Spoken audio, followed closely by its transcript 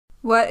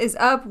What is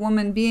up,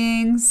 woman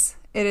beings?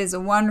 It is a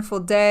wonderful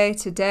day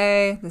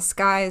today. The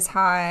sky is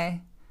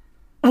high.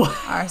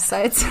 Our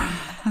sights are...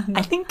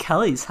 I think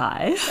Kelly's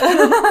high.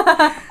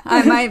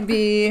 I might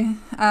be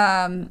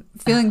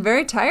feeling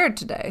very tired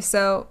today.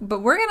 But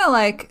we're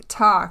going to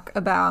talk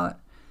about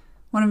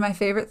one of my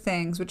favorite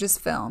things, which is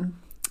film.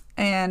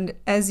 And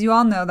as you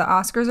all know, the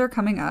Oscars are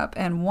coming up,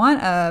 and one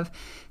of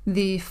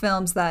the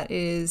films that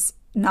is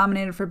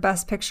nominated for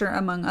Best Picture,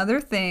 among other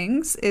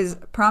things, is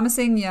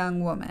Promising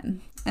Young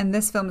Woman. And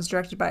this film is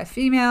directed by a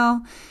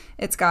female.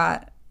 It's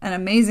got an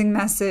amazing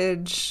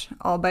message,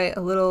 albeit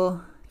a little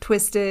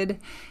twisted.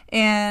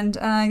 And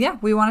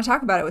we want to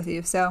talk about it with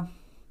you. So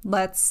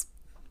let's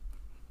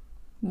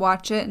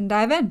watch it and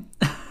dive in.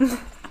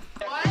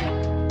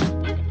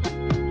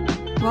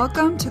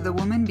 Welcome to the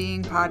Woman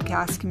Being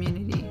Podcast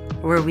community,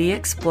 where we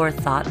explore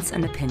thoughts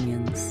and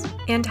opinions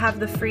and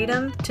have the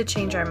freedom to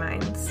change our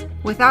minds.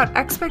 Without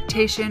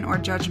expectation or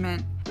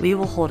judgment, we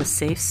will hold a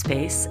safe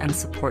space and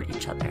support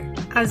each other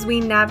as we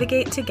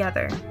navigate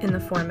together in the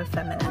form of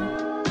feminine.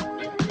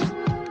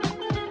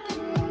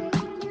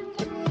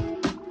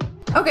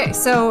 Okay,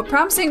 so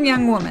Promising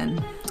Young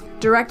Woman,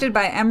 directed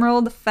by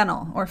Emerald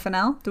Fennell, or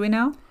Fennell, do we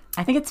know?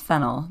 I think it's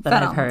Fennell that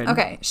Fennell. I've heard.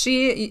 Okay,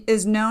 she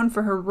is known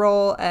for her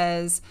role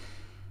as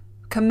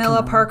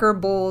Camilla Parker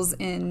Bowles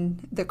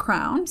in The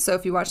Crown. So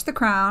if you watch The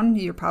Crown,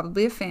 you're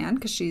probably a fan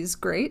because she's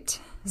great.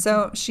 Mm-hmm.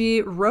 So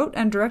she wrote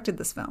and directed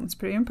this film. It's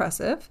pretty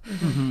impressive.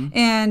 Mm-hmm.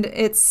 And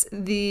it's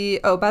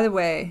by the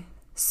way,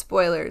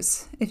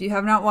 spoilers. If you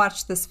have not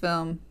watched this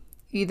film,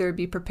 either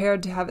be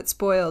prepared to have it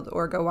spoiled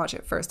or go watch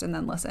it first and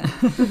then listen.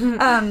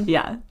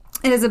 Yeah.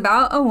 It is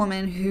about a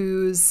woman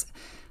whose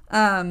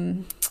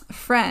friend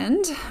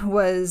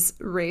was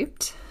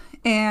raped,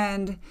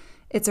 and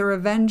it's a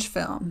revenge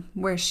film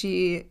where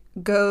she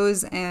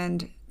goes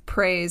and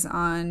preys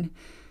on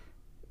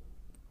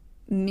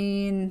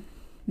mean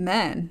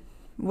men.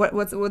 What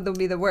would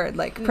be the word?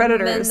 Like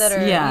predators. Men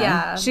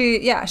that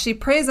are, She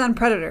preys on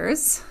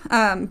predators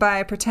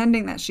by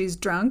pretending that she's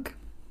drunk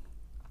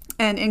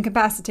and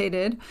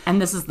incapacitated. And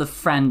this is the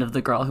friend of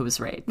the girl who was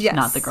raped,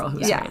 not the girl who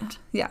was raped.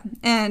 Yeah.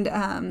 And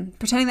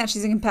pretending that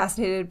she's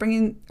incapacitated,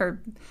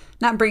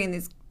 not bringing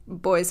these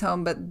boys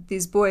home, but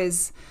these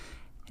boys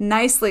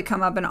nicely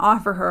come up and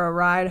offer her a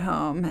ride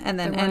home and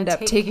then end up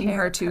taking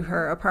her to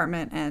her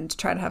apartment and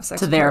try to have sex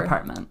with her.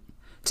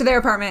 To their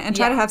apartment and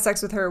try to have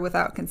sex with her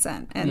without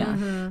consent.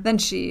 And then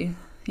she,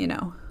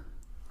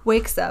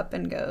 wakes up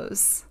and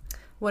goes,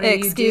 "What are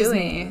you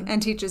doing?" me,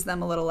 and teaches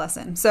them a little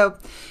lesson. So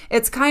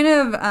it's kind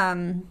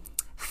of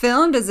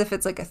filmed as if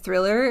it's like a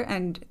thriller,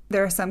 and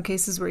there are some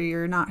cases where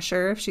you're not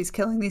sure if she's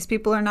killing these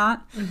people or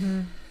not.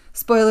 Mm-hmm.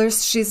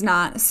 Spoilers, she's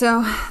not.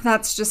 So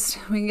that's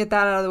we can get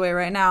that out of the way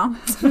right now.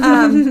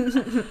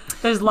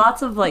 There's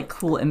lots of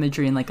cool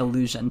imagery and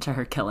illusion to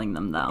her killing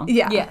them, though.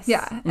 Yeah. Yes.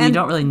 Yeah. And you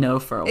don't really know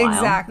for a while.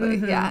 Exactly.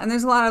 Mm-hmm. Yeah. And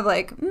there's a lot of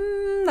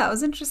that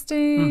was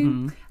interesting.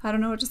 Mm-hmm. I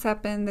don't know what just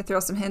happened. They throw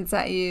some hints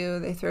at you.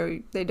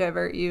 They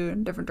divert you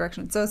in different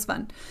directions. So it's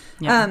fun.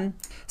 Yeah.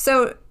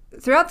 So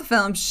throughout the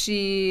film,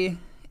 she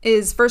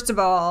is, first of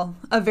all,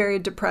 a very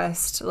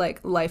depressed,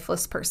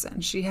 lifeless person.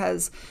 She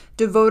has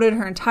devoted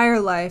her entire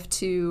life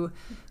to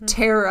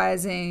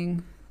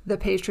terrorizing the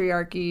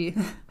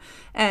patriarchy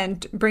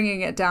and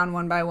bringing it down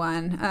one by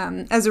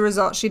one. As a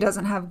result, she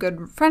doesn't have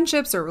good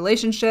friendships or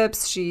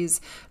relationships. She's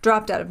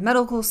dropped out of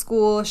medical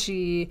school.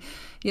 She,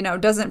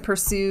 doesn't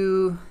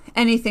pursue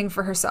anything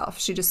for herself.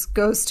 She just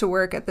goes to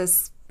work at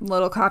this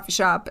little coffee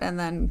shop and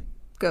then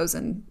goes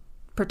and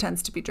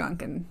pretends to be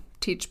drunk and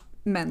teach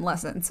men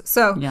lessons.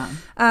 So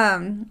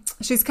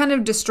she's kind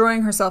of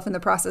destroying herself in the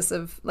process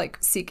of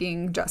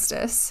seeking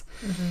justice.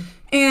 Mm-hmm.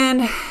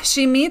 And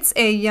she meets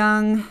a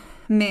young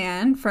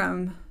man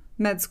from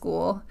med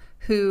school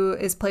who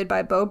is played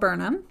by Bo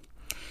Burnham,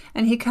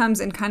 and he comes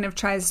and kind of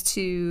tries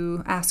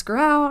to ask her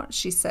out.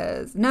 She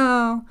says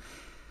no,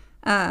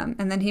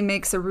 and then he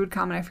makes a rude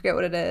comment. I forget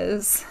what it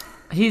is.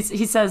 He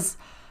says,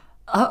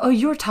 "Oh,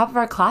 you were top of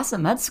our class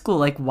at med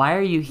school. Why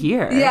are you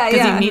here?" Yeah,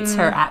 because he meets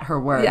her at her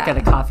work at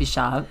a coffee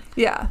shop.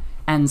 Yeah.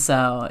 And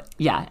so,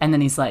 and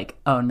then he's like,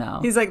 "Oh no."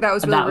 He's like, "That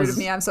was really rude of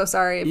me. I'm so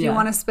sorry. If you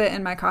want to spit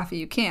in my coffee,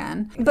 you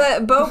can."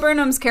 But Bo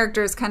Burnham's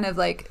character is kind of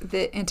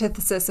the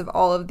antithesis of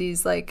all of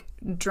these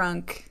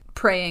drunk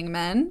praying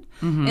men,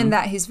 in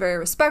that he's very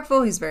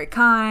respectful, he's very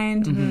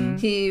kind,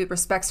 he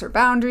respects her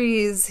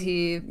boundaries,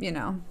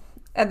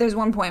 there's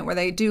one point where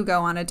they do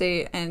go on a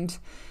date and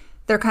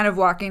they're kind of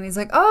walking. He's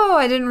like, "Oh,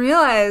 I didn't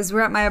realize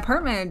we're at my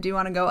apartment. Do you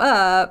want to go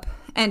up?"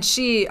 And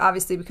she,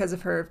 obviously, because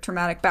of her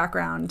traumatic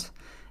background,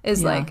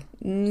 is no.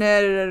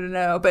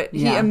 But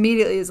he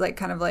immediately is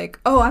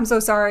 "Oh, I'm so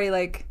sorry.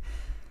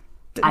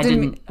 Didn't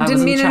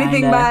mean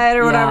anything by it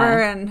or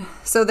whatever." And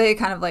so they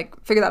kind of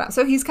figure that out.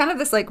 So he's kind of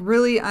this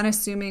really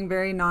unassuming,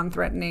 very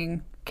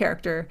non-threatening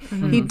character.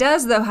 Mm-hmm. He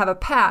does, though, have a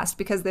past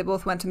because they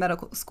both went to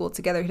medical school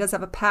together. He does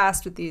have a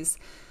past with these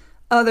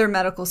other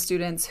medical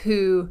students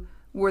who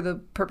were the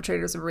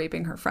perpetrators of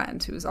raping her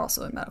friend, who was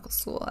also in medical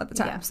school at the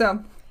time. Yeah.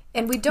 So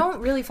And we don't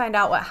really find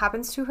out what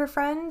happens to her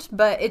friend,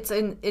 but it's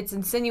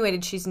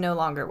insinuated she's no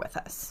longer with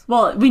us.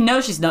 Well, we know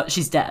she's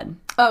dead.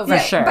 Oh, for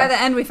sure. By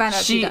the end, we find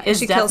out she died. is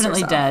she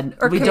definitely dead.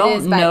 Or we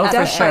don't know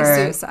for sure by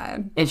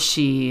suicide. if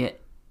she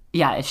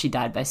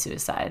died by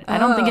suicide. I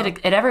don't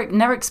think it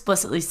never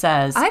explicitly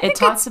says. I think it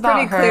talks it's about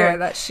pretty her. Clear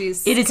that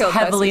she's. It is killed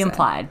heavily by suicide.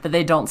 implied, but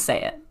they don't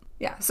say it.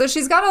 Yeah, so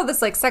she's got all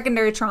this like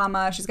secondary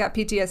trauma. She's got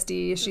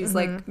PTSD. She's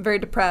like very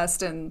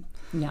depressed and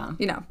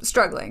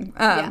struggling.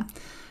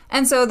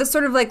 And so this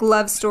sort of like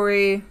love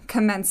story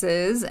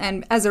commences,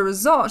 and as a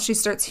result, she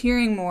starts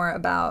hearing more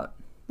about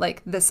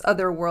like this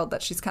other world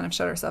that she's kind of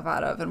shut herself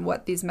out of and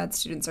what these med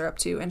students are up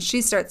to. And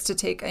she starts to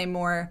take a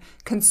more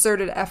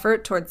concerted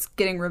effort towards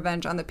getting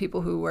revenge on the people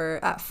who were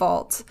at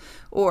fault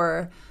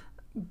or,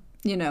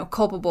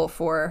 culpable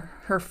for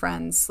her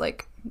friend's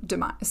like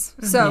demise.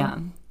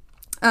 So,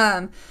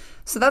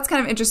 so that's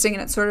kind of interesting,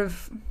 and it sort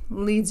of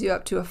leads you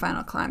up to a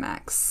final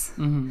climax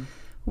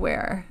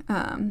where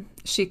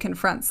she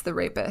confronts the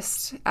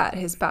rapist at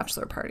his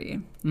bachelor party,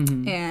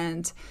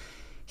 and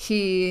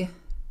she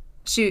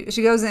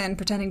goes in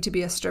pretending to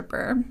be a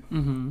stripper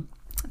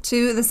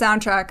to the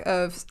soundtrack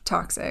of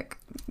Toxic.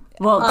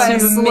 Well, by a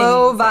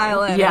slow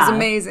violin. Yeah. It was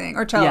amazing,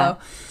 or cello,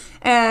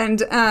 and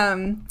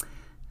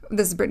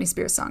this is Britney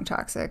Spears' song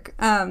Toxic,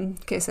 in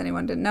case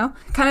anyone didn't know.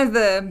 Kind of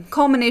the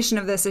culmination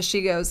of this is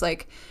she goes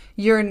like,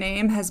 your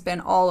name has been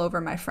all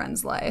over my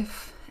friend's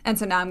life, and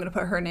so now I'm going to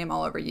put her name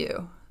all over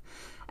you.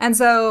 And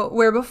so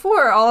where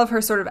before all of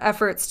her sort of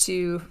efforts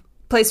to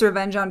place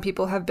revenge on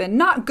people have been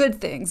not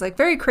good things, like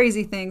very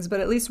crazy things,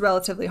 but at least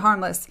relatively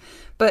harmless.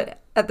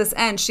 But at this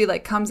end, she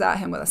like comes at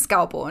him with a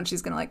scalpel and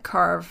she's going to like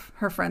carve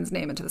her friend's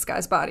name into this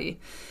guy's body.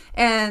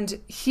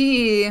 And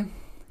he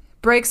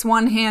breaks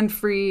one hand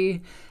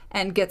free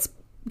and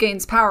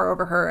gains power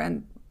over her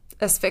and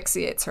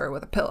asphyxiates her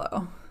with a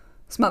pillow,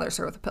 smothers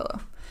her with a pillow,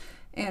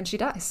 and she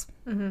dies.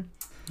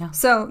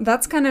 So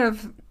that's kind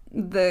of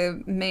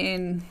the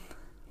main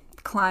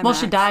climax. Well,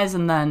 she dies,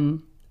 and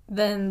then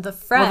the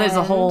friend. Well, there's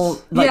a whole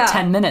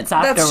 10 minutes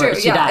afterwards. That's true.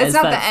 She dies. It's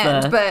not the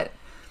end, but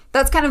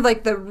that's kind of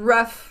like the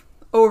rough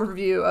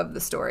overview of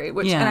the story,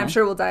 which, and I'm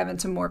sure we'll dive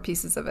into more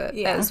pieces of it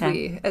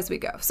as we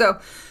go.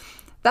 So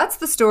that's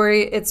the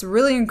story. It's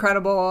really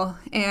incredible.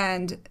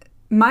 And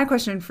my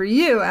question for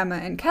you, Emma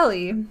and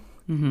Kelly,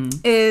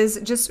 is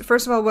just,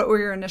 first of all, what were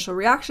your initial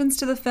reactions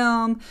to the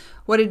film?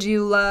 What did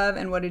you love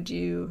and what did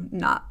you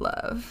not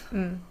love?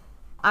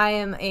 I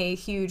am a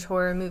huge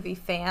horror movie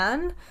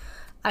fan.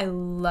 I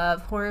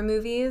love horror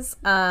movies.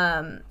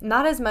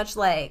 Not as much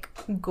like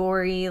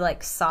gory,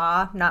 like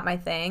Saw, not my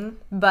thing.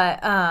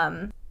 But,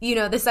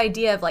 this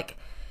idea of like,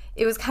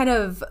 it was kind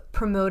of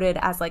promoted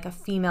as like a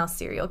female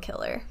serial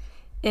killer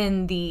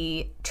in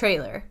the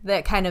trailer.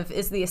 That kind of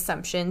is the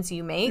assumptions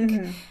you make.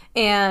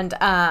 And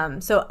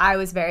so I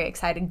was very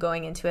excited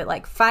going into it,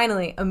 like,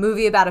 finally, a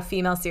movie about a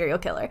female serial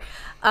killer.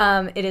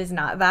 It is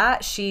not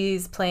that.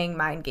 She's playing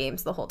mind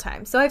games the whole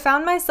time. So I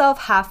found myself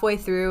halfway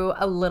through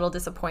a little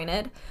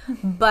disappointed,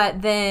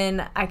 but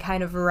then I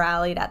kind of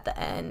rallied at the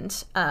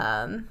end.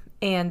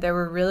 And there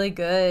were really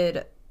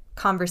good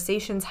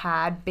conversations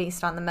had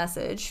based on the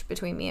message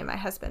between me and my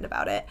husband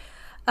about it.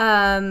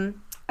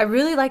 I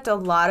really liked a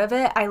lot of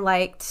it. I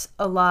liked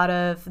a lot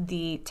of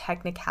the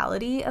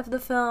technicality of the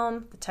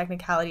film, the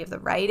technicality of the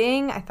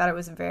writing. I thought it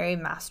was very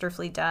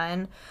masterfully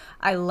done.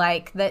 I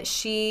like that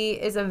she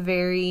is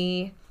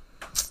we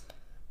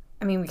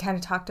kind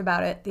of talked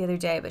about it the other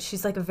day, but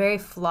she's like a very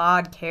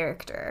flawed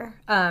character.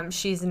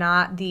 She's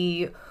not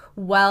the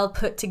well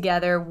put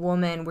together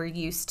woman we're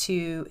used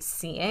to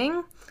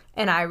seeing,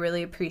 and I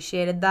really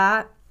appreciated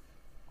that.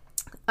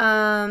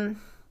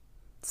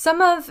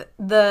 Some of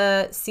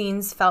the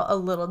scenes felt a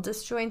little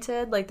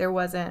disjointed, like there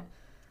wasn't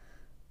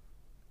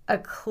a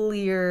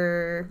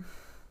clear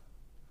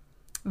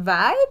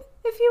vibe,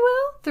 if you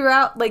will,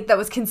 throughout, like that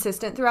was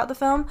consistent throughout the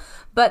film,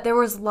 but there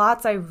was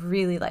lots I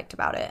really liked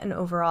about it, and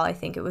overall I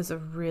think it was a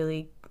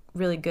really,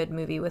 really good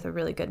movie with a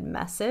really good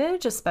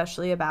message,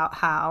 especially about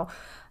how,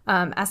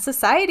 as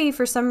society,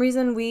 for some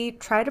reason, we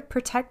try to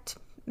protect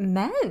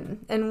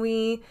men, and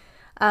we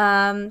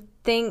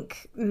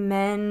think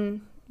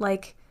men,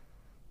 like,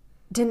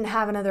 didn't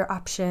have another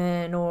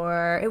option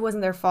or it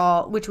wasn't their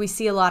fault, which we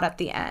see a lot at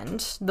the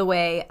end. The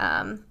way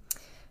I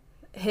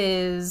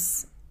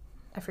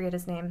forget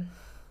his name.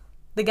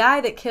 The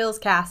guy that kills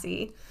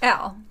Cassie.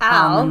 Al.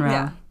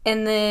 Yeah.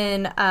 And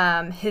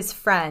then his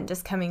friend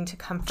is coming to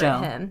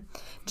comfort him.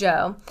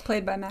 Joe.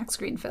 Played by Max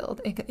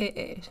Greenfield,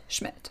 a.k.a.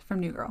 Schmidt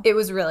from New Girl. He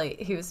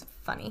was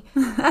funny.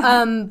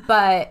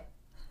 But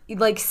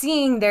like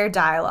seeing their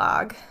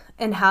dialogue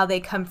and how they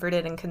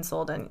comforted and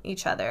consoled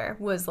each other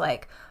was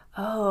like,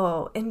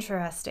 oh,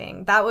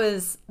 interesting. That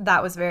was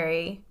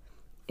very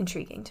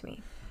intriguing to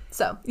me.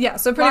 So yeah,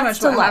 so pretty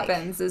much what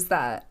happens is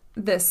that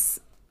this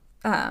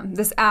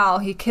Al,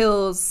 he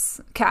kills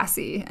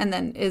Cassie and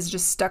then is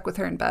just stuck with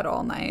her in bed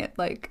all night,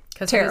 like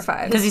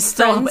terrified. Because he's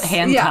still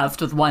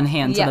handcuffed with one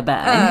hand to the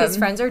bed. And his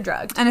friends are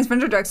drugged.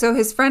 So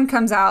his friend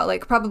comes out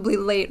like probably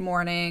late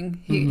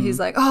morning. He's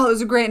like, oh, it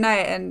was a great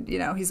night. And,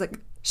 he's like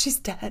she's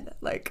dead.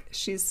 Like,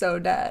 she's so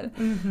dead.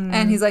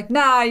 And he's like,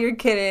 nah, you're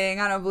kidding.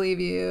 I don't believe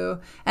you.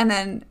 And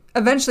then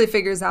eventually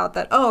figures out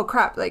that, oh,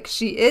 crap, like,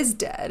 she is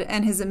dead.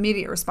 And his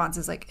immediate response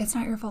is like, it's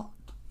not your fault.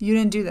 You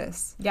didn't do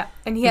this. Yeah.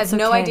 And he has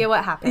no okay. idea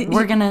what happened.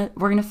 We're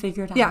gonna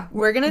figure it out. Yeah.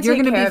 We're going to You're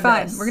take gonna care be of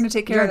fine. this. We're going to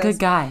take care You're of a this.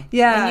 good guy.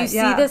 Yeah. And you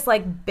see this,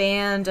 like,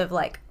 band of,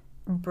 like,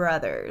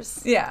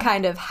 brothers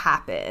kind of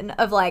happen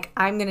of, like,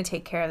 I'm going to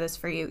take care of this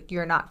for you.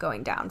 You're not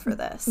going down for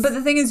this. But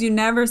the thing is, you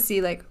never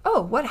see, like,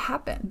 oh, what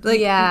happened? Like,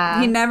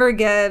 he never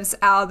gives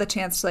Al the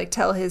chance to, like,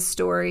 tell his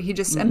story. He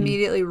just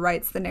immediately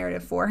writes the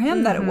narrative for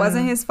him that it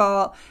wasn't his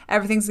fault.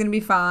 Everything's going to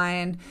be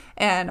fine.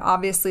 And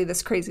obviously,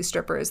 this crazy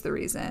stripper is the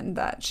reason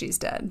that she's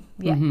dead.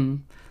 Yeah.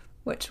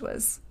 Which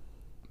was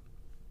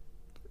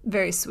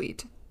very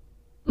sweet.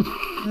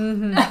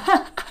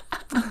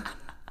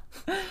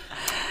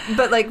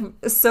 But, like,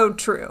 so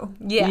true.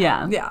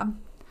 Yeah.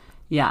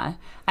 Yeah.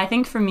 I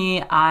think for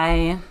me,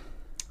 I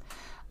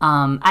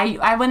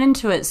went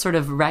into it sort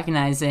of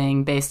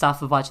recognizing, based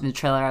off of watching the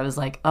trailer, I was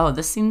like, oh,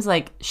 this seems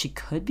like she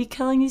could be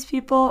killing these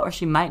people or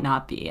she might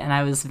not be. And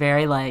I was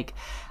very like,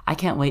 I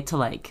can't wait to,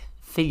 like,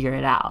 figure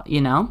it out,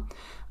 you know?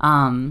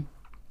 And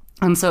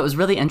so it was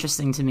really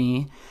interesting to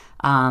me.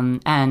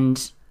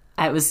 And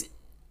I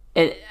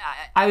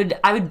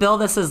would bill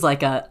this as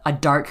like a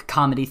dark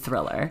comedy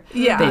thriller,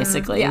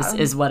 basically,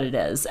 is what it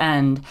is.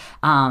 And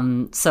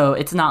so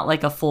it's not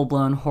like a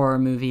full-blown horror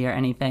movie or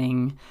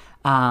anything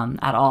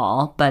at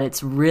all, but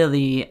it's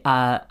really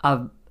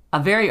a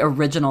very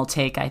original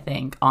take, I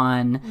think,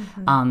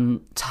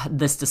 on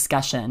this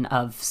discussion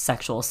of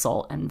sexual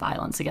assault and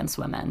violence against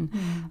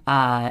women.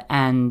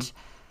 And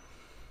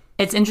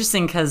it's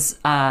interesting because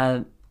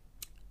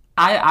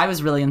I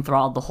was really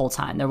enthralled the whole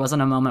time. There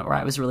wasn't a moment where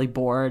I was really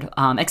bored,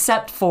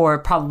 except for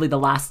probably the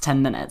last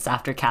 10 minutes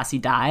after Cassie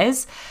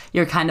dies.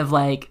 You're kind of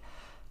like,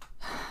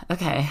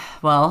 okay,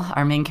 well,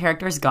 our main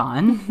character is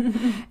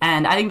gone.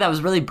 And I think that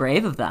was really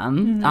brave of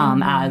them,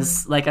 I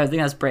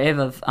think that's brave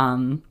of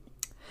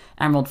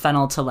Emerald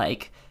Fennell to,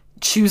 like,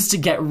 choose to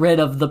get rid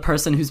of the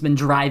person who's been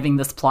driving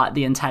this plot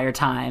the entire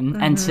time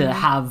and to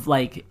have,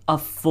 like, a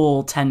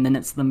full 10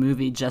 minutes of the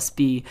movie just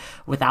be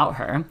without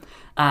her.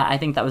 I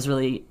think that was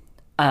really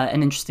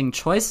an interesting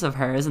choice of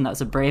hers, and that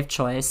was a brave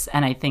choice.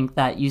 And I think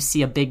that you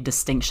see a big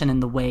distinction in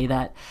the way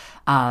that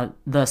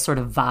the sort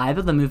of vibe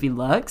of the movie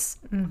looks.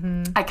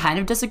 I kind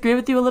of disagree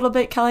with you a little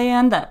bit,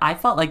 Kellyanne, that I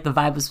felt like the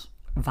vibe was...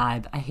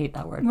 Vibe. I hate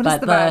that word. What is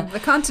the vibe? The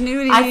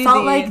continuity. I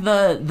felt like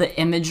the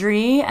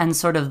imagery and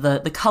sort of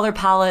the color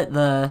palette,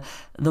 the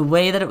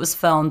way that it was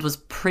filmed was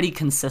pretty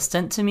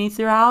consistent to me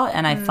throughout,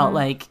 and I felt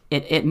like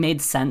it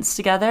made sense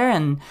together.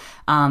 And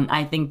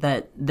I think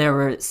that there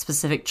were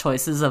specific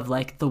choices of,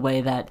 like, the way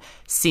that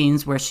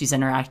scenes where she's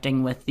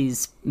interacting with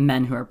these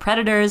men who are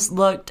predators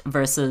looked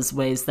versus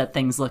ways that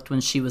things looked when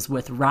she was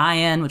with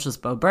Ryan, which was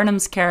Bo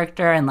Burnham's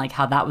character, and, like,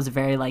 how that was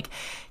very, like,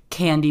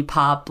 candy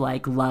pop,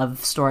 like,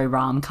 love story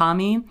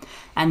rom-com-y.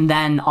 And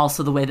then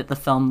also the way that the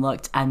film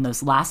looked and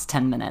those last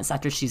 10 minutes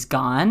after she's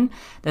gone,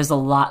 there's a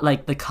lot,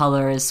 like, the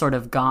color is sort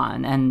of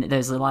gone and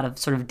there's a lot of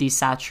sort of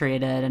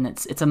desaturated, and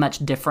it's a much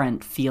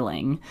different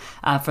feeling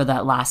for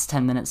that last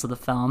 10 minutes of the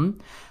film.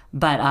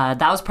 But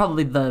that was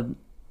probably the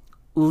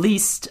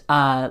least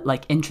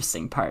like,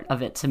 interesting part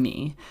of it to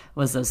me,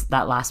 was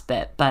that last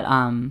bit. But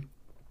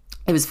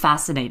it was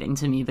fascinating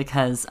to me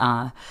because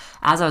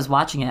as I was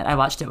watching it, I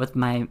watched it with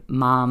my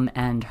mom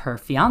and her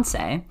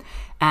fiance,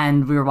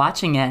 and we were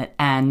watching it,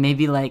 and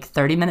maybe like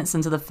 30 minutes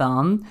into the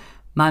film,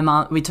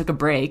 we took a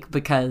break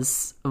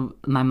because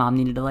my mom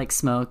needed to, like,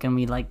 smoke, and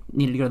we, like,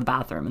 needed to go to the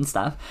bathroom and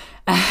stuff.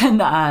 And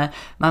my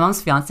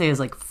mom's fiance is,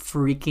 like,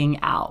 freaking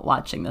out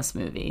watching this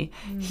movie.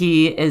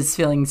 He is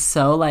feeling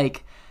so,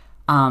 like,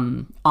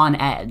 on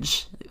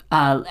edge.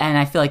 And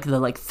I feel like the,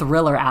 like,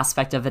 thriller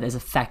aspect of it is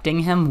affecting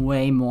him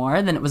way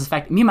more than it was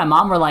affecting me. And my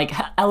mom were like,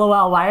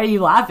 LOL, why are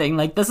you laughing?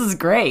 Like, this is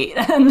great.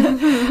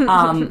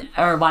 And,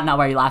 or why not?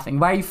 Why are you laughing?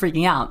 Why are you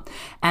freaking out?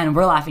 And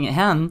we're laughing at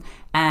him.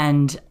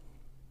 And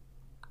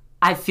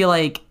I feel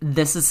like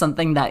this is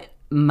something that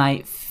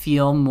might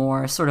feel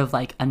more sort of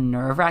like a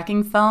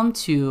nerve-wracking film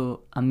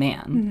to a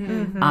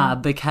man,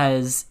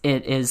 because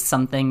it is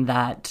something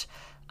that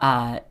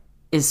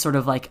is sort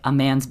of like a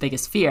man's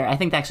biggest fear. I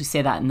think they actually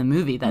say that in the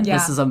movie, that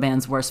this is a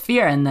man's worst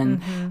fear. And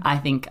then I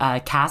think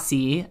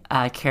Cassie,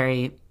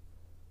 Carey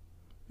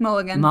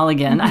Mulligan,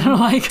 I don't know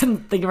why I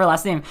couldn't think of her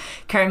last name,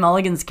 Carey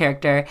Mulligan's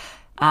character,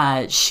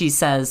 she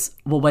says,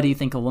 well, what do you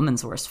think a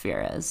woman's worst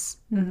fear is?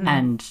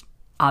 And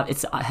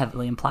it's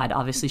heavily implied.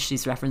 Obviously,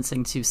 she's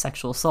referencing to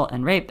sexual assault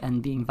and rape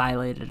and being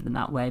violated in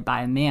that way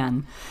by a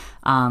man.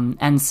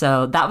 And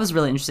so that was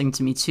really interesting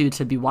to me, too,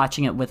 to be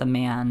watching it with a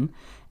man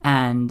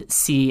and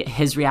see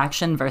his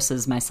reaction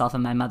versus myself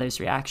and my mother's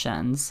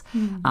reactions.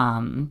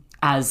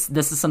 As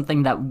this is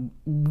something that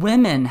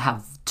women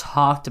have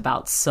talked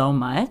about so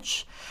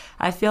much,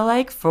 I feel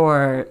like,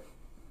 for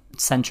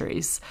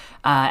centuries.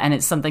 And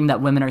it's something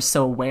that women are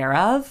so aware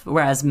of,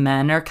 whereas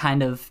men are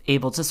kind of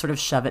able to sort of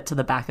shove it to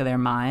the back of their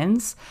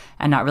minds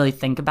and not really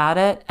think about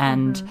it,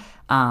 and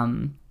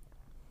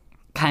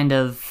kind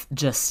of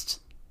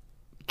just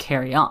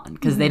carry on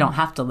because they don't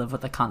have to live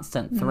with a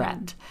constant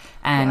threat.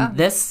 And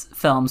this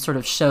film sort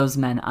of shows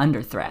men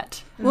under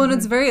threat. Well, and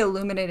it's very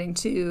illuminating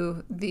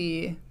to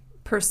the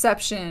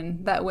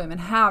perception that women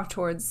have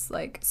towards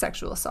like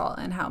sexual assault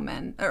and how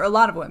men, or a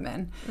lot of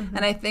women,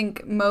 and I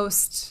think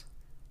most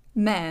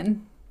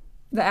men,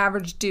 the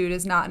average dude,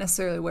 is not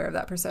necessarily aware of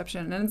that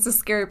perception, and it's a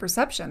scary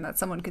perception that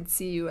someone could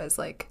see you as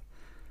like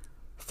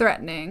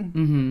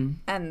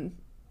threatening, and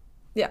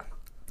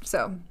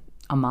so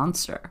a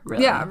monster,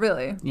 really. Yeah,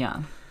 really.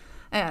 Yeah.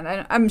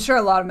 And I'm sure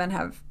a lot of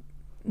men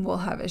will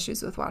have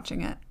issues with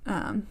watching it,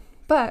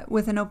 but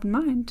with an open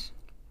mind.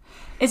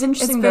 It's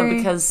interesting, though,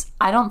 because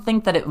I don't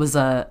think that it was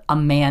a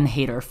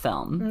man-hater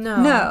film.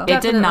 No.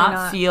 It did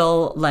not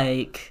feel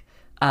like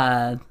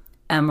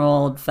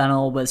Emerald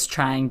Fennell was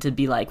trying to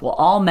be like, well,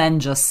 all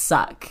men just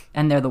suck,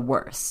 and they're the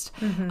worst.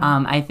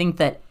 I think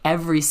that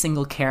every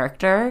single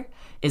character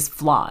is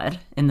flawed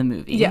in the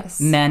movie. Yes.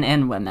 Men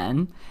and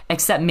women,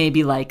 except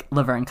maybe like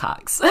Laverne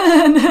Cox,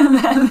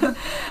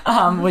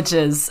 which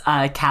is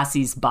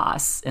Cassie's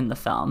boss in the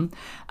film.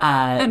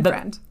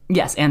 Friend.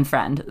 Yes, and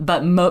friend.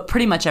 But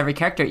pretty much every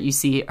character you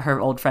see,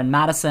 her old friend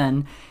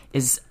Madison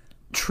is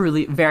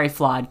truly very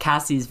flawed.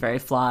 Cassie's very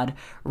flawed.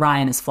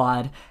 Ryan is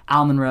flawed.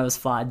 Al Monroe is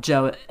flawed.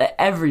 Joe,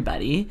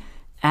 everybody.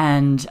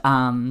 And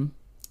I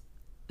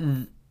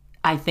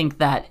think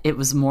that it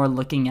was more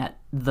looking at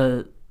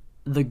the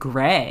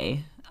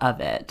gray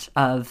of it,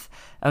 of,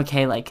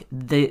 okay, like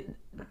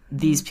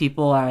these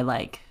people are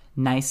like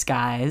nice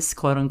guys,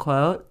 quote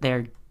unquote.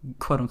 They're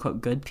quote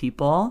unquote good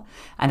people.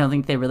 I don't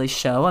think they really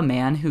show a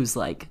man who's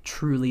like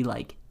truly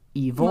like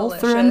evil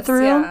malicious, through and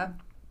through. Yeah.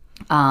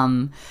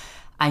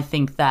 I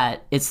think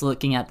that it's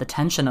looking at the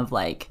tension of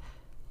like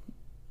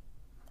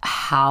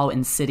how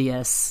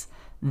insidious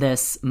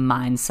this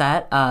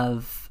mindset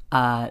of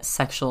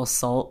sexual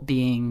assault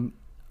being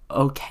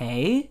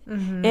okay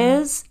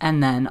is,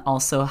 and then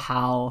also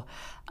how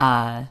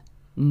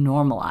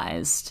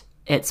normalized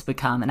it's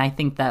become. And I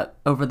think that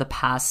over the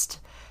past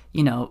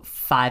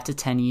 5 to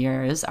 10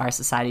 years, our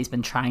society's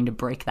been trying to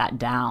break that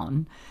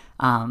down,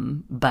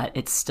 but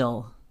it's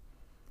still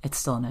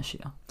an issue.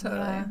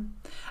 Totally. Yeah.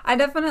 I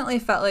definitely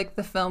felt like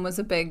the film was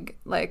a big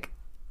like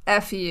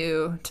F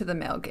you to the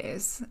male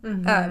gaze.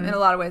 In a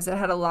lot of ways, it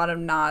had a lot of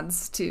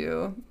nods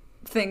to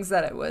things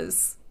that it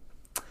was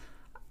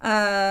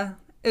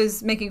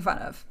making fun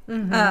of.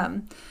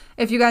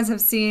 If you guys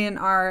have seen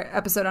our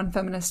episode on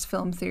feminist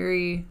film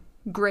theory,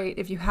 great.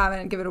 If you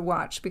haven't, give it a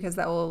watch, because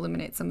that will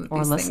illuminate some of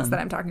these things that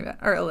I'm talking about.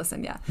 Or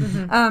listen, yeah.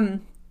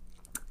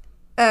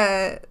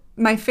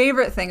 My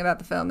favorite thing about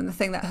the film, and the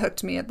thing that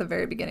hooked me at the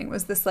very beginning,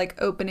 was this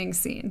like opening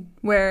scene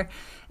where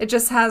it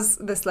just has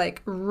this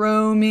like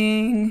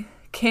roaming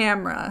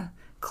camera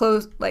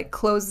close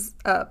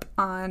up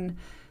on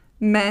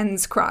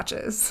men's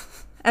crotches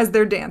as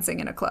they're dancing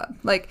in a club,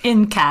 like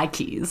in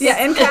khakis.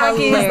 Yeah, in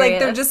khakis. Like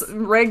they're just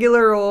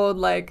regular old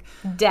like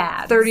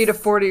dads, 30 to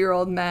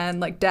 40-year-old men,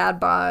 like dad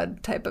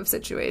bod type of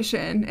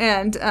situation.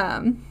 And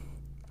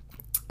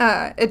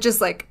it just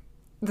like,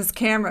 this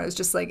camera is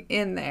just like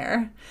in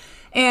there.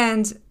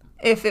 And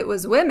if it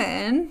was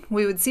women,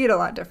 we would see it a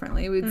lot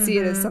differently. We'd see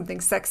it as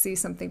something sexy,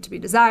 something to be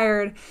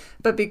desired.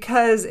 But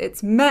because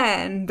it's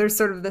men, there's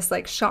sort of this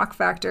like shock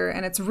factor,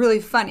 and it's really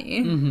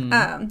funny.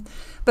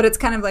 But it's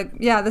kind of like,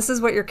 yeah, this is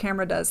what your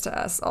camera does to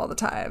us all the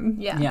time.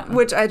 Yeah.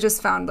 Which I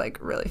just found like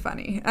really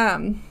funny.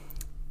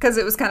 Because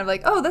it was kind of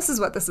like, oh, this is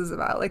what this is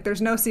about. Like,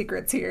 there's no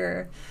secrets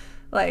here.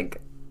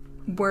 Like,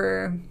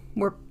 we're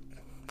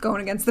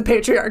going against the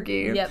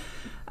patriarchy. Yep.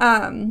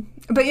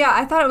 But yeah,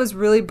 I thought it was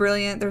really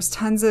brilliant. There's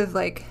tons of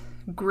like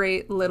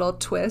great little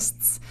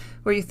twists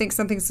where you think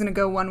something's going to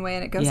go one way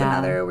and it goes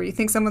another, where you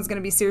think someone's going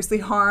to be seriously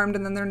harmed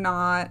and then they're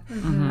not.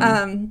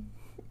 And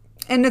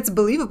it's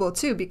believable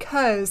too,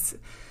 because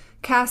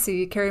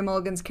Cassie, Carey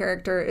Mulligan's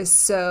character, is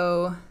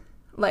so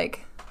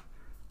like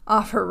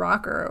off her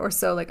rocker, or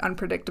so like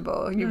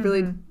unpredictable. You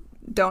really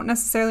don't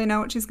necessarily know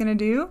what she's going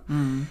to do,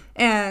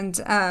 and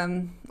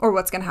or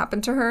what's going to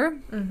happen to her.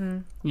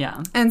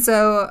 Yeah. And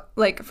so,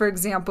 like, for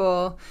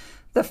example,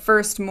 the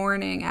first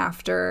morning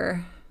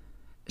after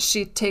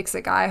she takes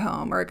a guy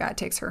home, or a guy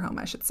takes her home,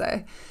 I should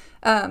say,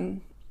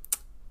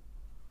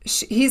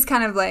 he's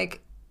kind of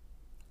like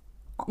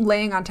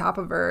laying on top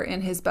of her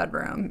in his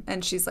bedroom,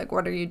 and she's like,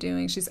 what are you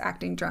doing? She's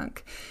acting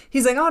drunk.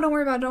 He's like, oh, don't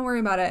worry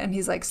about it. And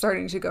he's like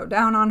starting to go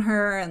down on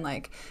her and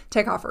like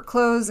take off her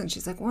clothes, and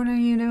she's like, what are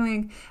you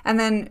doing? And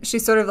then she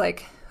sort of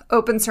like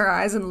opens her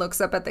eyes and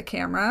looks up at the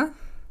camera,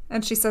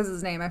 and she says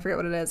his name, I forget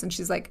what it is, and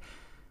she's like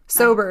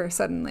sober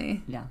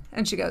suddenly. Yeah.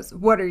 And she goes,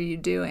 what are you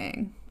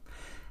doing?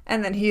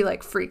 And then he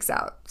like freaks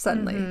out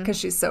suddenly because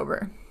she's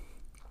sober.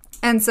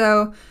 And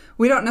so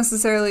we don't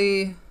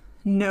necessarily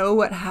know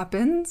what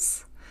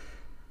happens.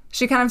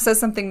 She kind of says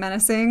something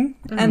menacing,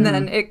 and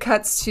then it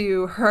cuts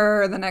to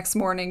her the next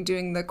morning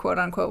doing the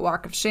quote-unquote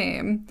walk of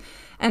shame,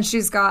 and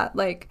she's got,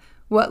 like,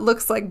 what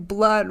looks like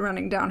blood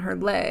running down her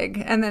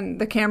leg, and then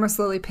the camera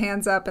slowly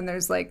pans up, and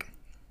there's, like,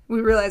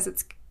 we realize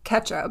it's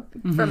ketchup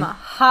From a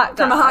hot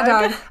dog. from a hot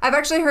dog. I've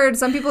actually heard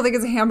some people think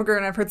it's a hamburger,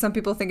 and I've heard some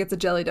people think it's a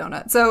jelly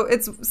donut. So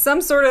it's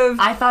some sort of...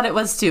 I thought it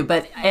was too,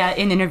 but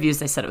in interviews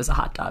they said it was a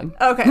hot dog.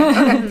 Okay.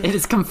 It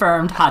is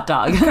confirmed hot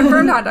dog.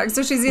 Confirmed hot dog.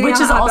 So she's eating Which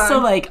a is hot also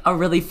dog. like a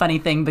really funny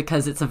thing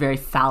because it's a very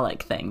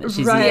phallic thing that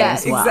she's eating Yeah,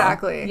 as well.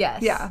 exactly.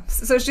 Yes. Yeah.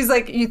 So she's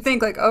like, you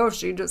think like, oh,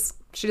 she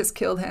just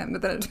killed him,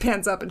 but then it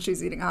pans up and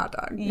she's eating a hot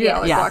dog. Yeah.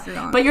 Walking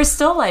on. But you're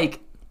still like,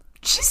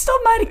 she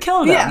still might have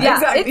killed him. Yeah, Yeah,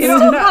 exactly. it's You don't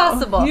still know.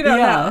 possible. You don't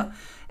Yeah. know.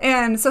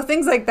 And so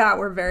things like that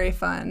were very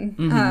fun.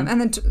 And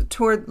then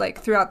toward like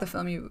throughout the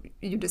film,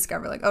 you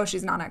discover like, oh,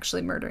 she's not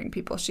actually murdering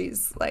people.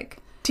 She's like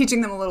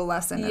teaching them a little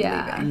lesson and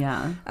Yeah. leaving.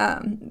 Yeah.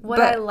 What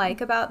but- I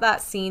like about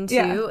that scene too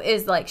Yeah.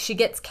 is like she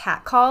gets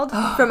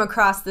catcalled from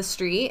across the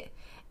street,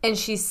 and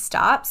she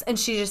stops and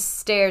she just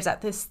stares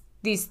at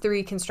these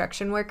 3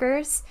 construction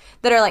workers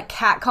that are like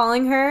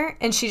catcalling her,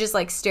 and she just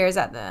like stares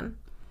at them,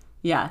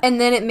 Yeah.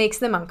 and then it makes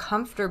them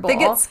uncomfortable. They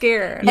get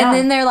scared. Yeah. and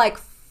then they're like,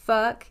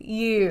 "Fuck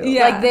you!"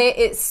 Yeah. Like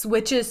it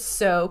switches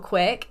so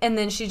quick, and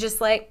then she just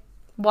like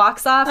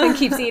walks off and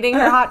keeps eating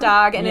her hot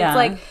dog, and Yeah. it's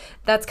like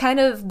that's kind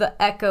of the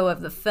echo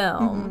of the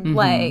film.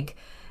 Like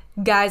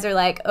guys are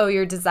like, "Oh,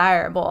 you're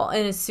desirable,"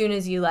 and as soon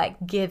as you like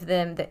give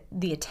them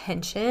the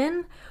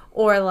attention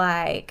or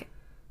like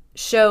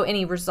show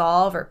any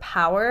resolve or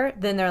power,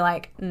 then they're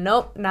like,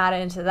 "Nope, not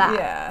into that."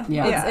 Yeah.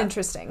 Yeah. It's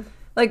interesting.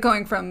 Like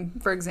going from,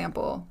 for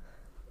example,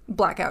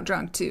 blackout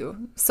drunk to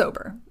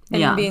sober. And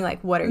Yeah. being like,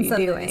 "What are you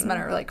Suddenly doing?" these men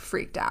are like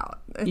freaked out.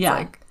 It's Yeah.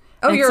 like,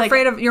 oh, And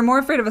it's you're more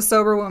afraid of a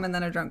sober woman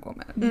than a drunk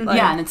woman. Like,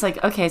 Yeah, and it's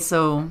like, okay,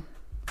 so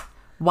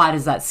why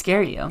does that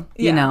scare you?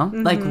 You Yeah. know?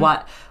 Like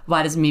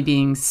why does me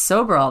being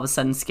sober all of a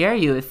sudden scare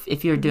you?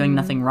 If you're doing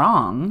nothing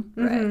wrong,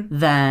 Right.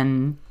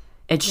 then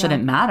it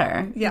shouldn't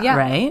matter. Yeah.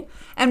 Right?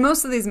 And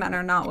most of these men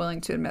are not willing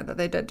to admit that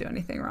they did do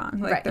anything wrong.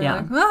 Like Right. they're Yeah.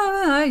 like,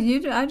 well,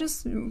 I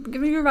just give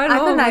me your ride I'm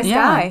home. a nice Yeah.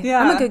 guy.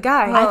 Yeah. I'm a good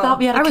guy. I thought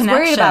we had a I was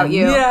connection. worried about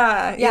you.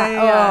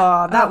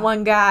 Yeah. Oh, that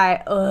one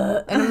guy.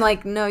 And I'm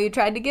like, no, you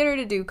tried to get her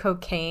to do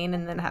cocaine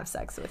and then have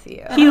sex with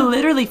you. He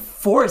literally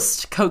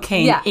forced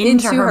cocaine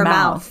into her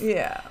mouth.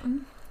 Yeah.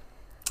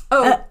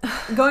 Oh,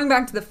 going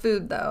back to the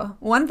food though,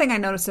 one thing I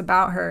noticed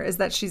about her is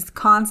that she's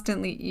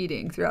constantly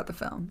eating throughout the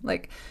film.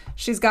 Like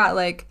she's got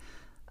like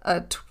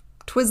a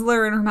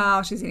Twizzler in her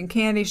mouth. She's eating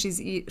candy.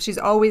 She's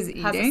always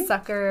eating. Has a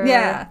sucker.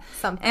 Yeah.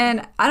 Something.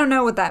 And I don't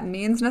know what that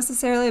means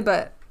necessarily,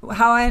 but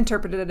how I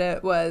interpreted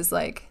it was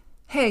like,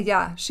 hey,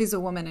 yeah, she's a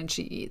woman and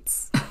she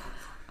eats. I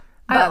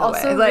By the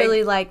also way, like-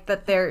 really like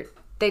that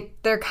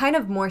they're kind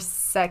of more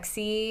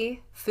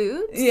sexy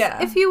foods,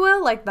 Yeah. if you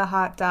will, like the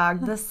hot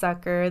dog, the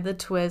sucker, the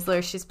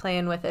Twizzler. She's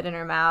playing with it in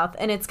her mouth,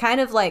 and it's kind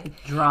of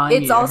like Drawing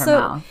it's you to her also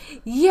mouth.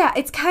 yeah,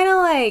 it's kind of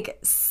like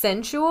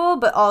sensual,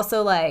 but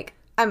also like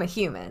I'm a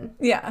human,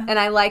 Yeah. and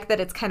I like that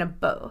it's kind of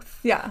both.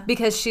 Yeah.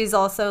 Because she's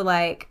also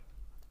like,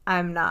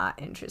 I'm not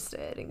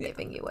interested in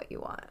giving you what you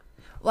want.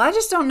 Well, I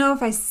just don't know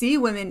if I see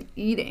women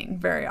eating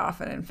very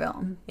often in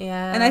film.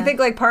 Yeah. And I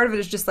think like part of it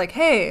is just like,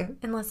 hey,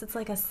 Unless it's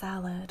like a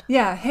salad.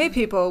 yeah, hey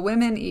people,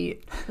 women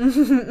eat.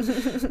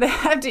 They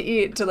have to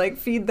eat to like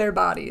feed their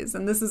bodies.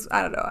 And this is,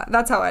 I don't know,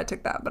 that's how I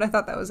took that. But I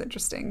thought that was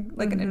interesting,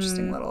 like an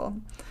interesting little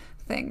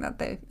thing that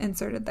they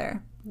inserted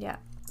there. Yeah.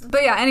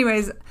 But yeah,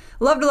 anyways,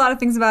 loved a lot of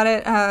things about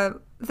it.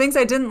 Things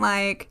I didn't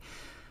like,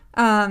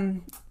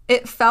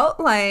 it felt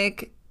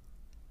like,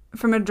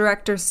 from a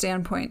director's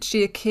standpoint,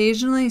 she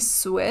occasionally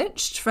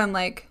switched from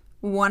like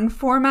one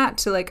format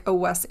to like a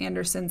Wes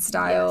Anderson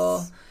style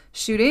Yes.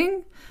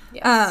 shooting.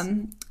 Yes.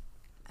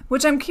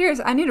 Which I'm curious.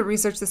 I need to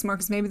research this more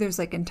because maybe there's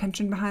like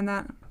intention behind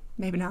that.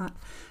 Maybe not.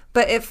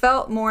 But it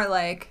felt more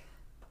like,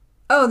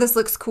 oh, this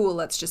looks cool.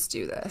 Let's just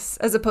do this.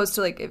 As opposed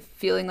to like it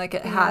feeling like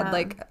it had Yeah.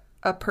 like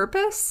a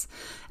purpose.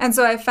 And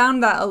so I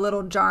found that a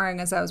little jarring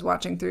as I was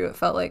watching through. It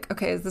felt like,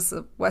 okay, is this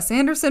a Wes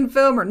Anderson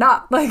film or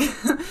not? Like,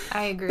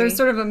 I agree. there's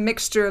sort of a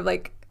mixture of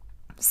like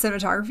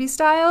cinematography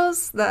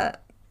styles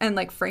that and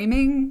like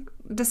framing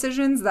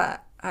decisions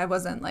that I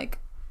wasn't like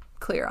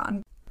clear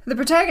on. The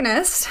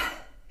protagonist,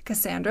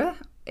 Cassandra,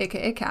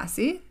 aka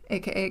Cassie,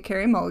 aka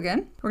Carey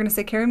Mulligan, we're gonna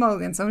say Carey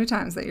Mulligan so many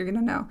times that you're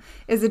gonna know,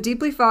 is a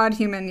deeply flawed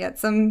human, yet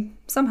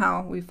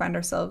somehow we find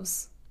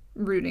ourselves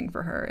rooting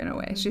for her in a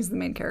way. She's the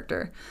main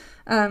character.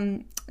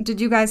 Did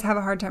you guys have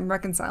a hard time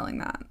reconciling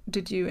that?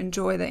 Did you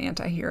enjoy the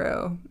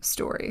anti-hero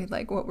story?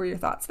 Like, what were your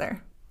thoughts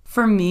there?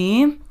 For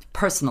me,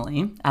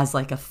 personally, as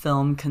like a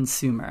film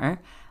consumer,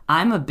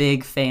 I'm a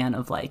big fan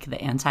of like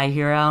the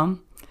anti-hero,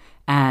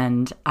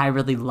 and I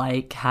really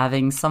like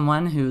having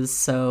someone who's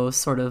so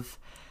sort of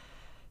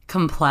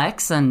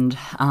complex and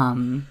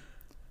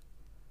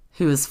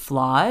who is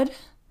flawed.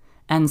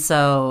 And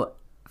so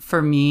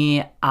for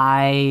me,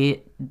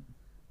 I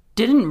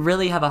didn't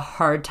really have a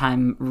hard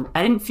time.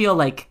 I didn't feel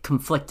like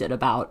conflicted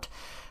about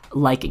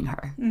liking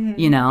her,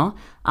 you know?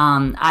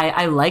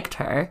 I liked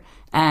her.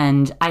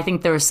 And I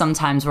think there were some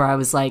times where I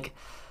was like,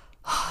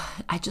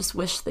 I just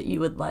wish that you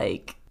would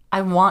like,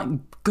 I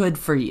want good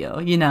for you,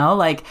 you know?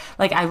 Like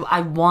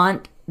I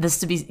want this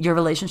to be your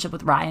relationship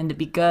with Ryan to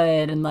be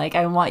good, and like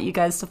I want you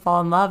guys to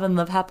fall in love and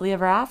live happily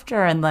ever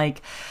after, and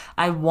like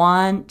I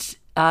want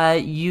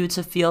you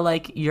to feel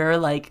like you're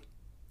like,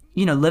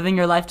 you know, living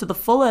your life to the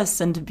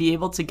fullest and to be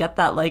able to get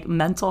that like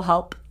mental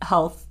health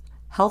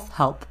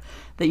help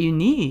that you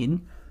need.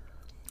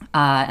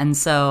 And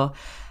so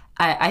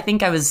I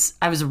think I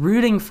was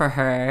rooting for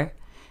her,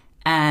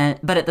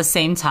 but at the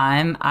same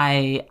time,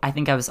 I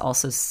think I was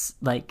also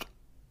like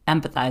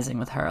empathizing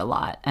with her a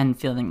lot and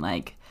feeling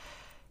like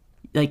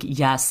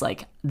yes,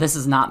 like this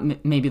is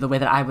not maybe the way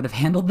that I would have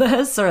handled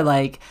this, or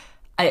like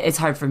it's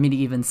hard for me to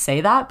even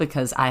say that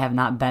because I have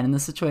not been in the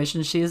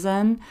situation she's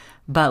in,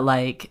 but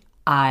like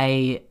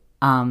I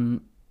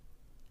don't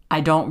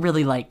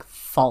really like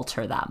fault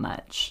her that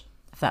much,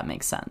 if that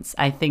makes sense.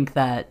 I think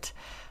that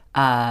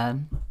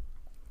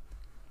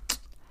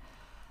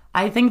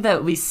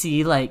we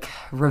see like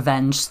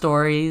revenge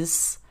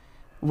stories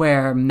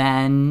where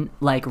men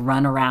like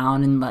run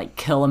around and like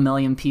kill a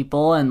million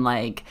people and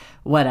like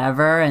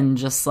whatever, and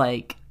just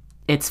like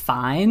it's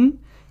fine.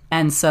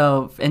 And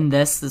so in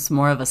this is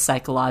more of a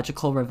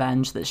psychological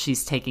revenge that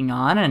she's taking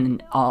on,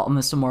 and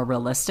almost a more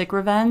realistic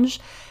revenge.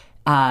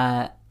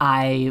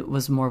 I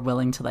was more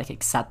willing to like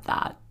accept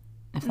that,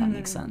 if that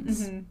makes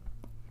sense.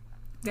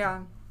 Mm-hmm.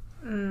 Yeah.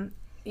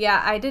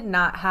 Yeah, I did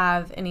not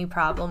have any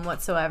problem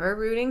whatsoever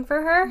rooting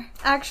for her,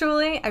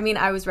 actually. I mean,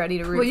 I was ready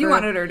to root for her. Well, you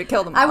wanted her to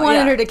kill them all. I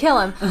wanted her to kill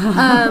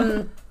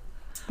him.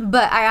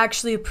 But I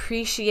actually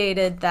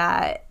appreciated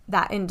that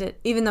ended,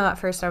 even though at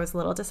first I was a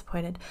little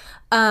disappointed.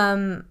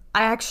 I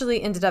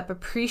actually ended up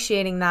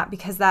appreciating that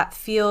because that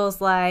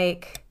feels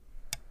like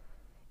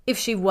if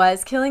she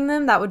was killing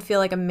them, that would feel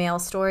like a male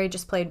story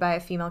just played by a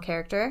female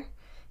character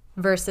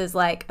versus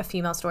like a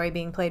female story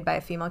being played by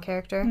a female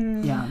character.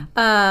 Yeah.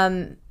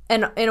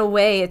 And in a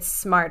way, it's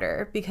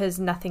smarter because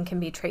nothing can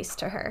be traced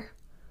to her.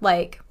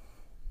 Like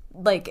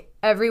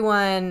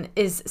everyone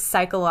is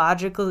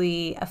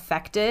psychologically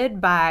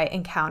affected by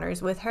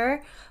encounters with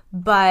her,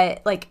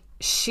 but like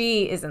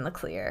she is in the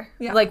clear.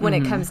 Yeah. Like when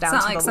it comes down to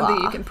the law. It's not like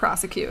something you can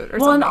prosecute or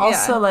well, something. And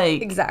also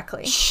like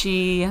exactly,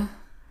 she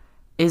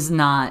is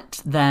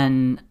not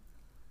then.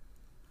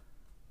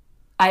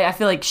 I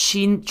feel like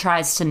she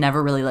tries to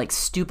never really like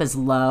stoop as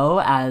low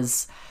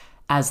as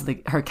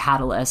her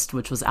catalyst,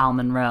 which was Al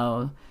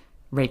Monroe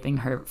raping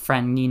her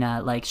friend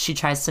Nina. Like she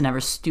tries to never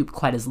stoop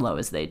quite as low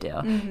as they do.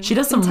 Mm-hmm. She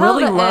does some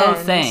really low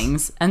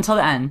things until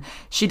the end.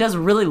 She does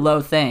really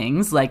low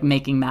things like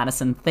making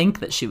Madison think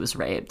that she was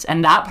raped,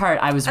 and that part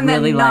I was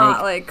really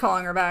like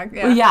calling her back.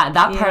 Yeah, well, yeah,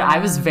 that part I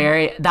was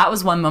that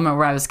was one moment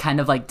where I was kind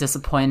of like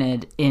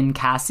disappointed in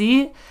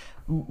Cassie.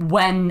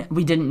 When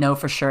we didn't know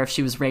for sure if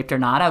she was raped or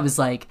not, I was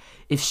like,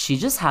 if she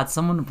just had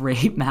someone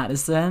rape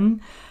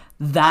Madison,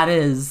 that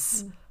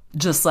is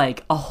just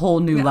like a whole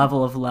new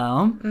level of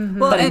low. Mm-hmm.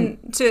 Well,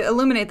 and to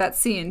illuminate that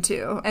scene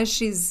too, as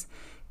she's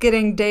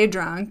getting day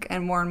drunk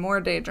and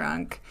more day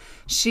drunk,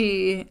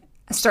 she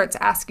starts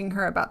asking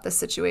her about the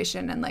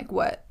situation and like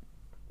what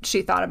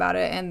she thought about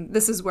it. And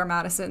this is where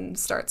Madison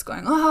starts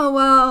going, oh,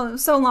 well, it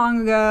was so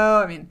long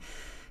ago. I mean,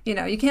 you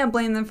know, you can't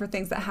blame them for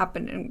things that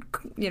happened in,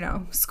 you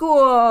know,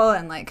 school.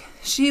 And like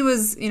she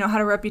was, you know,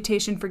 had a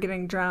reputation for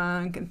getting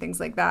drunk and things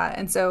like that.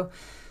 And so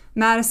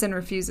Madison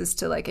refuses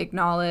to like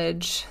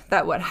acknowledge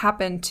that what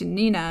happened to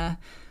Nina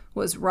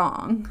was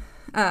wrong,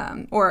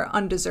 or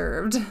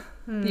undeserved,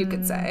 you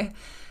could say.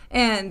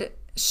 And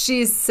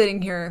she's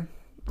sitting here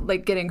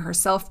like getting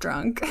herself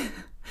drunk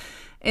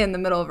in the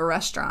middle of a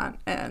restaurant,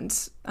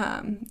 and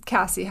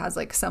Cassie has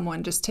like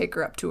someone just take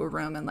her up to a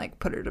room and like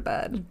put her to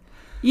bed.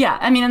 Yeah,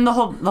 I mean, and the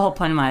whole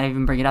point of why I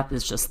even bring it up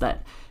is just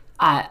that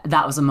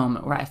that was a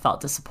moment where I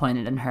felt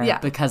disappointed in her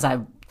because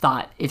I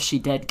thought if she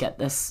did get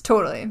this,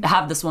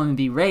 have this woman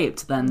be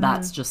raped, then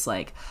that's just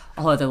like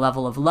a whole other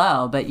level of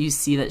low. But you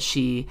see that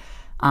she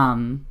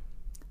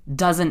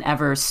doesn't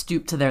ever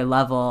stoop to their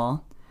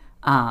level,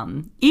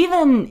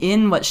 even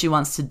in what she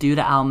wants to do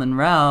to Al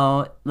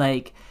Monroe.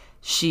 Like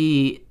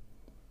she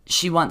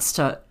wants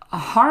to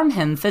harm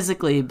him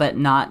physically, but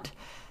not.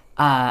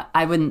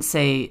 I wouldn't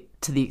say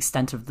to the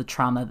extent of the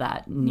trauma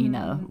that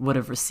Nina would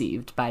have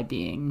received by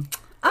being.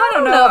 I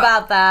don't know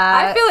about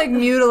that. I feel like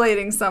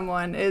mutilating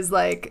someone is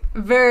like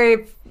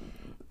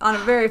on a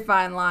very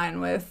fine line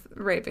with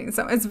raping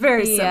someone. It's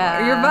very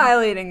similar. You're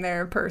violating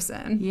their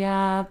person.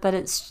 Yeah, but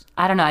it's,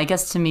 I don't know. I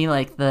guess to me,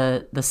 like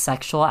the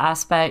sexual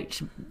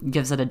aspect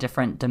gives it a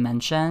different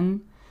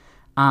dimension.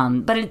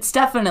 But it's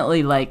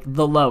definitely like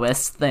the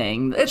lowest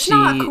thing that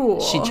not cool.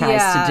 she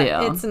tries to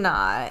do. It's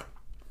not.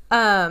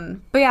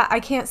 But yeah,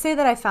 I can't say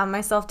that I found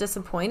myself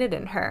disappointed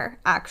in her,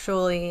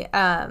 actually.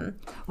 Well,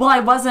 I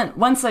wasn't,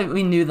 once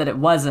we knew that it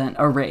wasn't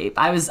a rape,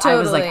 I was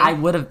like, I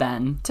would have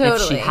been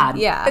if she had.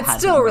 Yeah. It's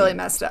still really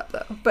messed up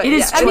though. But it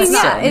is I mean,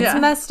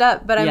 it's messed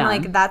up, but I'm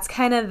like, that's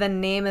kind of the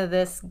name of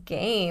this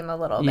game a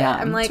little bit. Yeah.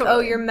 I'm like, oh,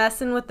 you're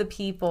messing with the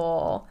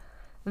people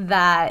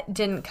that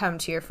didn't come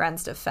to your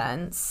friend's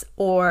defense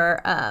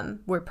or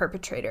were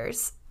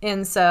perpetrators.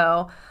 And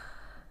so,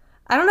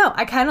 I don't know,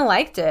 I kind of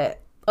liked it.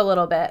 A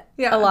little bit.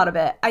 Yeah. A lot of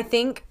it. I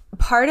think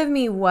part of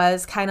me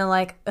was kind of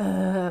like,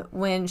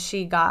 when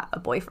she got a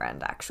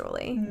boyfriend,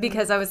 actually,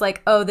 because I was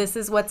like, oh, this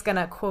is what's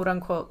gonna quote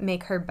unquote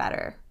make her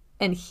better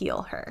and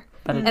heal her.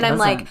 But it and I'm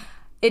like, doesn't.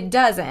 it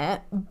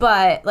doesn't,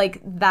 but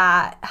like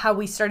that, how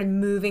we started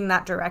moving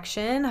that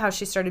direction, how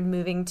she started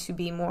moving to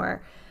be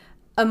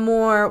a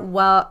more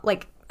well,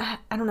 like,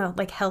 I don't know,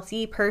 like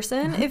healthy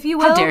person, if you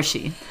will. How dare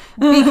she?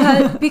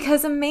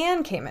 because a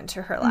man came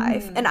into her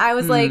life, and I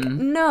was like,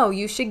 no,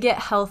 you should get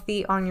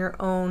healthy on your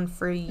own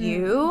for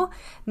you,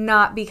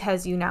 not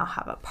because you now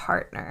have a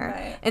partner.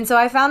 Right. And so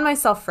I found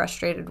myself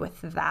frustrated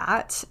with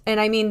that, and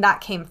I mean that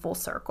came full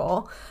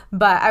circle,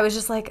 but I was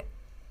just like,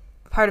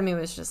 part of me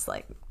was just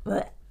like,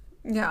 bleh.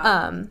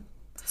 Yeah.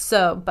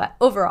 So, but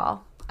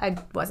overall, I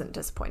wasn't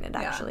disappointed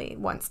actually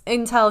once,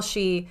 until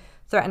she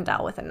threatened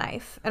Al with a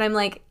knife, and I'm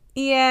like,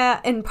 yeah,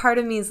 and part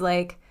of me is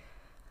like,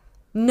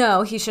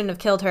 no, he shouldn't have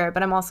killed her,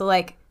 but I'm also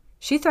like,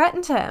 she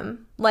threatened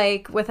him,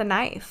 like, with a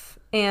knife,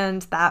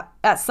 and that,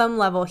 at some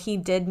level, he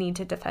did need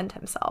to defend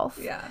himself.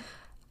 Yeah.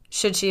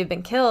 Should she have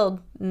been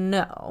killed?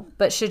 No.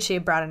 But should she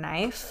have brought a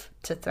knife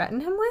to threaten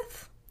him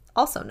with?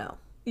 Also no.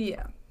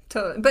 Yeah.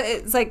 Totally. But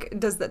it's like,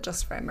 does that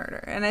justify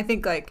murder? And I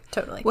think, like,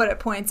 Totally. what it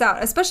points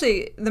out,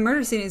 especially the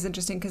murder scene is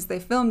interesting because they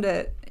filmed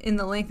it in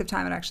the length of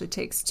time it actually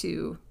takes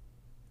to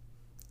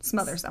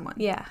smother someone.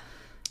 Yeah.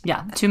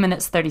 Yeah, 2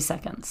 minutes, 30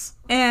 seconds.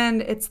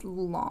 And it's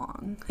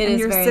long. It and is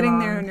you're very sitting long.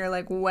 there and you're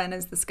like, when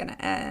is this going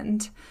to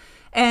end?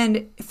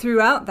 And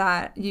throughout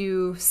that,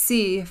 you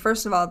see,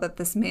 first of all, that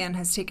this man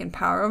has taken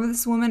power over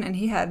this woman, and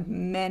he had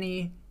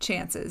many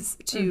chances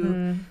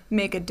to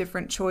make a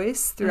different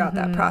choice throughout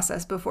that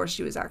process before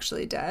she was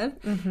actually dead.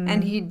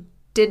 And he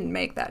didn't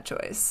make that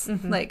choice.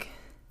 Like,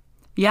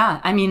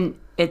 Yeah, I mean,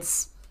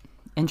 it's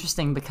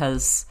interesting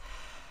because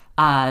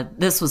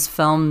this was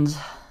filmed,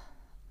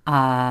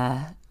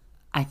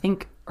 I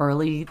think,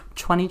 early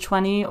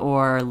 2020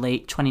 or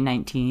late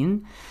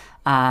 2019.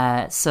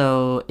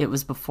 So it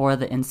was before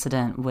the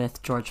incident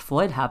with George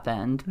Floyd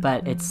happened,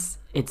 but it's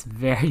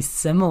very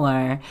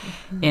similar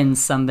in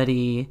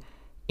somebody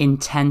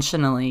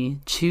intentionally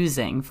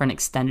choosing for an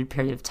extended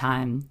period of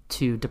time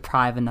to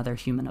deprive another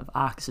human of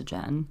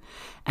oxygen.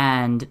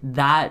 And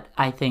that,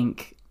 I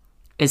think,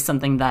 is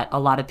something that a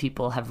lot of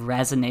people have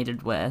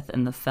resonated with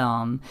in the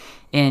film,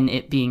 in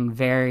it being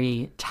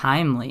very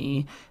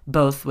timely,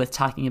 both with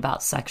talking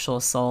about sexual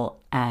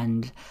assault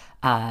and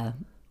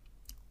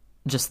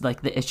just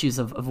like the issues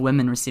of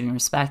women receiving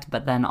respect,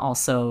 but then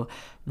also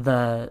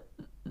the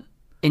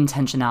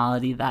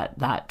intentionality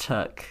that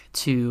took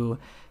to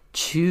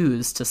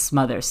choose to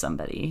smother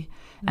somebody.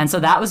 And so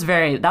that was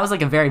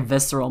like a very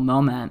visceral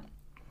moment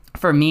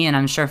for me, and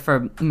I'm sure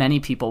for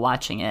many people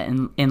watching it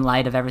in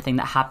light of everything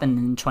that happened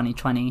in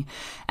 2020.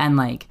 And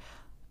like,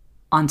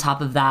 on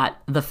top of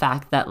that, the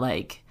fact that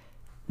like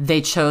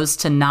they chose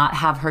to not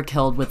have her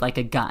killed with like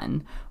a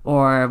gun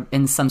or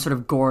in some sort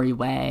of gory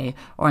way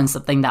or in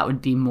something that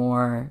would be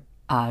more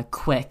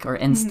quick or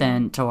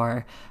instant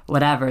or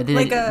whatever.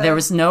 There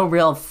was no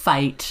real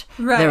fight.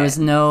 Right. There was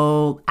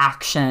no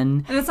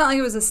action. and it's not like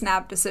it was a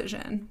snap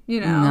decision, you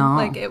know? No.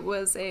 Like, it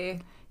was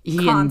a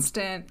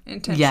constant,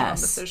 intentional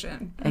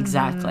decision.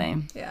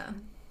 Exactly. Yeah.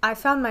 I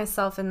found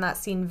myself in that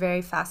scene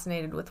very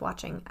fascinated with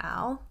watching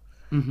Al.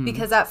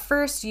 Because at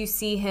first you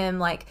see him,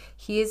 like,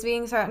 he is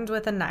being threatened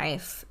with a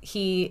knife.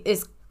 He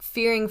is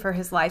fearing for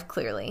his life,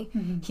 clearly.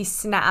 He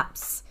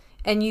snaps.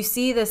 And you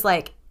see this,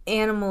 like,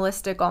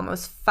 animalistic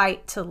almost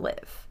fight to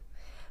live.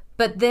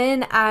 But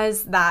then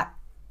as that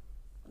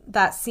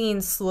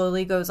scene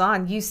slowly goes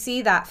on, you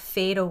see that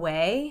fade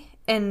away.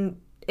 And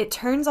it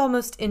turns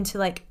almost into,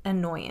 like,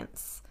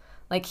 annoyance.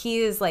 Like, he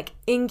is, like,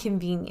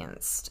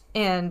 inconvenienced.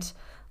 And,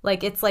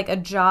 like, it's, like, a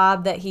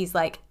job that he's,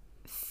 like,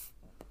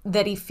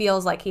 that he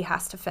feels like he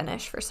has to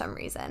finish for some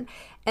reason.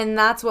 And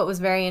that's what was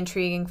very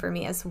intriguing for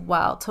me as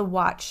well, to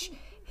watch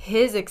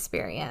his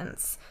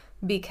experience,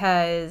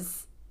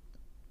 because,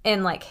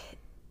 and like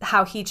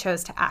how he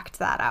chose to act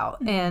that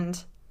out.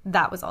 And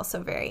that was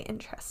also very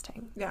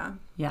interesting. Yeah.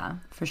 Yeah,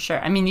 for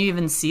sure. I mean, you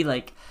even see,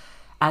 like,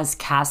 as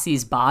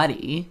Cassie's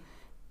body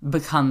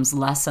becomes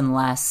less and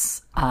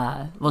less,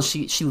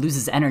 she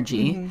loses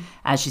energy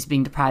as she's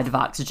being deprived of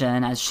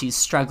oxygen, as she's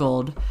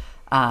struggled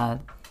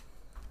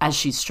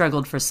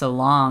for so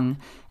long,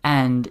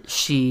 and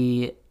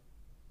she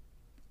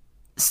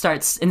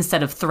starts,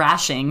 instead of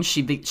thrashing,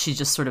 she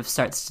just sort of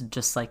starts to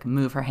just like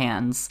move her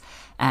hands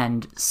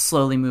and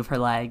slowly move her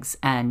legs,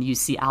 and you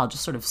see Al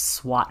just sort of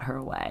swat her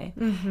away,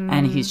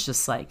 and he's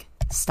just like,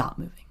 stop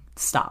moving,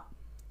 stop,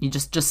 you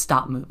just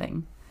stop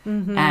moving.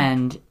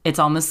 And it's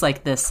almost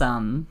like this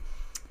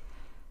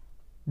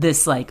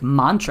like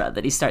mantra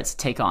that he starts to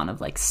take on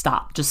of like,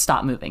 stop, just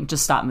stop moving,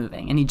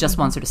 and he just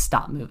wants her to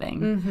stop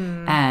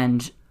moving.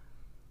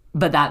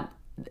 But that,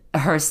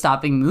 her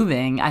stopping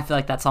moving, I feel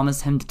like that's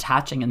almost him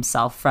detaching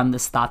himself from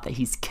this thought that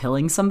he's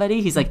killing somebody.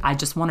 He's like, I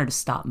just want her to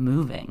stop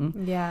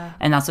moving. Yeah.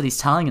 And that's what he's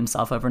telling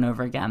himself over and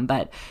over again.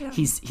 But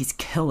he's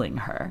killing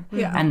her.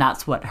 Yeah. And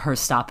that's what her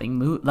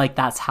stopping like,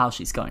 that's how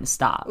she's going to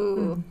stop.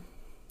 Ooh,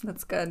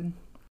 that's good.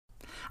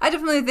 I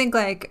definitely think,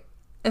 like,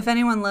 if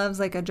anyone loves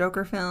like a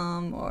Joker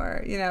film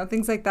or, you know,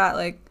 things like that,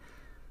 like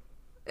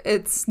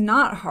it's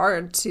not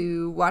hard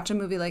to watch a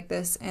movie like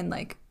this and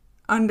like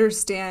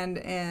understand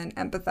and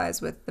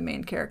empathize with the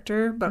main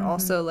character, but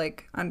also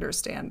like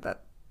understand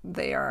that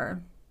they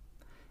are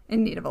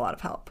in need of a lot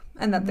of help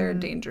and that they're a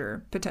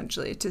danger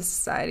potentially to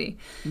society.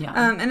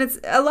 Yeah. And it's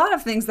a lot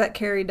of things that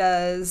Carrie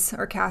does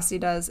or Cassie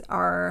does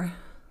are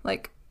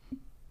like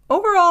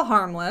overall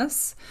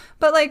harmless,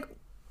 but like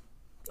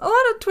a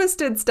lot of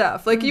twisted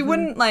stuff. Like you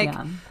wouldn't like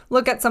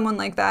look at someone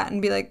like that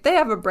and be like, they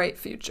have a bright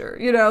future,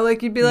 you know,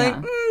 like you'd be like,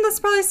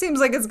 this probably seems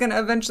like it's going to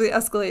eventually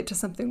escalate to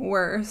something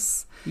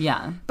worse.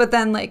 Yeah. But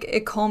then like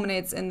it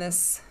culminates in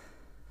this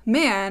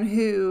man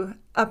who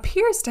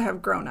appears to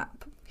have grown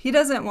up. He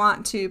doesn't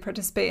want to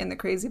participate in the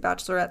crazy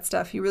bachelorette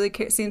stuff. He really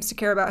seems to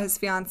care about his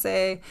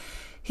fiance.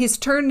 He's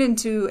turned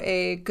into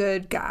a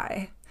good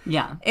guy.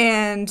 Yeah.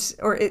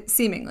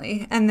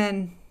 Seemingly. And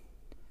then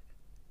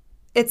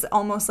it's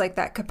almost like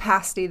that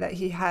capacity that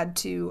he had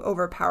to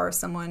overpower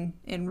someone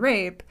in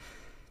rape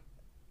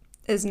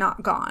is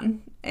not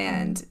gone.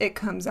 And it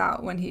comes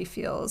out when he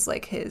feels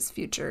like his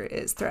future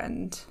is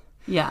threatened.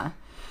 Yeah.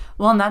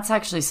 Well, and that's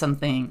actually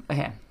something,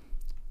 okay,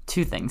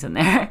 two things in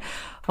there.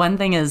 One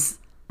thing is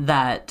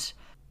that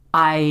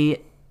I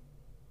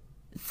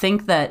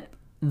think that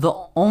the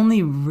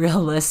only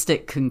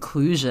realistic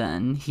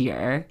conclusion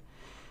here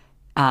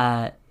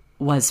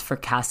was for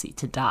Cassie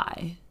to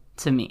die,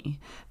 to me,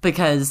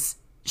 because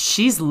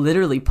she's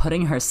literally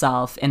putting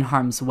herself in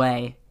harm's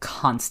way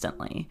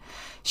constantly.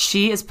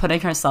 She is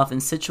putting herself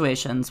in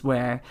situations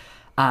where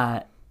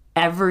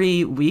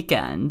every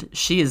weekend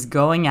she is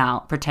going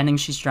out, pretending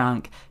she's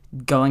drunk,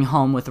 going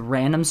home with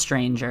random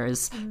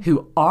strangers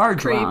who are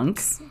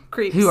drunk,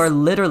 who are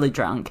literally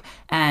drunk.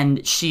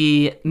 And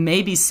she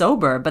may be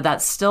sober, but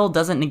that still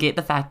doesn't negate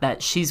the fact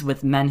that she's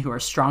with men who are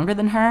stronger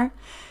than her.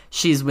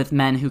 She's with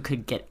men who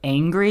could get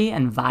angry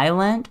and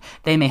violent.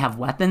 They may have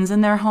weapons in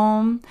their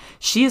home.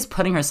 She is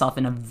putting herself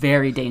in a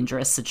very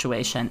dangerous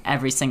situation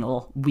every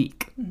single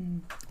week,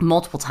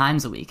 multiple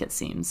times a week, it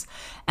seems.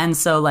 And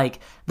so,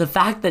 like, the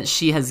fact that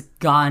she has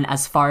gone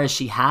as far as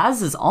she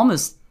has is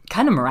almost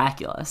kind of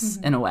miraculous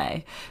in a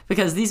way,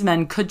 because these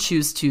men could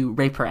choose to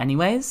rape her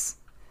anyways.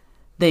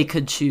 They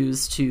could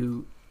choose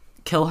to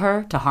kill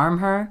her, to harm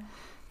her.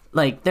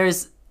 Like,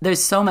 there's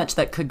so much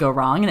that could go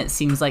wrong, and it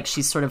seems like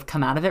she's sort of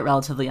come out of it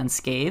relatively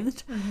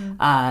unscathed.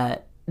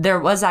 There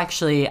was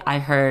actually, I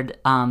heard,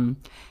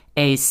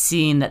 a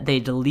scene that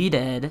they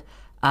deleted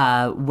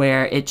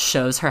where it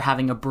shows her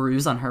having a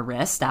bruise on her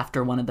wrist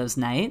after one of those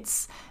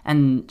nights,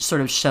 and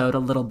sort of showed a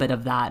little bit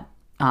of that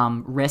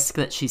risk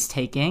that she's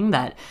taking,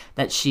 that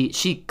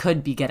she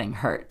could be getting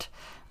hurt.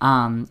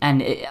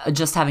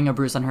 Just having a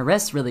bruise on her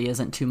wrist really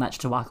isn't too much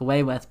to walk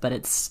away with, but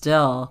it's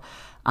still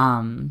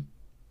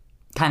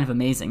kind of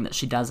amazing that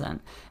she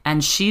doesn't.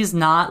 And she's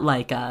not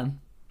like a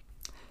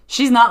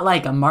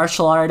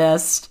martial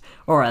artist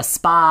or a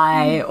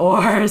spy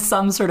or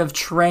some sort of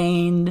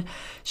trained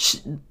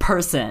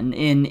person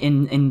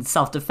in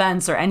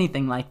self-defense or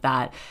anything like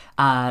that.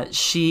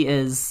 She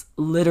is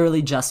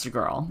literally just a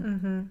girl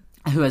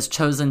who has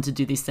chosen to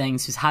do these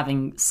things, who's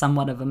having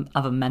somewhat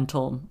of a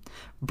mental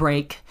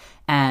break.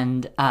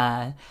 And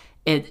I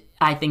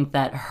think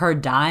that her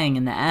dying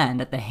in the end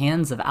at the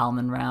hands of Al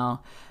Monroe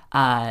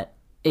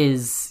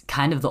is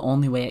kind of the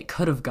only way it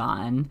could have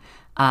gone,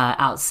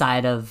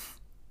 outside of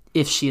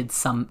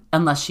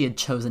unless she had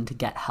chosen to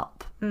get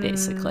help,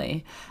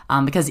 basically.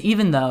 Because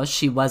even though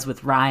she was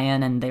with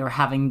Ryan and they were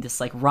having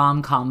this like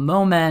rom-com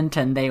moment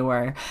and they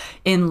were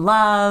in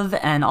love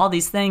and all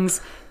these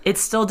things, it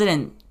still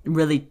didn't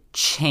really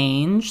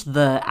change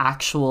the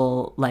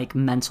actual like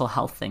mental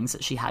health things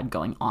that she had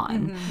going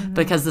on.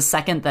 Because the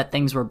second that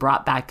things were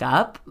brought back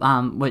up,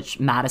 which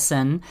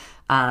Madison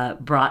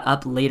brought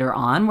up later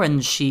on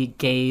when she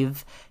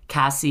gave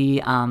Cassie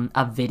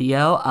a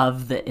video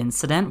of the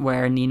incident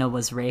where Nina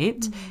was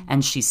raped,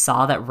 and she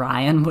saw that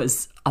Ryan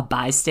was a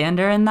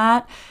bystander in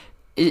that,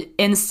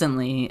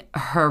 instantly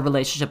her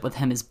relationship with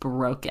him is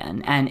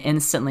broken, and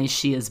instantly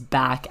she is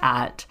back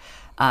at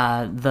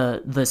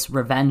this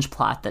revenge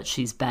plot that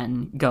she's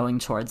been going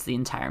towards the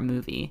entire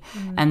movie.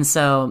 And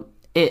so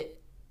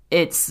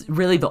it's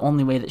really the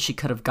only way that she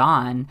could have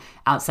gone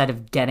outside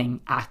of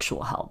getting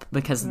actual help,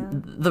 because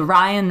the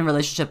Ryan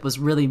relationship was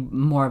really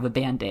more of a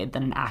Band-Aid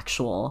than an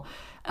actual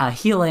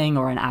healing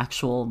or an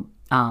actual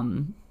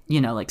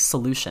like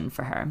solution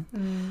for her.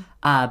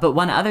 But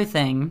one other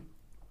thing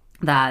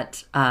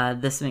that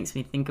this makes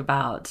me think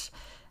about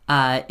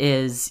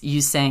is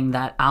you saying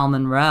that Al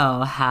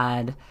Monroe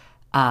had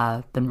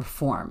been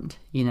reformed,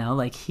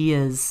 like he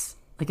is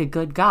like a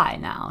good guy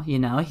now,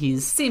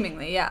 he's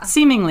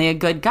seemingly a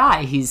good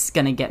guy. He's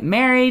gonna get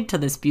married to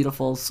this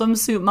beautiful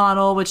swimsuit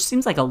model, which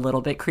seems like a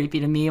little bit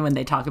creepy to me when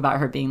they talk about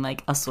her being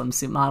like a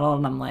swimsuit model,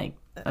 and I'm like,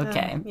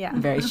 okay,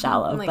 very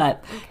shallow. Like,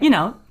 but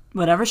okay.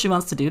 Whatever she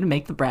wants to do to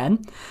make the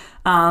bread.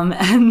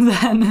 And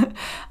then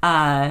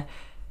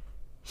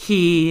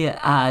he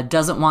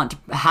doesn't want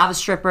to have a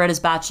stripper at his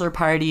bachelor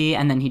party,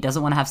 and then he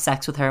doesn't want to have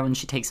sex with her when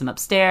she takes him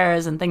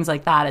upstairs and things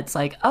like that. It's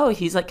like, oh,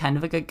 he's like kind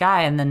of a good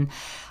guy. And then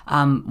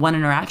one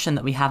interaction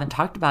that we haven't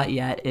talked about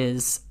yet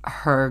is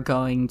her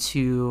going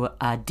to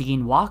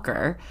Dean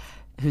Walker,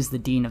 who's the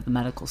dean of the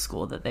medical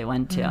school that they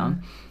went to.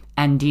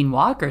 And Dean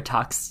Walker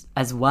talks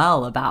as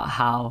well about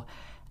how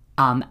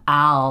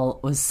Al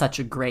was such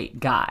a great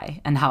guy,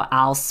 and how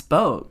Al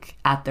spoke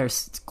at their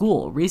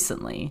school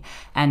recently,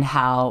 and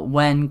how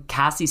when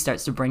Cassie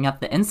starts to bring up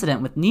the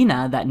incident with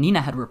Nina that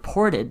Nina had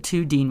reported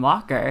to Dean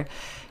Walker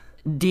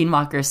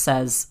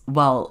says,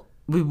 well,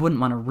 we wouldn't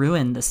want to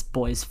ruin this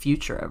boy's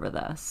future over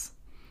this.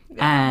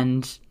 Yeah.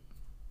 And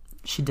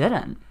she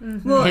didn't.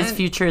 Well, his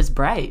future is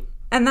bright.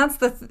 And that's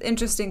the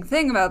interesting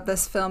thing about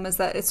this film, is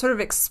that it sort of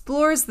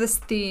explores this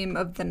theme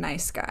of the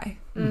nice guy,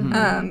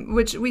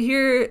 which we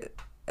hear.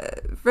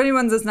 For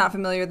anyone that's not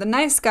familiar, the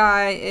nice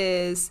guy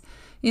is,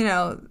 you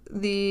know,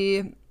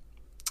 the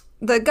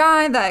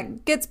guy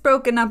that gets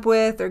broken up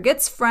with or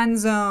gets friend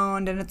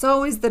zoned, and it's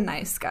always the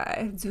nice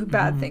guy who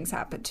bad things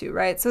happen to,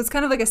 right? So it's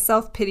kind of like a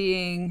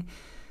self-pitying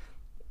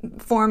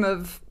form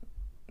of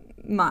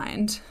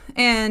mind.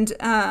 And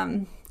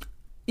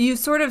you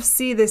sort of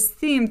see this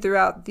theme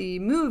throughout the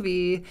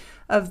movie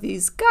of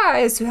these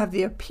guys who have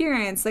the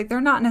appearance, like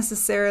they're not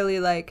necessarily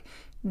like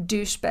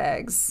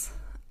douchebags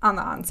on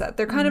the onset.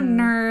 They're kind of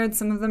nerds.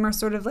 Some of them are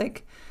sort of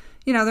like,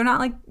 you know, they're not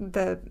like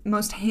the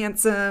most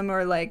handsome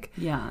or like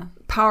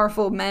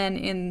powerful men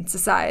in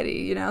society,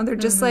 you know? They're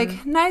just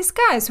like nice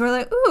guys who are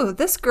like, ooh,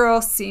 this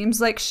girl seems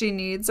like she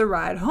needs a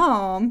ride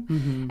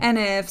home. And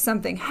if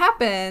something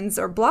happens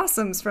or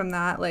blossoms from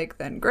that, like,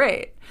 then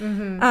great.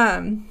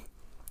 And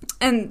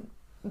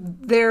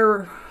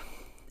their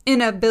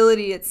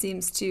inability, it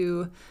seems,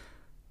 to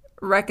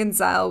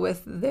reconcile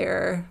with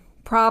their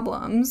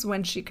problems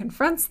when she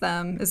confronts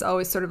them is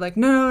always sort of like,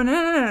 no,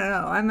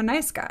 I'm a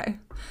nice guy.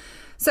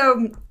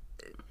 So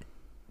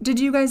did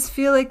you guys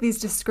feel like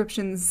these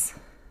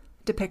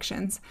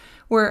depictions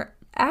were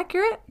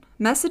accurate,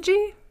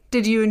 messagey?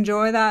 Did you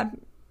enjoy that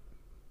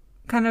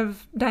kind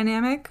of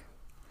dynamic?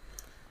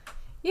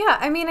 Yeah,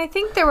 I mean, I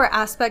think there were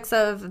aspects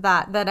of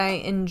that I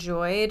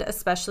enjoyed,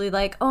 especially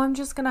like, oh, I'm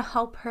just going to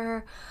help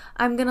her.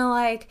 I'm going to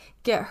like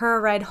get her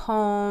a ride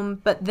home,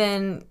 but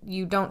then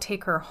you don't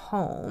take her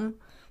home.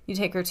 You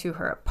take her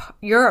to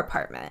your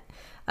apartment,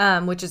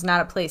 which is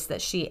not a place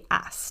that she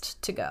asked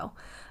to go.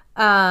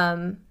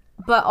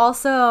 But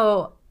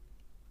also,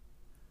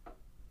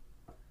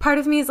 part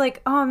of me is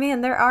like, oh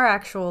man, there are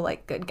actual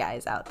like good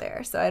guys out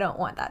there. So I don't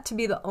want that to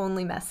be the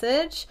only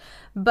message.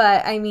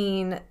 But I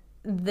mean,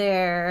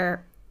 this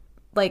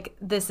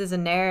is a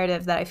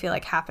narrative that I feel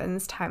like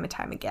happens time and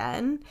time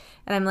again.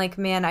 And I'm like,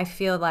 man, I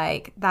feel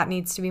like that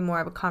needs to be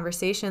more of a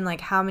conversation. Like,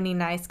 how many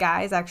nice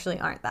guys actually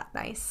aren't that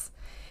nice?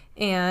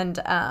 And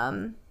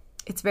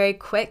it's very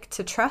quick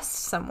to trust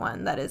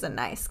someone that is a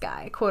nice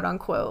guy, quote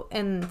unquote.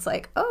 And it's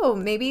like, oh,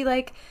 maybe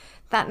like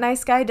that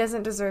nice guy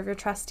doesn't deserve your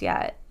trust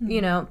yet.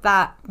 You know,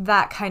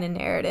 that kind of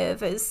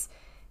narrative is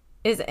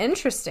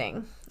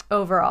interesting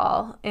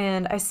overall.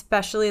 And I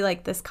especially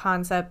like this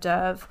concept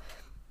of,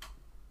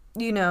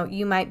 you know,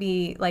 you might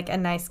be like a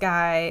nice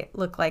guy,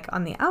 look like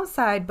on the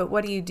outside, but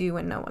what do you do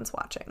when no one's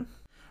watching?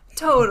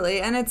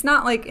 Totally. And it's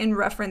not like in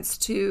reference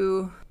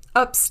to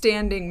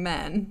upstanding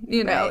men,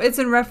 you know, It's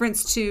in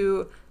reference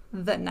to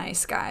the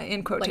nice guy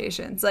in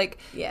quotations, like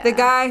the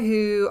guy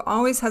who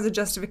always has a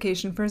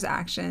justification for his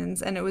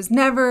actions, and it was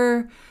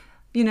never,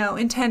 you know,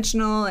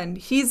 intentional, and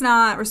he's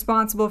not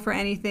responsible for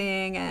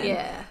anything, and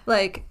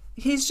like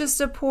he's just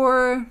a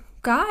poor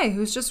guy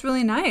who's just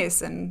really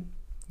nice, and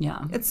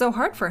it's so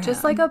hard for him.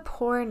 Just like a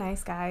poor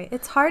nice guy.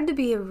 It's hard to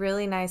be a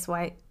really nice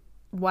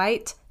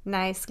white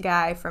nice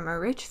guy from a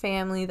rich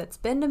family that's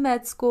been to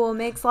med school,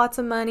 makes lots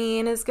of money,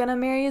 and is gonna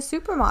marry a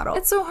supermodel.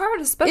 It's so hard,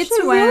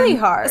 especially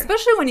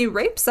when you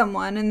rape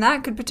someone, and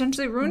that could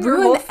potentially ruin your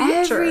whole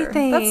future.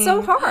 Everything. That's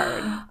so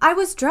hard. I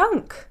was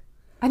drunk.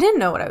 I didn't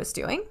know what I was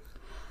doing.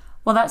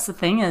 Well, that's the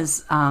thing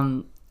is,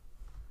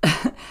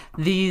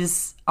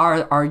 these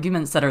are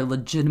arguments that are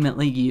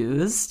legitimately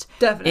used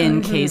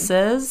in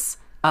cases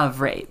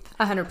of rape.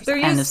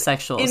 100%. And of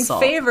sexual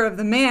assault. In favor of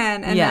the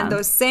man, and then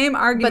those same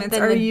arguments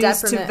are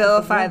used to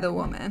vilify the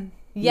woman.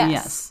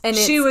 Yes. And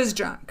she was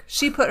drunk.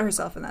 She put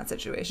herself in that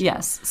situation.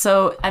 Yes.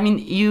 So, I mean,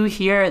 you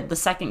hear the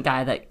second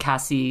guy that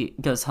Cassie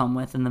goes home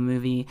with in the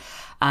movie,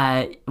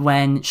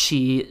 when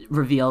she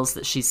reveals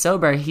that she's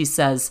sober, he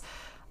says,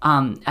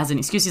 as an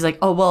excuse, he's like,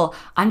 oh, well,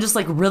 I'm just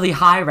like really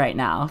high right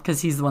now, because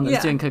he's the one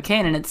that's doing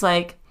cocaine. And it's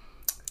like,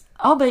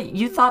 oh, but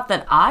you thought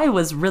that I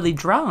was really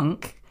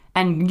drunk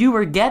and you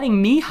were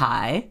getting me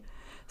high.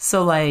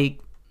 So,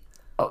 like,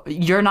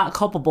 you're not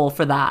culpable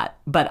for that,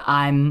 but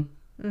I'm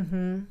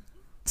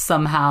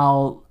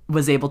somehow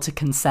was able to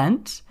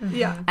consent.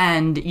 Yeah.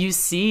 And you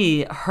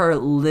see her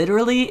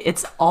literally,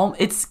 it's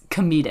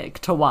comedic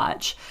to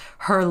watch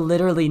her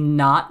literally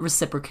not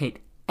reciprocate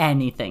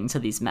anything to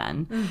these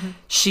men.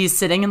 She's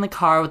sitting in the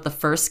car with the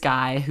first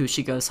guy who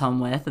she goes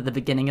home with at the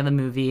beginning of the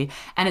movie.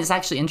 And it's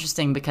actually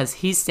interesting because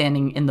he's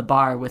standing in the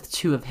bar with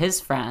two of his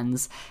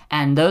friends.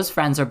 And those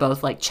friends are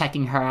both like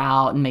checking her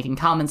out and making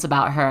comments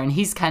about her. And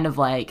he's kind of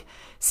like,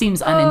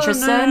 seems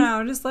uninterested.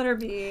 No, just let her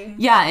be.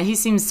 Yeah, he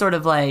seems sort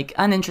of like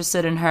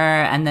uninterested in her.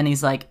 And then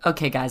he's like,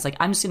 okay, guys, like,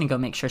 I'm just going to go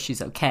make sure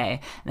she's okay.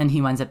 And then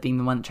he winds up being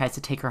the one that tries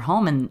to take her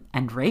home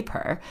and rape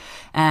her.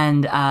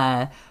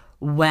 And,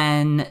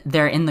 when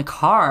they're in the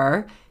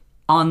car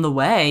on the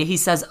way, he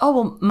says, oh,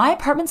 well, my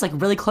apartment's like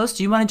really close.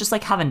 Do you want to just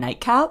like have a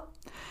nightcap?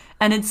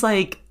 And it's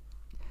like,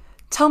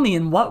 tell me,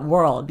 in what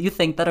world you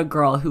think that a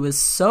girl who is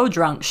so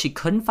drunk she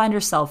couldn't find her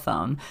cell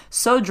phone,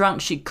 so drunk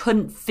she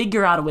couldn't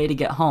figure out a way to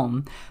get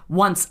home,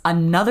 wants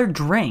another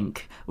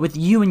drink with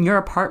you in your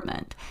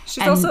apartment?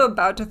 She's also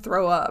about to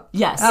throw up.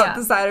 Yes. Out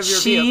the side of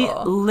your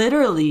vehicle. She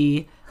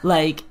literally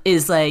like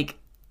is like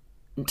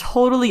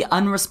totally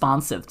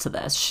unresponsive to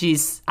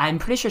this. I'm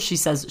pretty sure she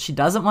says she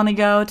doesn't want to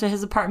go to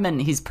his apartment,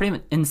 and he's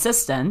pretty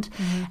insistent.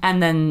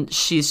 And then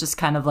she's just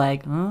kind of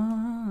like,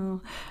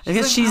 oh,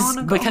 because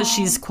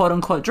she's quote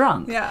unquote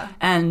drunk. Yeah.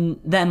 And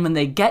then when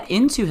they get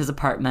into his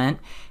apartment,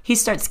 he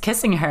starts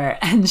kissing her,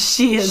 and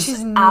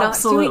she's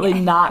absolutely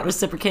not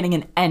reciprocating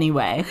in any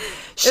way.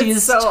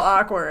 It's so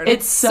awkward.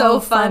 It's so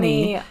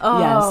funny.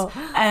 Oh.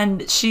 Yes.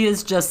 And she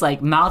is just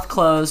like mouth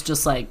closed,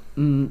 just like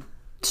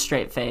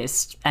straight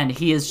faced, and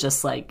he is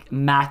just like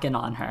macking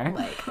on her,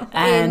 like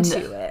and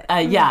into it.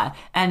 Yeah,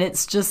 and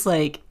it's just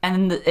like,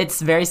 and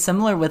it's very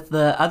similar with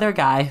the other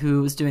guy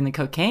who was doing the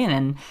cocaine,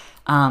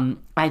 and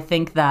I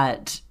think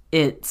that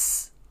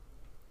it's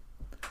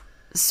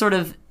sort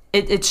of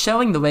it's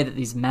showing the way that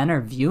these men are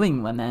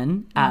viewing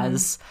women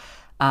as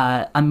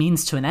a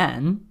means to an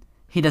end.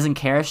 He doesn't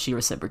care if she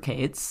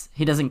reciprocates.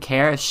 He doesn't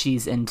care if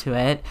she's into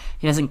it.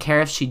 He doesn't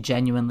care if she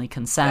genuinely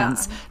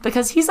consents,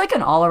 because he's like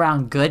an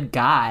all-around good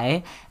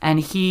guy, and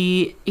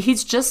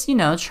he's just,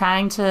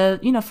 trying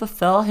to,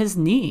 fulfill his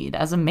need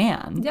as a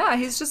man. Yeah,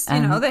 he's just,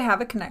 they have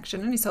a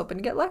connection, and he's hoping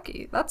to get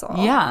lucky. That's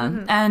all.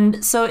 Yeah.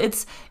 And so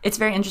it's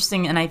very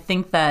interesting, and I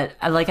think that,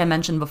 like I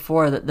mentioned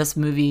before, that this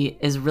movie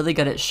is really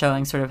good at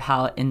showing sort of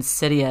how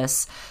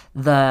insidious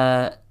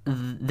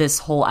this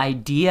whole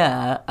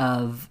idea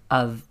of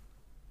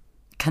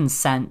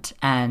consent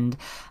and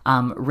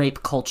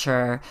rape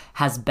culture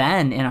has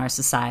been in our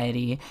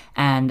society,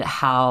 and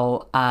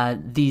how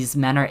these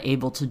men are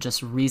able to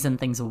just reason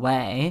things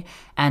away,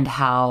 and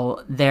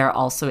how they're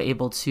also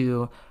able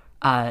to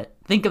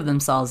think of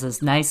themselves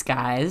as nice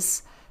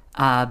guys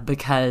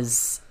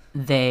because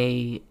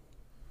they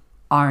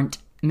aren't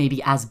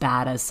maybe as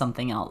bad as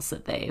something else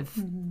that they've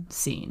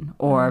seen,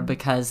 or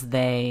because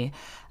they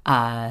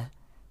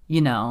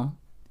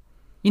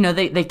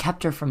they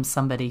kept her from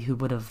somebody who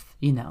would have,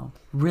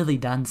 really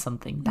done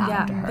something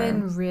bad to her.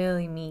 Been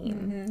really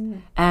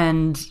mean.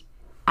 And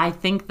I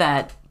think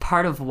that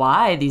part of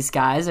why these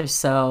guys are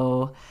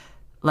so,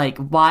 like,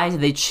 why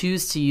they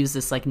choose to use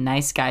this, like,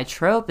 nice guy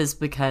trope is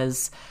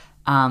because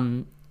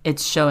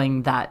it's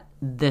showing that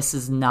this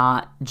is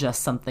not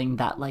just something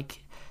that,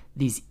 like,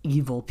 these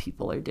evil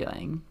people are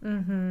doing.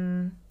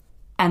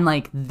 And,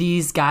 like,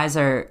 these guys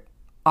are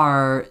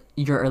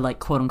your, like,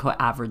 quote unquote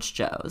average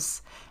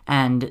Joes,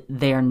 and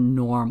they're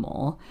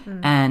normal.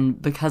 And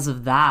because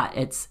of that,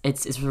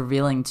 it's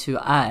revealing to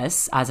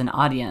us as an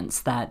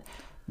audience that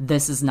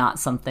this is not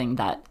something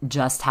that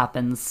just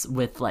happens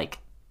with, like,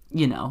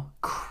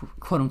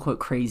 quote unquote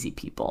crazy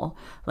people.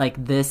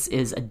 Like, this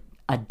is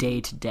a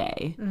day to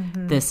day.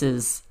 This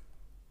is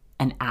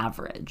an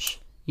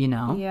average,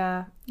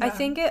 Yeah. I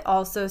think it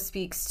also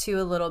speaks to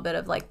a little bit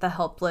of, like, the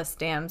helpless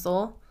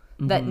damsel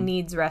that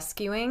needs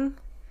rescuing.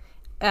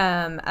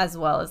 As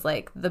well as,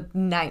 like, the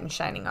knight in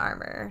shining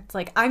armor. It's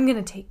like, I'm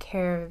gonna take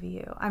care of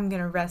you. I'm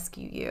gonna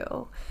rescue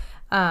you,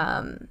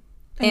 and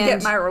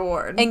get my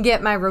reward.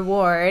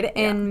 Yeah.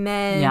 And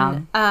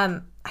men,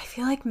 I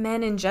feel like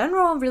men in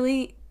general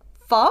really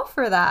fall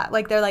for that.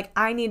 Like, they're like,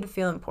 I need to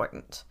feel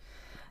important,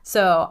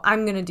 so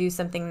I'm gonna do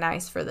something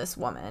nice for this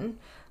woman.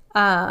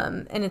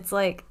 And it's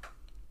like,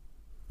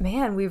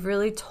 man, we've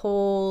really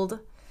told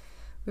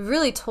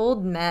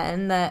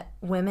men that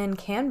women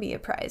can be a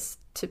prize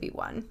to be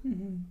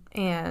won,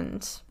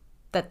 and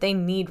that they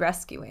need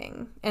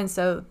rescuing. And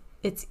so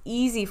it's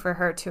easy for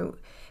her to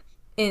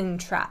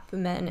entrap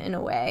men in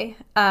a way.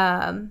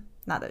 Not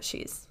that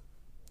she's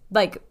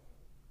like,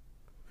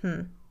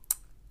 I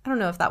don't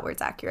know if that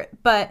word's accurate,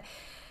 but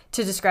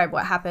to describe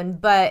what happened.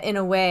 But in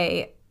a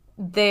way,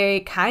 they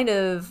kind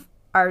of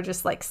are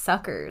just like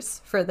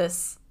suckers for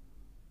this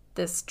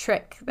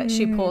trick that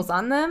she pulls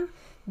on them,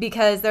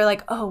 because they're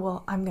like, oh,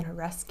 well, I'm going to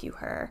rescue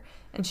her.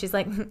 And she's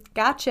like,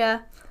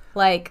 gotcha.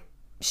 Like,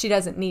 she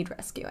doesn't need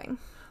rescuing.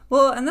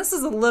 Well, and this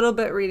is a little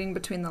bit reading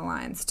between the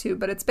lines, too,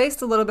 but it's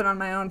based a little bit on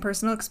my own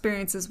personal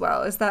experience as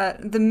well, is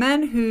that the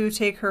men who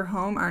take her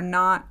home are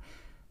not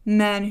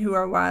men who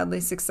are wildly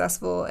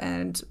successful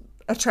and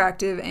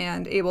attractive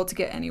and able to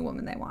get any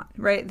woman they want,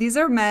 right? These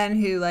are men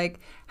who, like,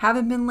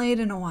 haven't been laid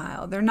in a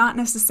while. They're not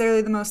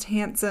necessarily the most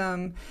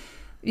handsome.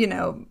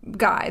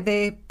 guy.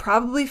 They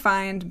probably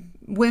find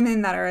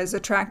women that are as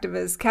attractive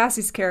as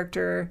Cassie's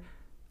character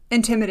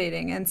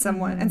intimidating and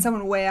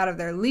someone way out of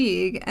their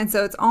league. And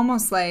so it's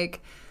almost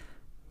like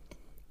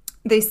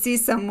they see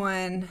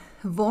someone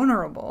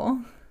vulnerable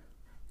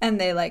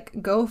and they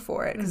like go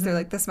for it because they're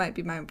like, this might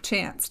be my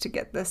chance to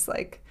get this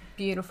like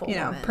beautiful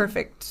woman.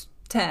 Perfect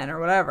 10 or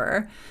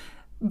whatever.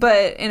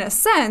 But in a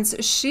sense,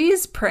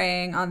 she's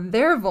preying on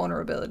their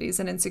vulnerabilities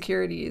and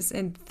insecurities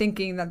and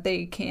thinking that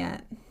they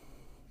can't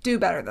do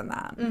better than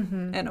that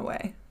in a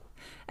way.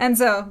 And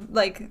so,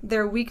 like,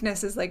 their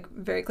weakness is, like,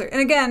 very clear.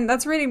 And again,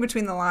 that's reading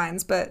between the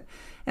lines, but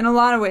in a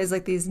lot of ways,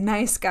 like, these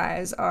nice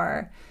guys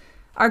are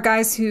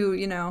guys who,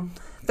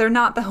 they're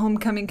not the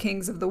homecoming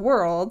kings of the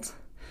world,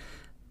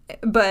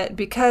 but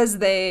because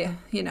they,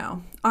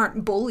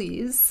 aren't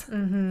bullies,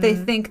 they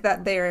think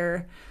that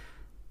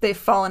they've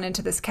fallen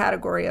into this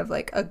category of,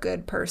 like, a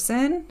good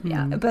person.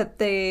 Yeah. But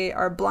they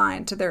are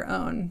blind to their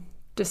own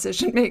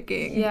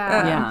decision-making.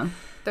 Yeah.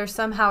 They're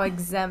somehow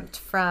exempt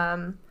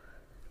from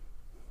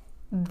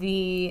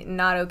the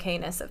not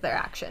okayness of their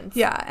actions.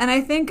 Yeah, and I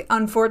think,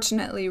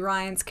 unfortunately,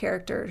 Ryan's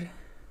character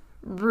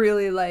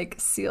really, like,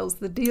 seals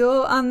the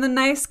deal on the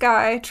nice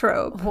guy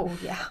trope. Oh,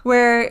 yeah.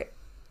 Where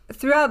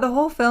throughout the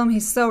whole film,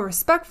 he's so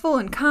respectful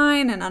and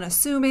kind and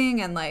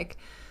unassuming and, like,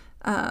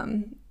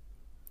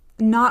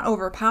 not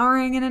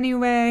overpowering in any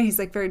way. He's,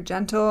 like, very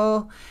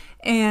gentle.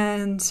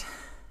 And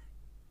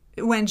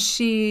when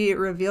she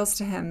reveals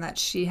to him that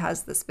she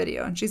has this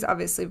video, and she's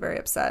obviously very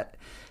upset,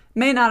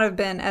 may not have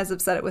been as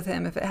upset with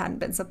him if it hadn't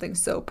been something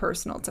so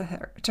personal to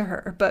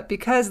her. But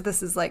because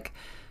this has like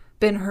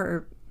been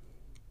her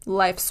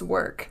life's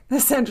work,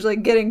 essentially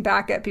getting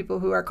back at people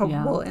who are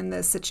culpable in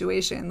this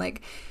situation,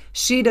 like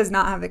she does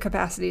not have the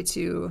capacity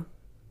to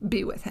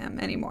be with him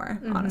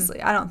anymore. Honestly,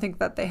 I don't think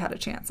that they had a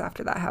chance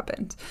after that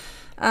happened.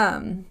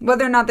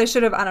 Whether or not they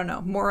should have, I don't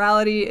know.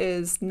 Morality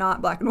is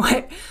not black and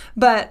white,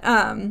 but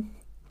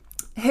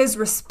his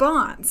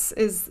response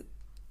is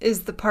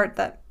the part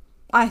that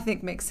I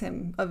think makes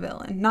him a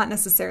villain, not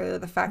necessarily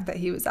the fact that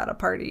he was at a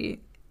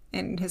party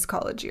in his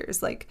college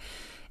years. Like,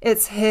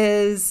 it's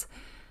his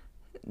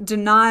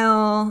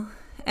denial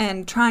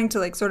and trying to,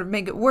 like, sort of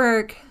make it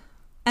work.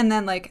 And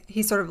then, like,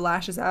 he sort of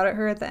lashes out at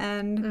her at the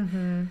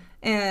end.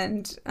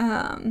 And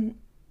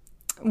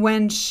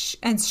when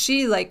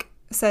she, like,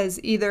 says,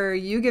 either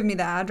you give me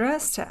the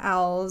address to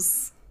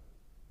Al's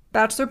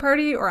bachelor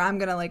party or I'm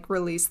going to, like,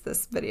 release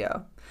this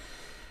video.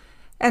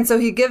 And so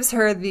he gives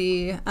her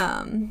the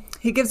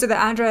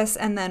address,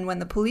 and then when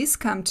the police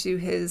come to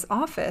his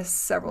office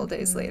several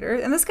days later,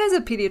 and this guy's a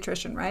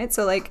pediatrician, right?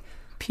 So like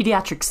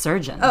pediatric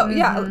surgeon. Oh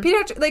yeah,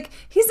 pediatric. Like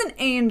he's an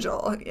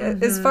angel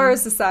as far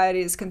as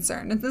society is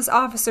concerned. And this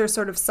officer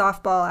sort of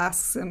softball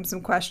asks him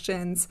some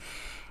questions,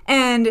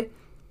 and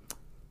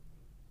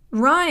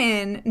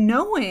Ryan,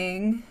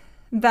 knowing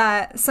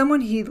that someone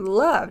he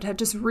loved had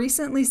just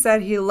recently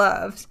said he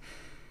loved,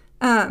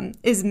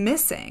 is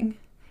missing.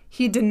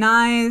 He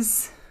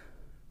denies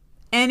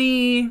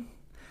any,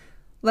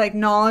 like,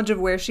 knowledge of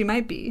where she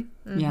might be.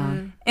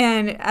 Yeah.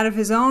 And out of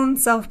his own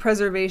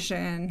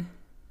self-preservation,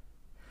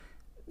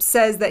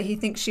 says that he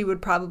thinks she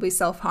would probably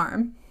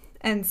self-harm.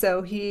 And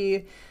so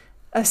he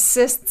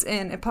assists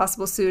in a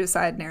possible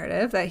suicide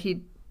narrative that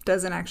he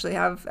doesn't actually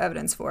have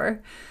evidence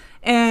for.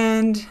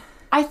 And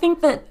I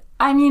think that,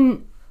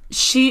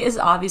 she is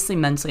obviously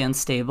mentally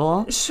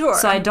unstable. Sure.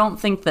 So I don't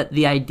think that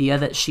the idea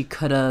that she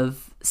could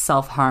have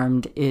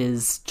self-harmed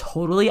is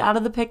totally out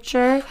of the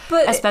picture,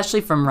 but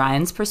especially from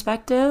Ryan's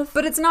perspective.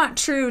 But it's not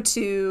true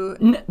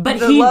to but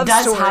the he love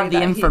does story have the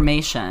that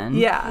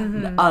information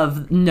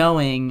of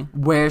knowing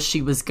where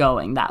she was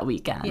going that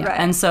weekend. Right.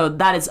 And so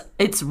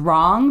it's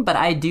wrong, but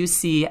I do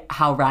see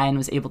how Ryan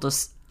was able to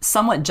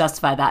somewhat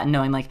justify that and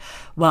knowing, like,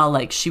 well,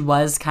 like, she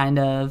was kind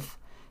of,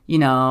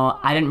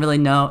 I didn't really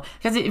know.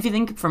 Because if you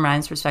think from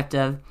Ryan's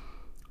perspective,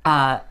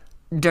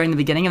 during the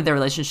beginning of their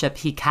relationship,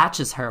 he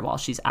catches her while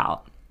she's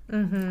out.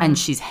 And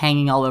she's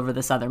hanging all over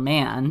this other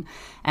man.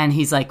 And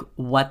he's like,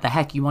 what the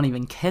heck? You won't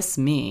even kiss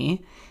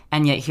me.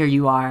 And yet here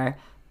you are,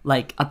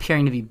 like,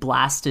 appearing to be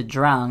blasted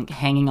drunk,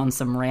 hanging on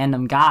some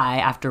random guy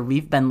after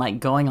we've been, like,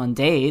 going on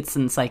dates.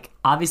 And it's like,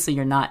 obviously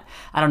you're not,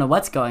 I don't know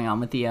what's going on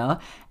with you.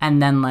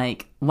 And then,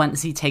 like,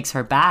 once he takes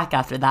her back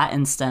after that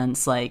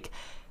instance, like,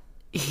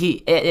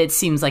 it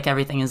seems like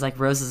everything is like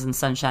roses and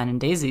sunshine and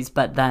daisies,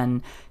 but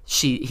then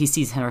he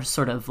sees her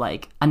sort of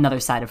like another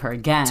side of her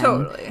again.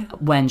 Totally.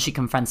 When she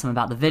confronts him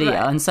about the video.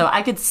 Right. And so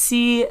I could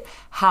see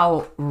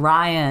how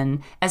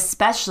Ryan,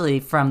 especially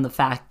from the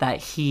fact that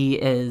he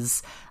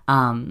is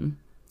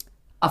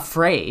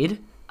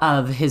afraid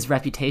of his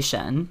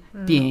reputation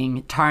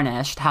being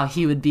tarnished, how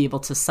he would be able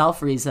to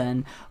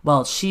self-reason,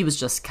 well, she was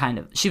just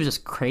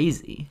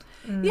crazy.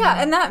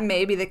 Yeah, and that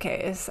may be the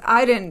case.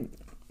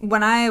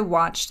 When I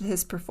watched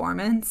his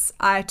performance,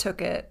 I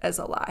took it as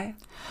a lie.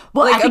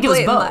 Well, like, I think it was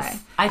both. Lie.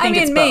 I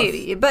mean,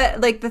 maybe.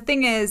 But, like, the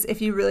thing is,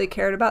 if you really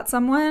cared about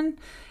someone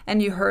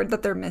and you heard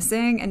that they're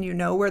missing and you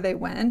know where they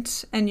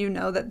went and you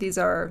know that these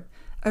are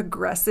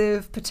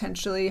aggressive,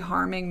 potentially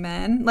harming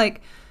men,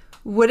 like,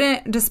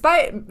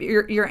 despite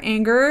your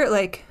anger,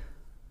 like,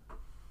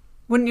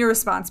 wouldn't your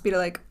response be to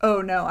like,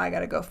 oh no, I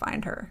gotta go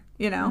find her?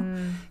 You know,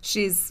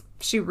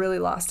 she really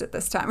lost it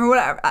this time or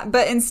whatever.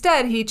 But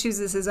instead, he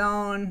chooses his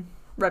own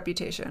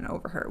reputation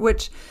over her,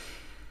 which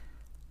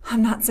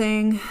I'm not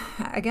saying,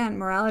 again,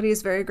 morality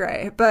is very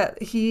gray,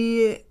 but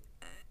he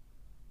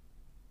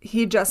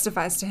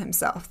justifies to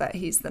himself that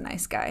he's the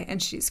nice guy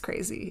and she's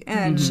crazy,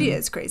 and she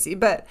is crazy.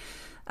 But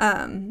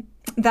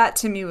that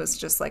to me was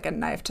just like a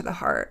knife to the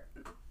heart.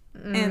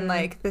 And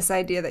like this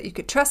idea that you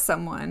could trust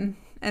someone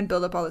and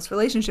build up all this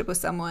relationship with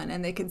someone,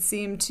 and they could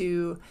seem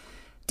to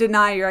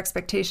deny your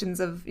expectations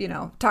of, you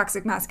know,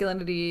 toxic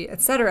masculinity,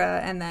 etc.,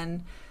 and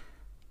then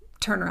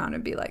turn around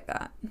and be like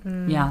that.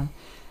 Yeah.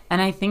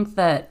 And I think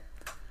that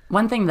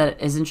one thing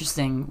that is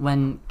interesting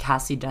when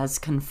Cassie does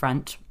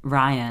confront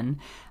Ryan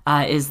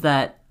is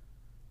that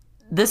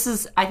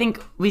I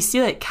think we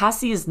see that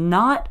Cassie is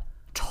not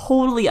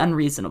totally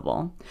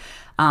unreasonable,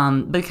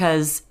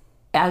 because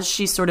as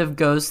she sort of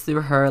goes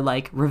through her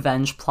like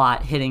revenge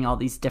plot, hitting all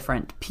these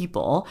different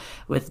people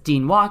with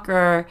Dean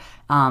Walker,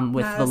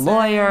 with Madison. The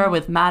lawyer,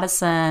 with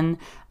Madison,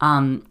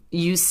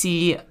 you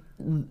see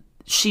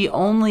she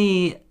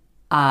only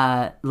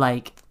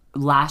like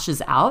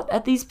lashes out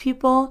at these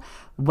people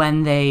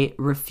when they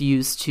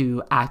refuse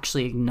to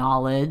actually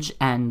acknowledge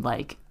and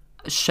like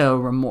show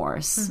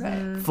remorse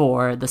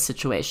for the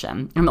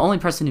situation. And the only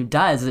person who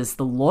does is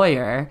the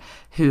lawyer,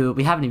 who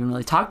we haven't even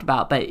really talked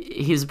about, but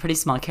he's a pretty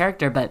small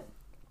character, but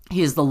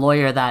he is the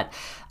lawyer that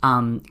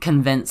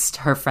convinced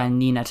her friend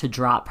Nina to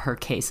drop her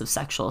case of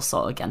sexual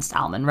assault against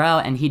Al Monroe.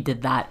 And he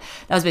did that.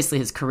 That was basically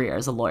his career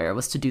as a lawyer,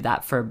 was to do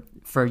that for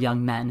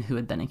young men who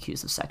had been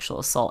accused of sexual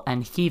assault.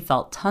 And he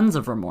felt tons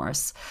of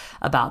remorse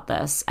about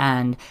this.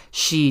 And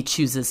she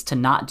chooses to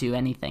not do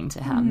anything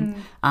to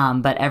him.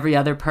 But every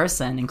other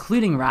person,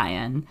 including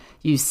Ryan,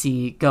 you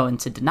see go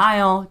into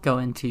denial, go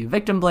into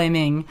victim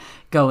blaming,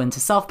 go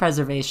into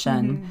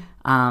self-preservation.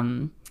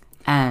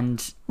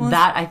 And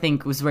that, I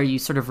think, was where you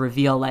sort of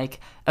reveal, like,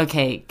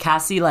 okay,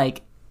 Cassie,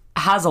 like,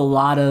 has a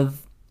lot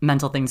of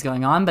mental things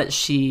going on, but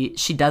she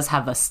does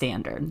have a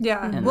standard.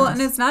 Yeah. Well,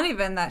 and it's not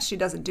even that she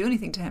doesn't do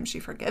anything to him. She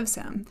forgives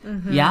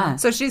him. Yeah.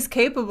 So she's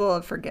capable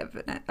of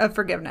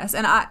forgiveness.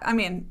 And I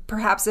mean,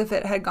 perhaps if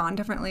it had gone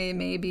differently,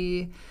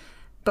 maybe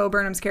Bo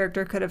Burnham's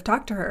character could have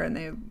talked to her, and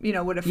they, you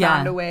know, would have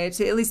found a way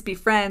to at least be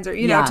friends, or,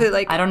 you know, to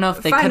like, I don't know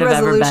if they could have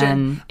ever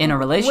been in a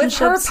relationship. With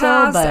her still,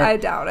 past, but I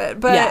doubt it.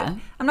 But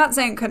I'm not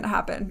saying it couldn't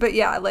happen. But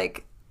yeah,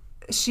 like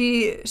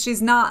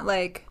she's not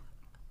like,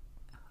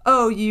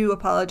 oh, you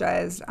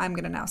apologized, I'm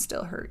gonna now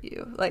still hurt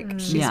you. Like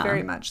she's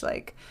very much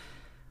like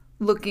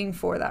looking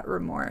for that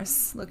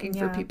remorse, looking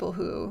for people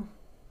who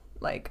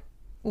like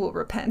will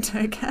repent,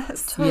 I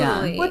guess.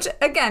 Totally. Which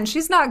again,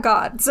 she's not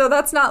God, so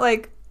that's not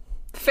like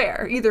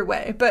fair either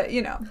way, but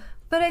you know.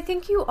 But I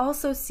think you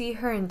also see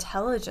her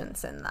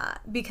intelligence in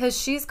that, because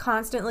she's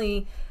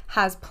constantly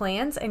has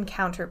plans and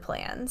counter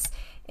plans.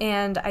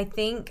 And I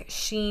think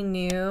she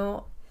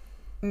knew,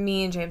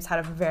 me and James had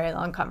a very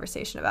long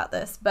conversation about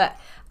this, but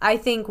I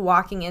think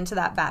walking into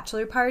that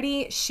bachelor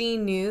party, she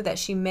knew that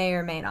she may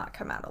or may not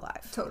come out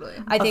alive. Totally.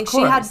 I think she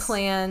had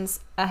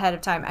plans ahead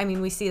of time. I mean,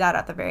 we see that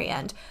at the very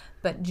end.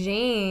 But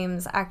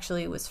James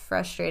actually was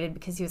frustrated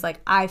because he was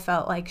like, I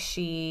felt like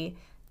she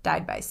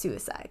died by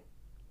suicide.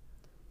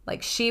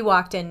 Like, she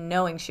walked in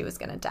knowing she was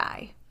going to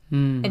die,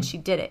 and she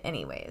did it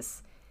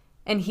anyways.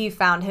 And he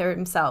found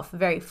himself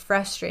very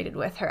frustrated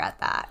with her at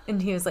that.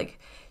 And he was like,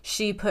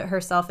 she put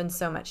herself in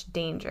so much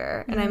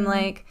danger. And I'm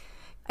like,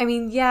 I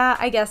mean, yeah,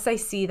 I guess I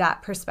see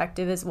that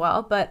perspective as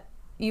well. But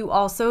you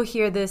also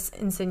hear this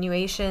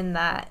insinuation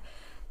that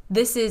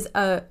this is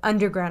a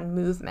underground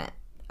movement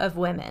of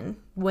women.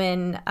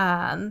 When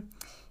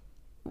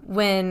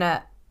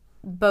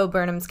Bo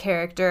Burnham's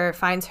character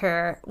finds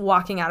her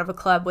walking out of a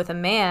club with a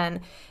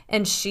man,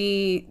 and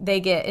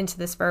they get into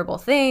this verbal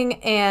thing,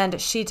 and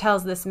she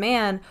tells this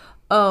man,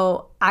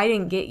 oh, I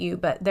didn't get you,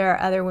 but there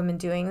are other women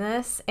doing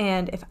this,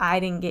 and if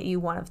I didn't get you,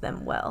 one of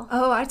them will.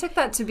 Oh, I took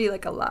that to be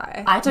like a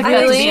lie. I took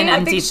that to be an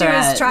empty I think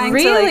threat. She was trying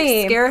to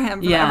like scare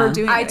him from ever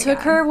doing it I took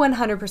again. her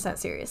 100%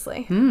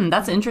 seriously.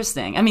 That's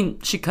interesting. I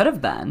mean, she could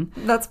have been.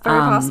 That's very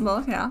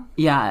possible, yeah.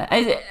 Yeah,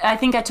 I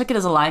think I took it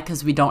as a lie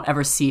because we don't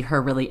ever see her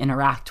really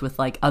interact with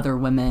like other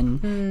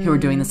women who are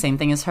doing the same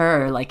thing as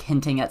her, or like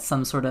hinting at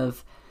some sort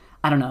of,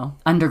 I don't know,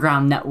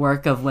 underground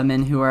network of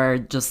women who are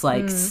just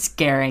like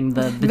scaring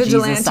the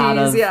Jesus out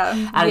of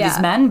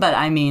these men. But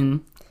I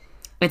mean,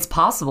 it's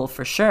possible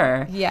for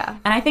sure. Yeah.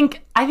 And I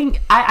think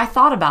I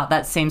thought about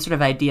that same sort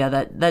of idea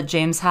that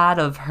James had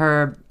of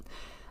her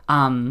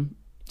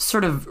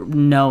sort of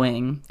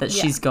knowing that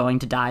she's going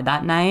to die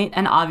that night.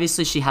 And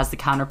obviously she has the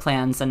counter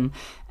plans, and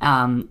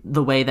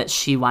the way that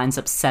she winds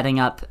up setting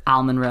up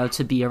Al Monroe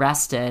to be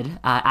arrested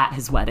at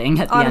his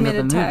wedding at the end of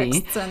the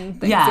movie. And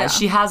things,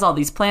 she has all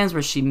these plans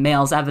where she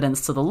mails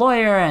evidence to the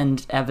lawyer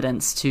and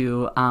evidence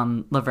to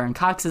Laverne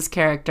Cox's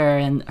character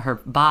and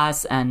her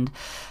boss. And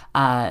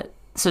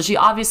so she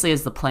obviously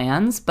has the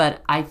plans,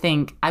 but I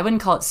think I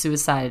wouldn't call it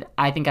suicide.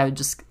 I think I would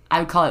just I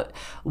would call it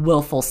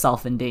willful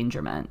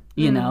self-endangerment.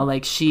 You know,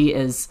 like she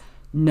is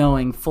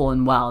knowing full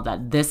and well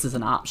that this is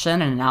an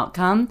option and an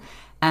outcome.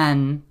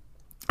 And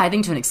I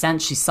think to an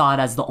extent she saw it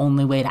as the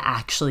only way to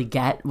actually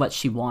get what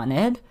she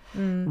wanted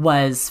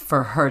was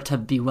for her to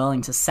be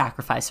willing to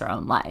sacrifice her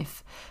own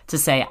life, to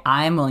say,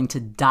 I'm willing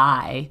to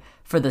die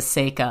for the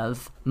sake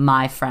of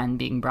my friend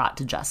being brought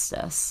to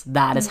justice.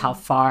 That is how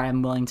far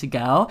I'm willing to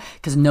go,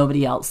 because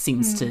nobody else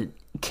seems to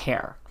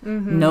care.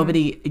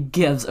 Nobody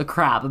gives a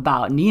crap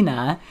about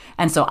Nina,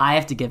 and so I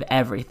have to give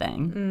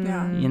everything.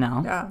 You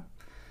know?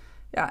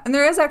 Yeah, and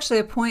there is actually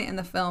a point in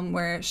the film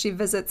where she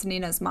visits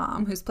Nina's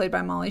mom, who's played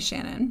by Molly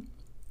Shannon.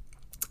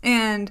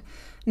 And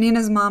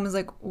Nina's mom is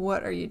like,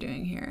 what are you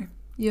doing here?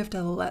 You have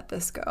to let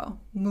this go.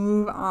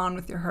 Move on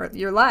with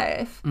your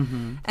life.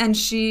 And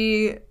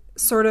she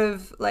sort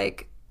of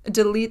like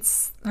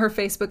deletes her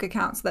Facebook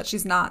account so that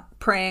she's not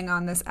preying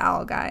on this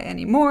Al guy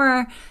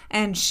anymore.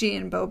 And she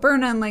and Bo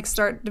Burnham like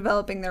start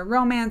developing their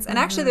romance. And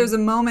actually there's a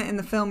moment in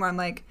the film where I'm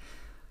like,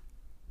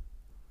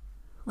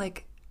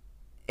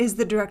 is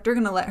the director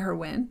going to let her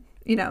win?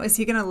 You know, is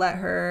he going to let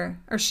her,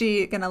 or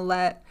she going to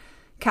let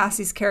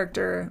Cassie's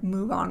character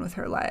move on with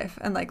her life?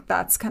 And like,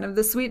 that's kind of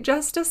the sweet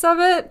justice of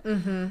it.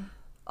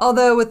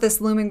 Although with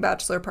this looming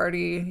bachelor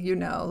party, you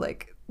know,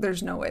 like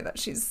there's no way that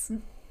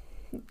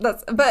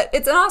but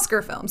it's an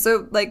Oscar film.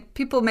 So like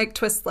people make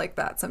twists like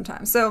that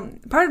sometimes. So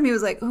part of me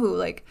was like, ooh,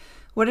 like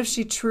what if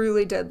she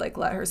truly did like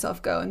let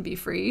herself go and be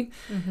free?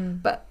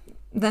 But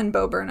then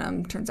Bo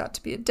Burnham turns out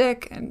to be a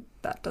dick and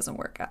that doesn't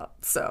work out.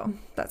 So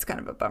that's kind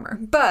of a bummer.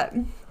 But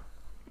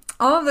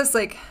all of this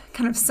like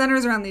kind of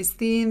centers around these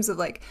themes of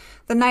like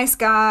the nice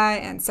guy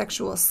and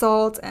sexual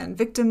assault and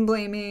victim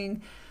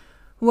blaming.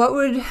 What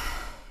would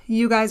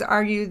you guys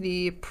argue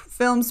the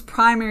film's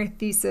primary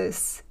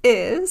thesis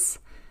is,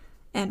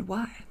 and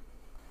why?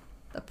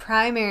 The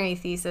primary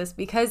thesis,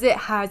 because it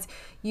has,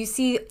 you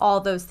see all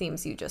those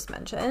themes you just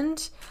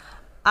mentioned.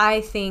 I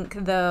think,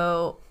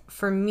 though,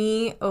 for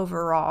me,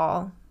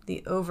 overall,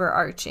 the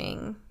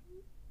overarching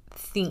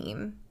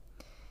theme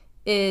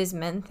is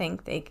men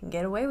think they can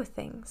get away with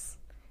things,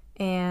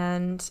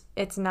 and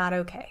it's not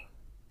okay.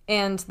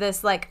 And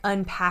this, like,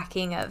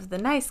 unpacking of the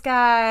nice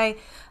guy,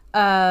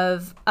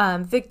 of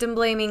victim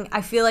blaming,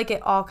 I feel like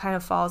it all kind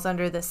of falls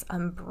under this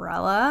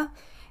umbrella.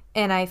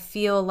 And I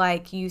feel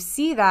like you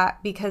see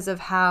that because of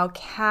how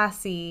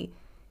Cassie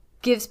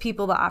gives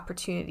people the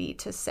opportunity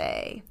to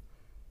say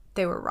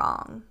they were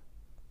wrong.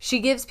 She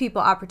gives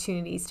people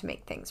opportunities to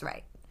make things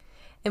right.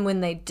 And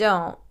when they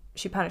don't,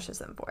 she punishes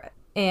them for it.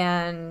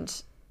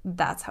 And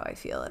that's how I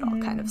feel it all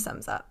kind of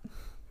sums up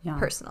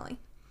personally.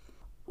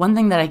 One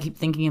thing that I keep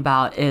thinking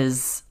about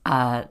is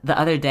the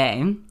other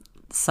day,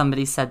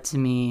 somebody said to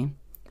me,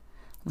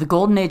 the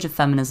golden age of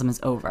feminism is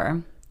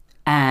over.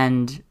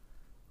 And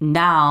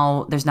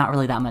now there's not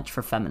really that much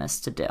for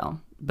feminists to do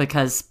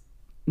because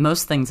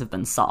most things have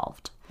been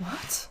solved.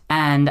 What?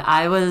 And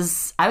I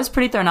was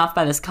pretty thrown off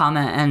by this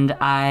comment, and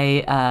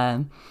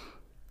I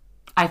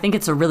think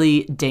it's a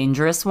really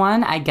dangerous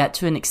one. I get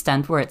to an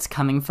extent where it's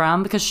coming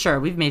from because sure,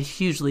 we've made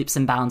huge leaps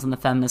and bounds in the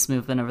feminist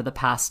movement over the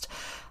past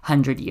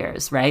 100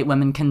 years, right?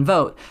 Women can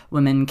vote,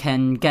 women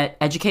can get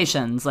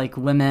educations, like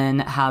women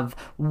have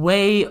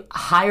way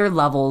higher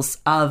levels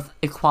of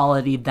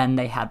equality than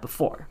they had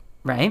before,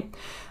 right?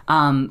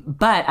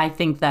 But I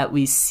think that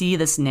we see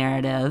this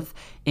narrative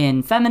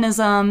in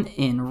feminism,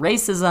 in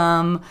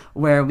racism,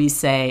 where we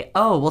say,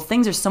 oh, well,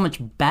 things are so much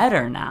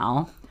better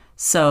now,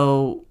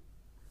 so,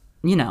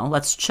 you know,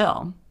 let's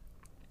chill.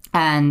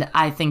 And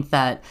I think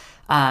that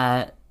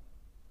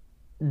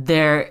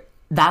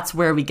that's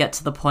where we get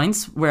to the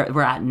points where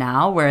we're at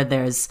now, where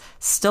there's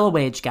still a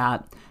wage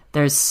gap,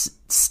 there's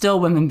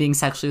still women being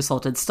sexually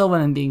assaulted, still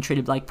women being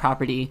treated like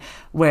property,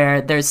 where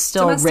there's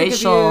still domestic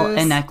racial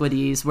abuse,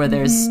 inequities, where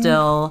there's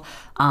still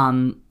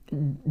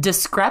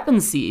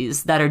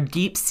discrepancies that are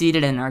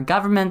deep-seated in our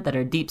government, that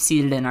are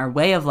deep-seated in our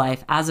way of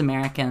life as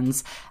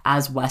Americans,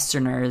 as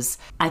Westerners.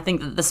 I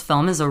think that this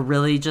film is a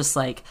really just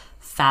like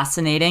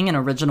fascinating and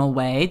original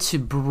way to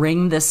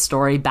bring this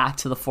story back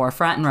to the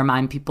forefront and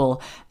remind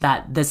people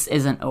that this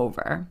isn't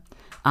over.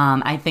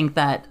 I think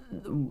that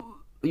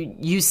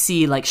you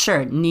see, like,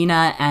 sure,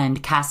 Nina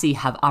and Cassie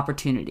have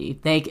opportunity.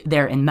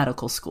 They're in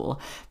medical school.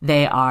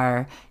 They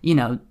are, you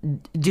know,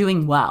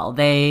 doing well.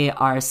 They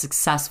are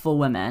successful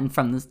women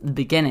from the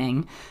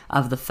beginning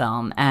of the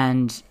film.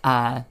 And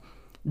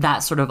that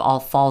sort of all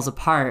falls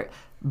apart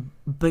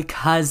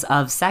because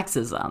of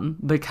sexism,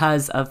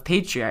 because of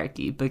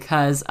patriarchy,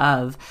 because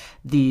of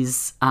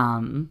these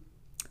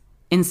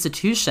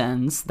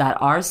institutions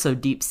that are so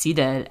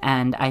deep-seated.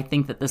 And I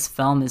think that this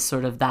film is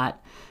sort of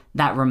that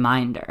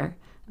reminder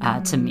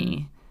to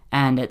me.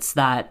 And it's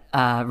that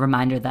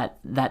reminder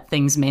that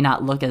things may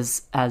not look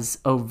as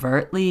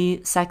overtly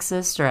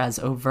sexist or as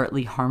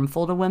overtly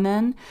harmful to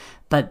women,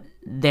 but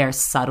they're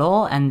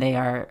subtle and they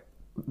are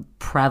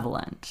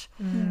prevalent.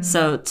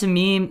 So to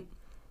me,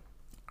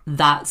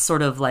 that's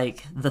sort of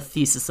like the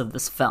thesis of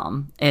this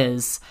film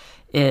is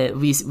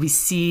we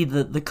see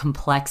the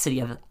complexity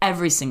of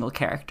every single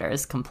character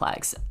is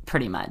complex,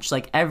 pretty much.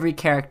 Like every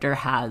character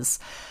has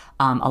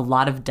a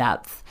lot of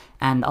depth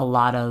and a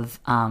lot of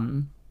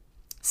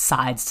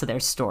sides to their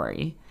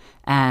story.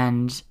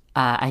 And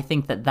I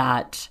think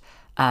that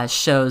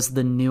shows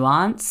the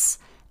nuance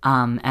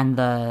and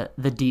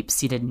the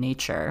deep-seated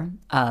nature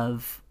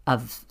of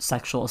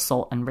sexual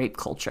assault and rape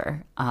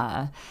culture,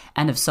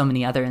 and of so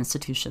many other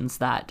institutions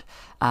that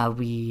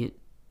we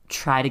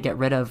try to get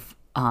rid of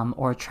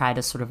or try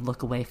to sort of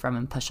look away from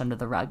and push under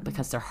the rug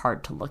because they're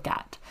hard to look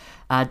at.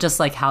 Just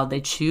like how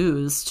they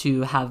choose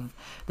to have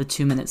the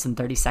 2 minutes and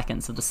 30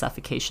 seconds of the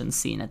suffocation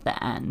scene at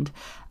the end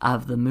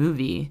of the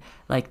movie.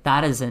 Like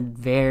that is a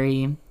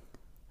very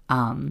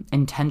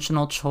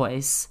intentional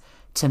choice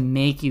to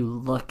make you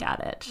look at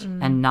it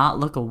and not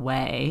look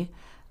away.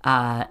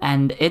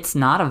 And it's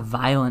not a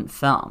violent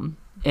film.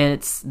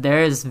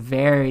 There is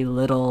very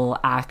little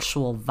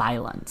actual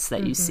violence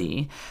that you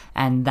see.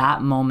 And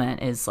that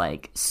moment is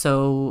like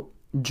so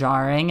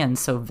jarring and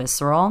so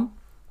visceral.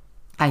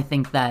 I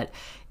think that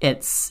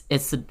it's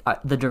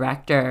the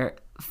director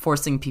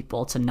forcing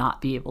people to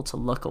not be able to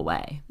look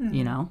away,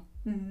 you know?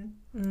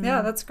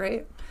 Yeah, that's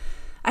great.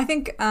 I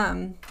think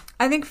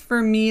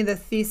for me, the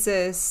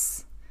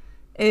thesis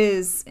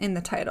is in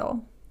the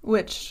title,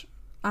 which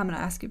I'm going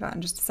to ask you about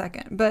in just a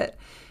second. But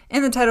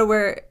in the title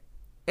where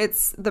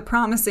it's The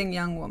Promising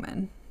Young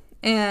Woman.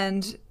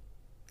 And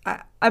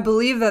I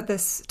believe that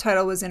this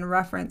title was in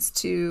reference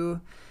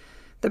to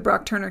the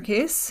Brock Turner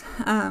case,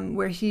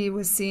 where he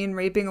was seen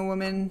raping a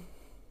woman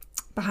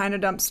behind a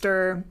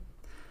dumpster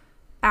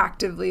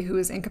actively who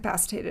was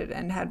incapacitated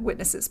and had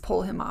witnesses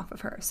pull him off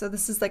of her. So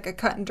this is like a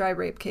cut and dry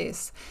rape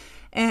case.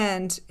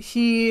 And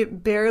he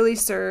barely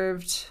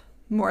served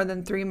more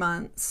than 3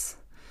 months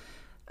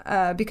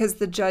because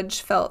the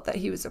judge felt that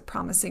he was a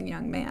promising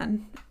young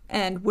man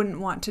and wouldn't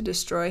want to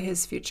destroy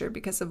his future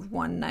because of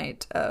one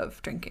night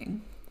of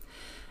drinking.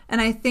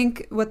 And I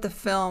think what the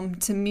film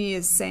to me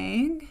is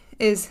saying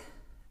is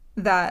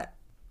that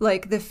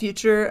like the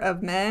future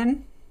of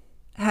men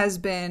has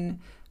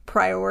been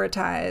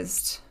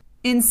prioritized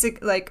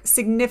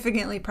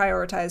significantly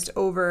prioritized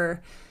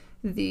over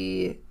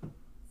the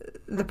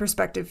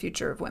prospective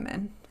future of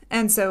women.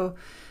 And so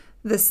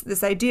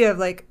this idea of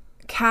like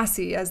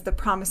Cassie as the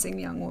promising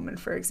young woman,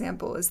 for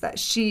example, is that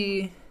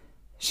she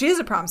is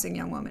a promising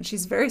young woman.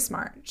 She's very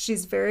smart.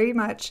 She's very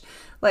much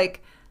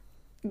like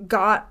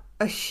got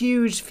a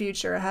huge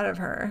future ahead of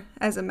her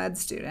as a med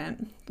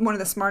student, one of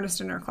the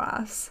smartest in her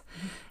class.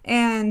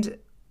 And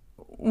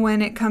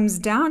when it comes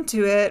down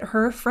to it,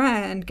 her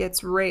friend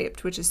gets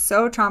raped, which is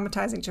so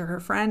traumatizing to her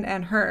friend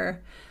and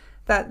her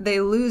that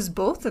they lose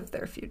both of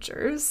their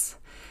futures.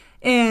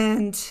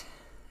 And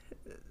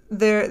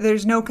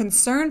there's no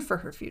concern for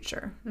her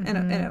future in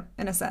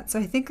a sense. So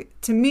I think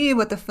to me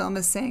what the film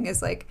is saying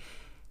is like,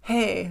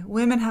 hey,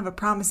 women have a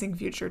promising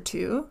future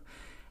too,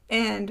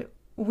 and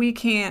we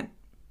can't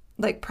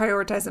like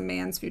prioritize a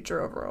man's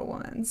future over a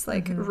woman's.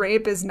 Like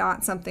rape is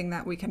not something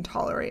that we can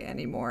tolerate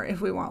anymore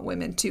if we want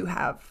women to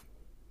have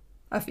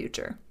a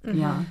future.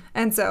 Yeah.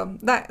 And so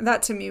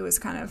that to me was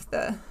kind of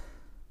the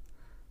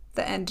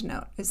end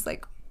note is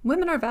like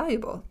women are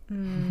valuable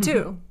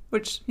too,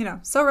 which, you know,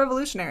 so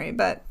revolutionary,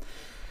 but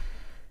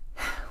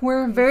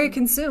we're very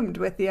consumed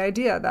with the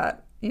idea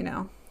that, you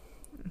know,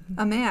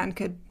 a man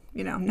could,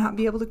 you know, not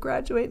be able to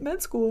graduate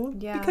med school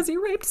because he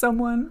raped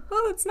someone.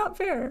 Well, it's not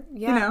fair.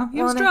 Yeah. You know,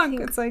 he was drunk.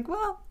 It's like,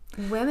 well,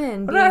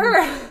 women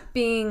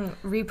being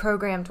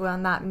reprogrammed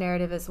on that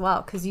narrative as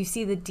well. Because you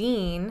see the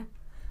dean,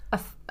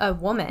 a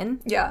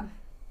woman. Yeah.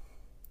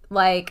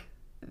 Like,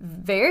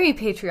 very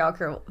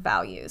patriarchal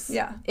values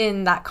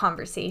in that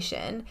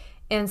conversation.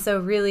 And so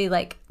really,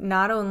 like,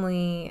 not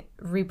only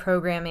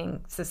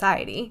reprogramming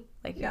society,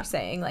 like you're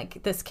saying,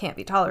 like, this can't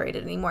be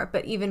tolerated anymore,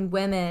 but even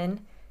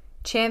women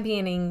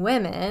championing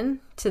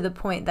women to the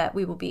point that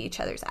we will be each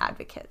other's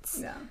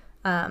advocates,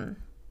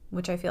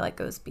 which I feel like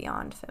goes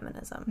beyond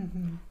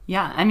feminism.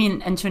 Yeah, I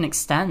mean, and to an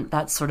extent,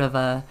 that's sort of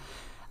a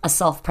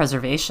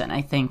self-preservation,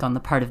 I think, on the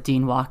part of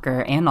Dean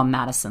Walker and on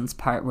Madison's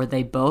part, where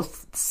they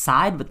both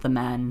side with the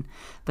men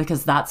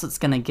because that's what's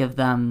going to give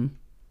them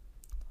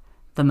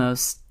the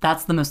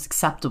most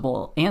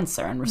acceptable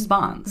answer and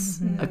response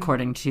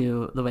according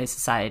to the way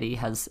society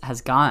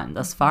has gone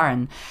thus far.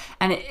 And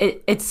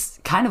it's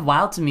kind of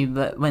wild to me,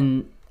 but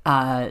when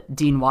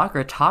Dean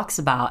Walker talks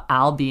about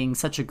Al being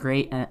such a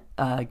great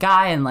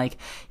guy and like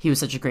he was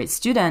such a great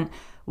student,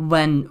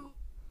 when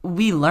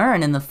we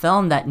learn in the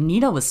film that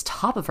Nina was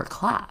top of her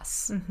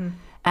class.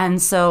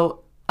 And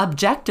so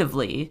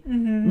objectively,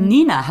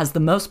 Nina has the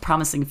most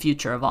promising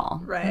future of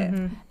all.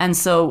 Right. And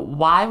so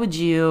why would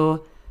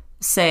you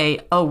say,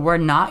 oh, we're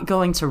not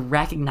going to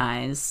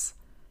recognize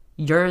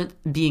you're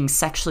being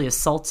sexually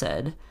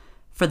assaulted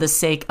for the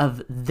sake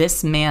of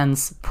this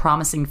man's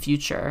promising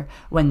future,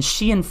 when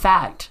she, in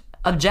fact,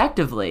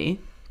 objectively,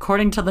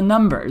 according to the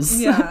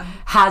numbers,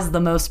 has the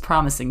most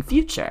promising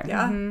future.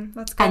 Yeah,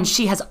 that's good. And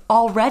she has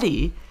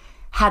already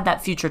had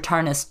that future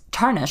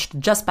tarnished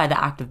just by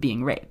the act of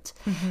being raped.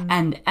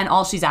 And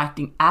all she's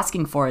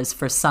asking for is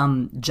for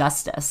some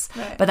justice.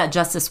 Right. But that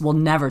justice will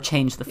never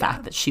change the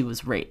fact that she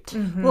was raped.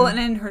 Well, and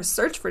in her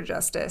search for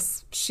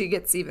justice, she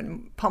gets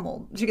even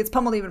pummeled. She gets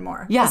pummeled even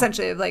more. Yeah.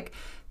 Essentially, of like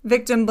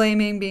victim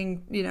blaming,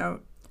 being,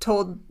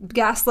 told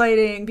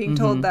gaslighting, being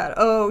told that,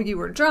 oh, you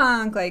were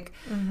drunk, like,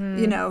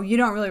 you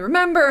don't really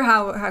remember,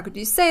 how could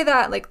you say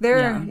that? Like,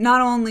 they're not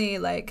only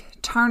like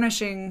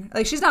tarnishing,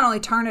 like, she's not only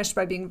tarnished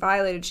by being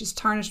violated, she's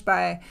tarnished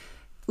by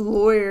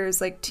lawyers,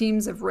 like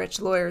teams of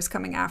rich lawyers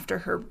coming after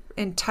her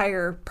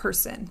entire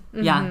person.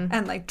 Yeah.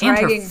 And like And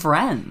dragging her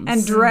friends.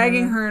 and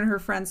dragging her and her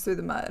friends through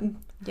the mud.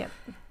 Yep.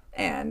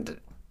 And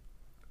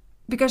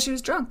because she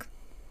was drunk.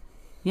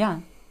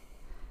 Yeah.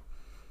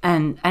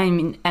 And I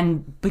mean,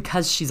 and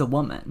because she's a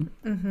woman,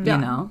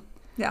 Yeah.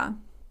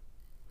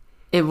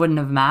 it wouldn't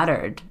have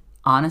mattered,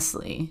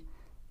 honestly.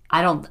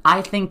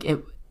 I think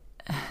it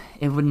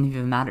wouldn't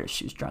even matter if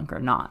she was drunk or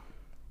not.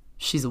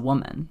 She's a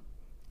woman.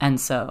 And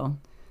so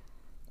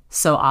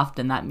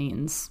often that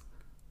means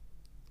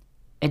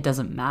it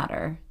doesn't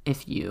matter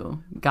if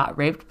you got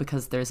raped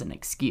because there's an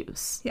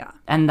excuse. Yeah.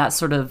 And that's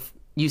sort of,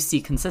 you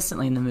see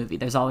consistently in the movie,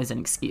 there's always an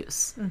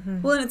excuse.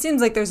 Well, and it seems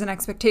like there's an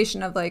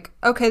expectation of like,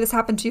 okay, this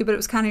happened to you, but it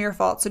was kind of your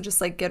fault. So just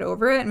like get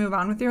over it and move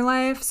on with your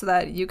life so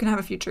that you can have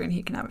a future and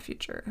he can have a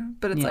future.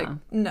 But it's like,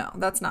 no,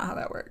 that's not how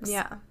that works.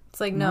 Yeah. It's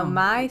like, no,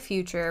 my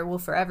future will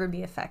forever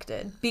be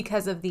affected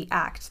because of the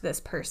act that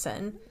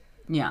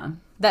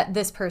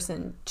this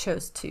person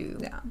chose to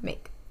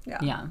make. Yeah.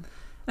 Yeah. And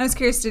I was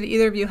curious, did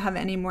either of you have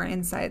any more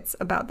insights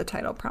about the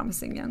title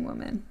Promising Young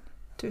Woman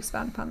to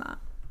expound upon that?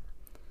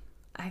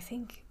 I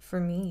think for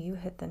me, you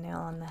hit the nail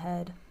on the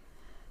head.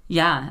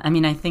 Yeah, I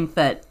mean, I think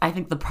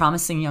the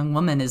promising young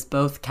woman is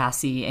both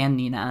Cassie and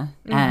Nina,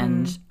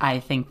 and I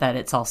think that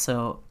it's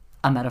also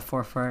a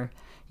metaphor for,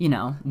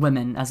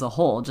 women as a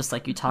whole, just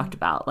like you talked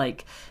about.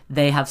 Like,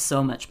 they have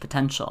so much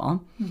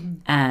potential,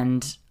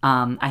 and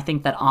I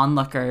think that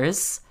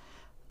onlookers,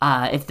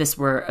 if this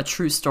were a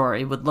true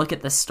story, would look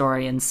at this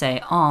story and say,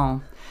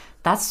 oh,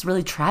 that's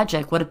really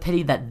tragic. What a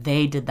pity that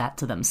they did that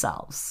to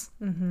themselves.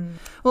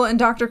 Well, and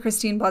Dr.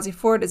 Christine Blasey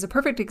Ford is a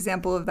perfect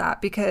example of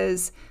that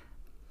because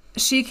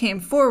she came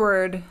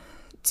forward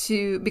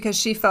because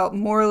she felt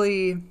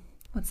morally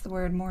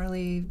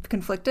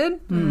conflicted?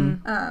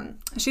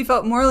 She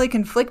felt morally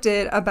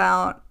conflicted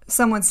about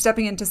someone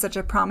stepping into such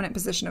a prominent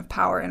position of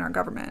power in our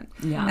government.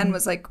 Yeah. And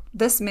was like,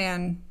 this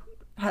man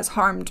has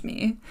harmed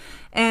me.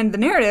 And the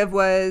narrative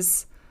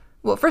was,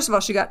 well, first of all,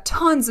 she got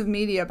tons of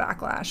media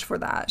backlash for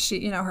that.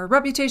 She, her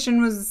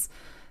reputation was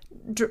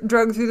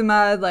dragged through the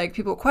mud, like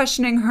people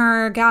questioning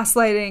her,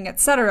 gaslighting,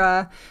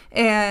 etc.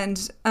 And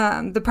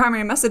the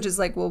primary message is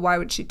like, well, why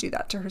would she do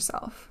that to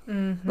herself?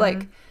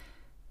 Like,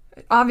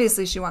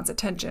 obviously she wants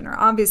attention, or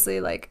obviously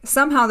like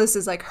somehow this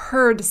is like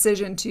her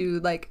decision to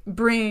like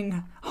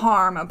bring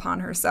harm upon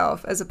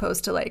herself, as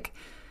opposed to like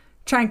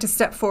trying to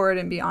step forward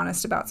and be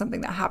honest about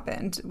something that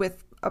happened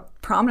with a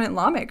prominent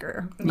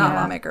lawmaker, not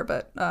lawmaker,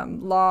 but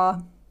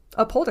law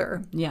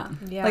upholder. Yeah.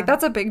 Like,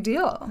 that's a big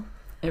deal.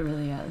 It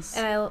really is.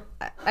 And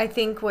I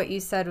think what you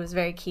said was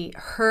very key.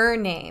 Her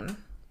name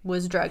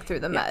was dragged through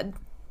the mud.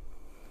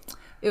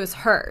 It was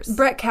hers.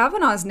 Brett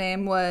Kavanaugh's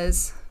name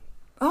was,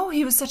 oh,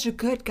 he was such a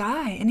good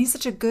guy, and he's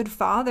such a good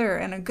father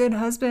and a good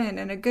husband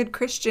and a good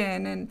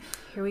Christian, and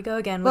here we go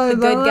again with the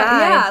good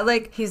guy. Yeah,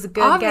 like, he's a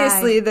good guy.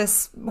 Obviously,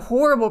 this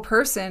horrible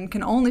person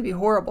can only be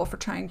horrible for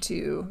trying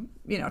to,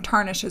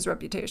 tarnish his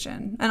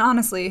reputation. And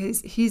honestly,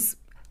 he's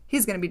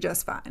going to be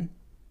just fine.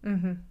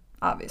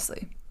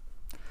 Obviously,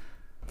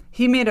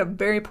 he made a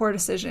very poor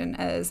decision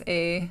as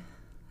a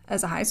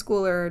high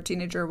schooler,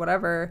 teenager,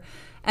 whatever,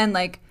 and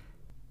like,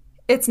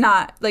 it's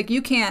not like,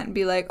 you can't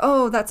be like,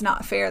 oh, that's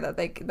not fair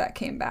that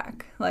came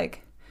back.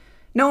 Like,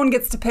 no one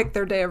gets to pick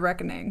their day of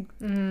reckoning.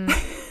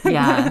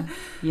 Yeah.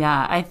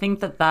 I think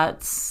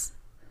that's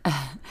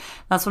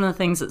one of the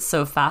things that's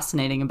so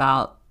fascinating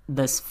about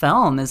this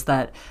film is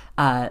that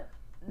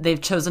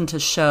they've chosen to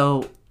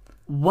show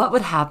what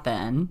would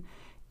happen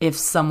if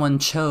someone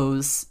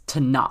chose to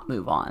not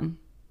move on.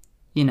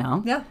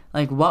 Yeah.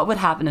 Like, what would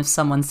happen if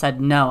someone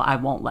said, no, I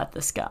won't let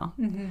this go.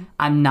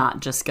 I'm not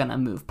just gonna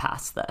move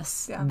past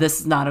this. Yeah. This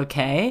is not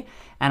okay,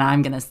 and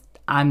I'm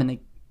gonna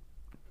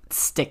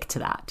stick to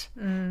that.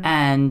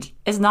 And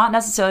it's not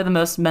necessarily the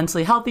most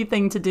mentally healthy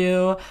thing to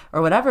do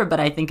or whatever,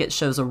 but I think it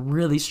shows a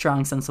really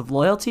strong sense of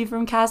loyalty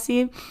from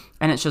Cassie,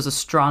 and it shows a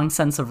strong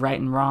sense of right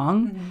and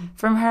wrong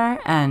from her.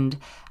 And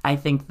I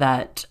think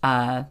that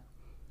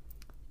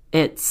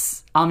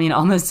it's,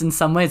 almost in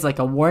some ways like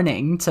a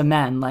warning to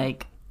men,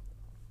 like,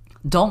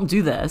 don't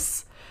do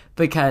this,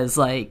 because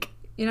like,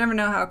 you never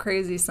know how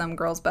crazy some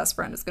girl's best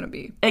friend is going to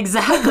be.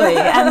 Exactly.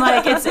 And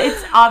like,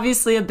 it's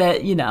obviously a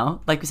bit,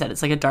 like we said,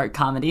 it's like a dark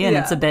comedy, and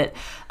it's a bit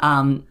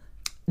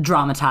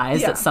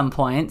dramatized at some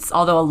points,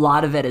 although a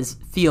lot of it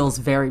feels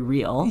very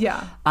real.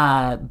 Yeah.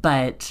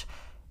 But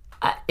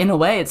in a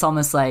way, it's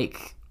almost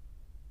like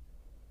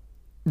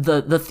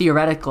the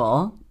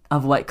theoretical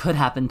of what could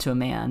happen to a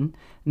man.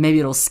 Maybe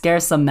it'll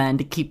scare some men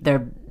to keep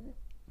their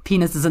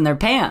penises in their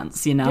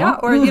pants, you know? Yeah,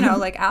 or, you know,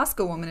 like ask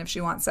a woman if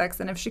she wants sex,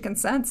 and if she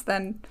consents,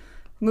 then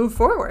move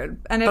forward.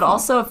 And but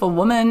also if a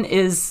woman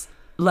is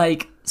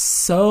like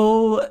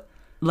so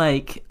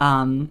like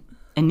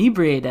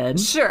inebriated,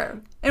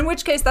 sure. In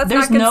which case, that's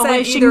there's not consent no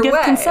way she either can give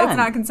way. consent. It's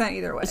not consent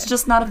either way. It's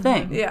just not a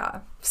thing.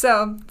 Yeah.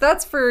 So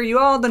that's for you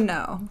all to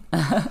know.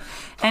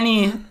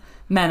 Any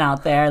men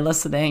out there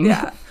listening?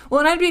 Yeah.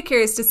 Well, and I'd be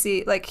curious to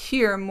see, like,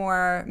 hear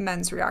more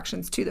men's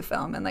reactions to the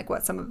film and like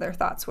what some of their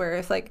thoughts were.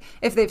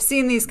 If they've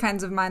seen these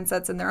kinds of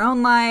mindsets in their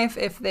own life,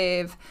 if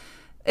they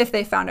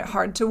found it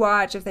hard to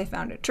watch, if they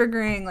found it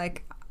triggering,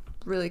 like,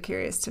 really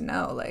curious to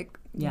know. Like,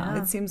 Yeah.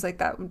 it seems like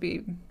that would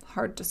be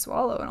hard to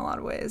swallow in a lot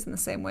of ways, in the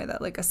same way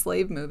that like a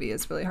slave movie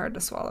is really hard to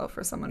swallow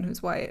for someone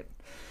who's white.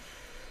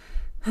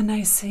 A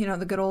nice, you know,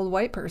 the good old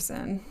white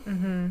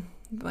person,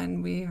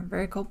 when we are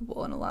very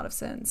culpable in a lot of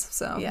sins.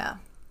 So Yeah.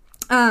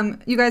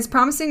 You guys,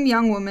 Promising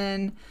Young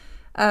Woman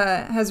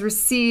has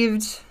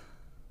received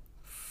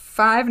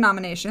 5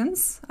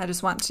 nominations. I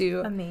just want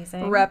to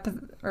Amazing.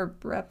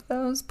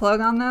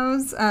 plug on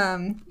those.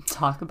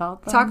 Talk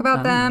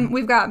about them.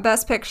 We've got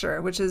Best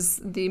Picture, which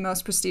is the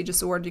most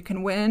prestigious award you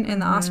can win in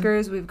the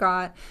Oscars. We've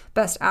got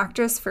Best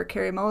Actress for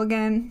Carey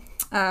Mulligan.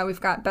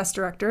 We've got Best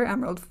Director,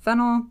 Emerald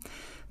Fennell.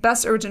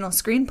 Best Original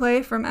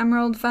Screenplay from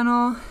Emerald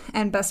Fennell.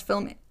 And Best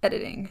Film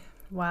Editing.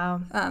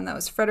 Wow. That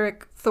was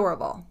Frederick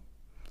Thorvald.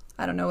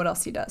 I don't know what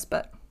else he does,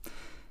 but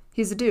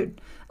he's a dude.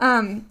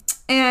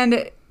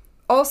 And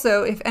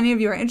also, if any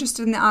of you are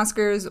interested in the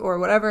Oscars or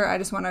whatever, I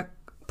just want to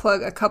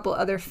plug a couple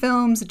other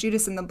films.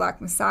 Judas and the Black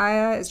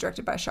Messiah is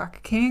directed by Shaka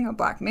King, a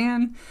black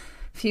man.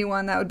 If he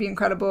won, that would be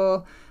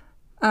incredible.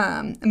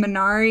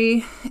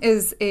 Minari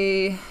is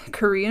a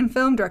Korean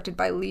film directed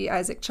by Lee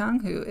Isaac Chung,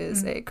 who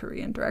is a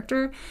Korean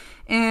director.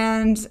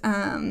 And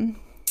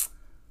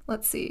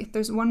let's see,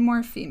 there's one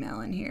more female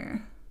in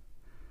here.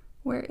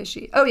 Where is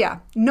she? Oh, yeah.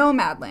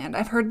 Nomadland.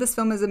 I've heard this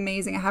film is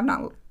amazing. I have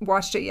not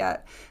watched it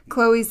yet.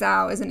 Chloe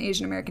Zhao is an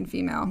Asian American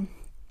female.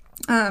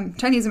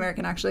 Chinese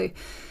American, actually.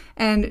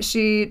 And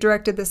she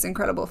directed this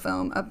incredible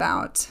film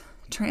about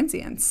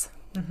transience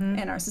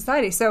in our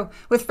society. So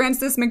with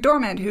Frances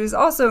McDormand, who's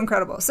also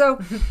incredible.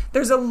 So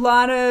there's a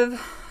lot of,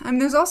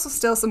 there's also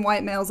still some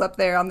white males up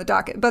there on the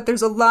docket, but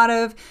there's a lot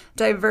of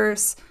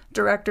diverse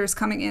directors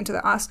coming into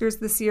the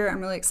Oscars this year.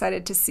 I'm really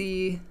excited to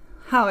see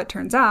how it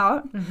turns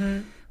out.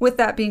 With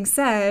that being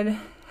said,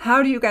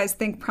 how do you guys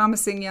think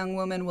Promising Young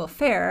Woman will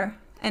fare?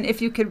 And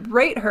if you could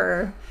rate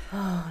her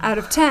out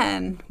of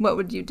 10, what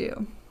would you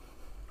do?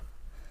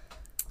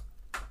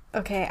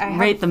 Okay,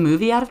 Rate the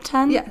movie out of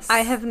 10? Yes. I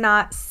have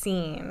not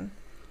seen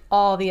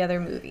all the other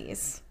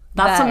movies.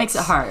 That's what makes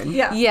it hard.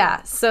 Yeah.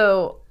 Yeah,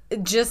 so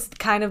just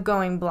kind of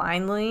going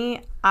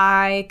blindly,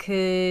 I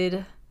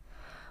could...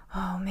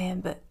 Oh, man,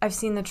 but I've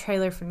seen the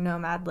trailer for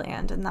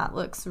Nomadland, and that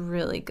looks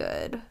really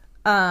good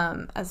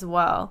as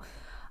well.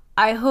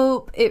 I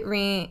hope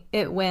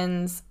it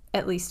wins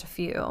at least a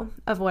few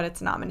of what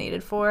it's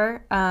nominated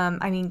for.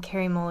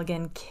 Carey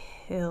Mulligan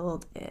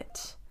killed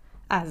it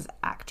as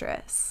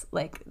actress,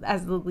 like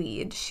as the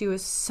lead. She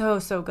was so,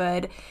 so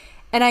good.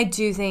 And I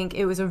do think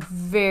it was a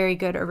very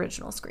good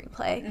original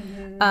screenplay.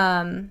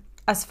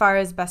 As far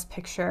as Best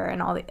Picture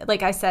and all the,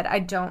 like I said, I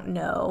don't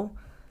know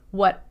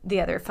what the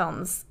other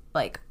films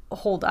like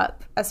hold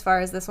up as far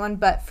as this one.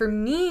 But for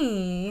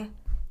me,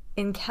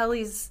 in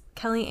Kelly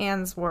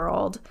Ann's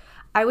world,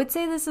 I would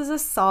say this is a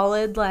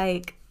solid,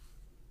 9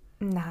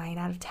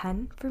 out of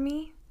 10 for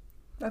me.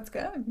 That's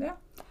good, yeah.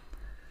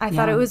 I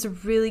thought it was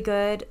really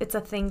good. It's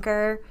a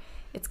thinker.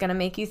 It's going to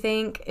make you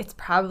think. It's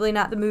probably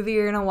not the movie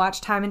you're going to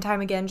watch time and time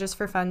again just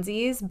for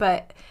funsies,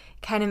 but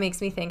kind of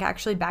makes me think,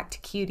 actually, back to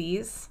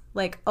Cuties.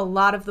 Like, a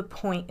lot of the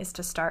point is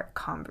to start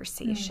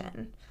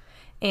conversation.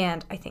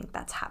 And I think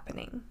that's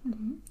happening.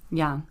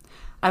 Yeah.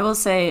 I will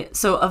say,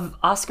 so of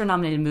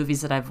Oscar-nominated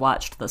movies that I've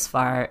watched thus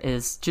far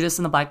is Judas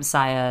and the Black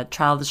Messiah,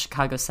 Trial of the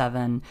Chicago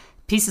 7,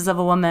 Pieces of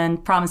a Woman,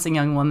 Promising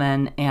Young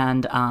Woman,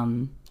 and...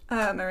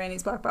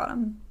 Marini's Black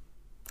Bottom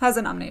has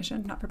a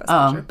nomination, not for Best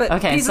Picture.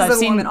 But Pieces of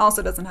a Woman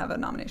also doesn't have a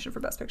nomination for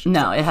Best Picture.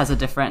 No, so. It has a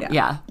different...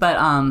 Yeah. But,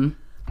 and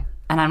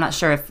I'm not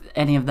sure if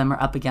any of them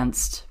are up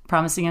against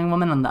Promising Young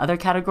Woman on the other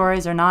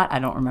categories or not. I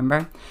don't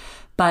remember.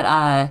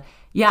 But...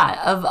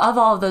 yeah, of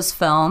all of those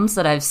films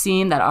that I've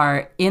seen that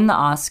are in the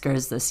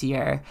Oscars this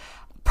year,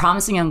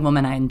 Promising Young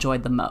Woman I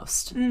enjoyed the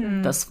most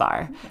thus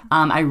far.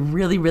 I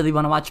really, really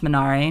want to watch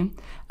Minari,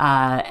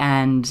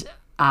 and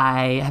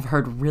I have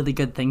heard really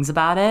good things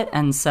about it.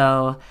 And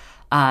so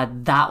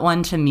that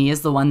one to me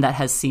is the one that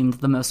has seemed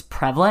the most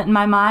prevalent in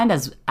my mind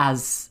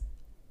as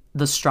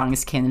the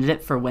strongest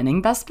candidate for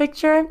winning Best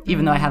Picture,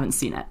 even though I haven't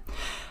seen it.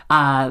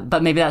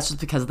 But maybe that's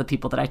just because of the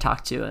people that I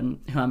talk to and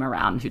who I'm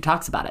around who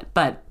talks about it.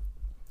 But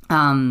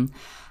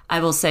I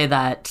will say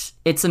that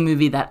it's a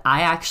movie that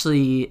I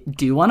actually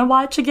do want to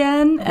watch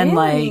again. And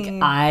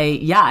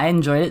I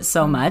enjoyed it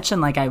so much.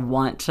 And I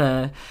want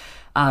to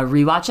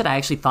rewatch it. I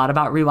actually thought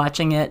about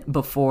rewatching it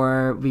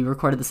before we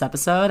recorded this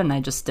episode and I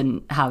just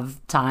didn't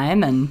have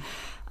time. And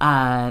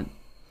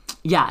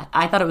yeah,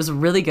 I thought it was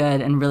really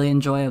good and really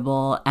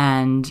enjoyable.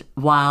 And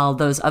while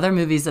those other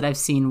movies that I've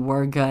seen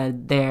were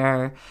good,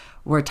 there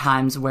were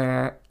times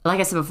where, like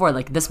I said before,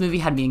 like this movie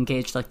had me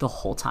engaged like the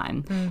whole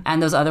time.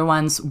 And those other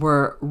ones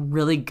were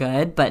really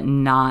good, but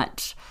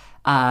not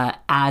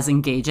as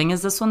engaging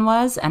as this one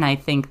was. And I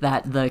think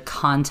that the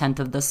content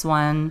of this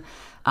one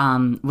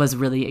was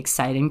really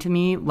exciting to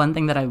me. One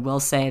thing that I will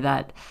say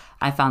that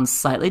I found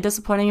slightly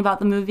disappointing about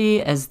the movie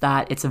is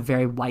that it's a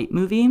very white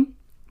movie.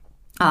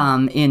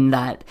 In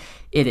that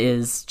it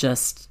is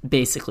just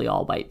basically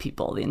all white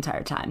people the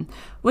entire time,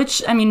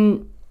 which, I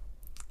mean,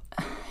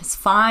 it's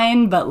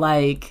fine, but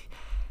like,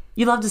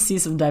 you love to see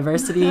some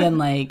diversity and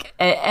like,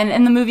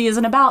 and the movie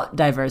isn't about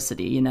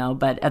diversity, you know,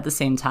 but at the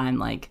same time,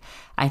 like,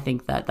 I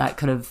think that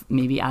could have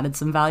maybe added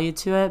some value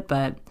to it.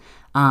 But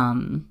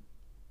I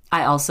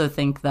also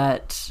think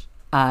that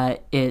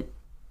it,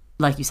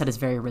 like you said, is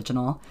very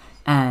original,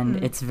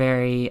 and it's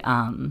very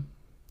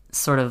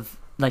sort of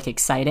like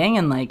exciting.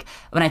 And like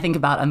when I think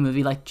about a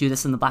movie like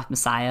Judas and the Black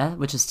Messiah,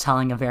 which is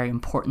telling a very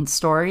important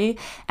story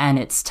and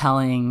it's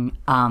telling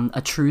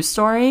a true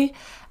story,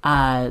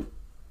 I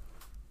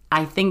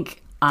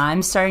think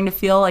I'm starting to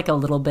feel like a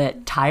little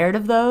bit tired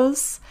of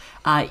those.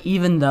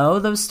 Even though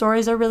those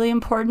stories are really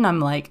important, I'm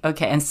like,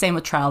 okay. And same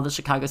with Trial of the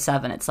Chicago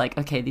 7. It's like,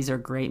 okay, these are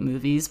great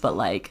movies, but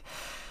like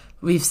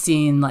we've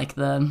seen like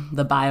the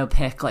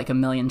biopic like a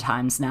million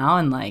times now,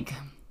 and like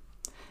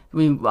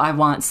I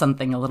want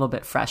something a little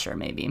bit fresher,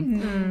 maybe.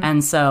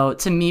 And so,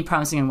 to me,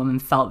 Promising Young Woman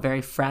felt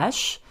very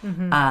fresh.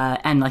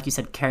 And like you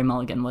said, Carey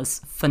Mulligan was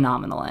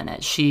phenomenal in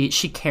it. She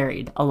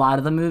carried a lot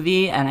of the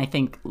movie, and I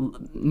think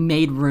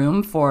made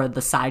room for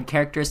the side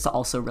characters to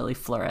also really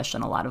flourish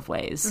in a lot of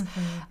ways.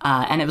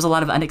 And it was a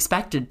lot of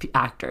unexpected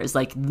actors,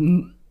 like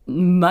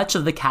much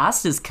of the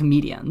cast is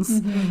comedians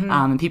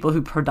and people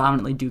who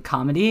predominantly do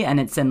comedy, and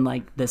it's in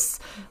like this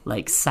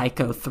like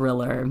psycho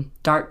thriller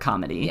dark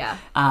comedy.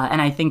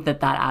 And I think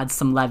that adds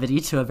some levity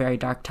to a very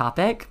dark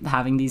topic,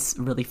 having these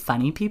really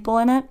funny people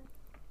in it.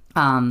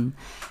 And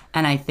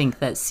I think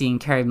that seeing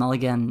Carey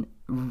Mulligan,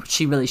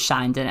 she really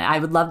shined in it. I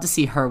would love to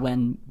see her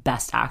win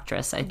Best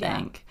Actress. I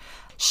think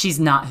she's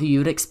not who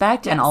you'd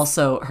expect, and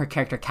also her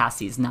character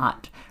Cassie's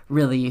not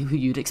really who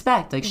you'd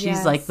expect. Like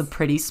she's like the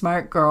pretty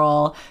smart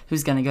girl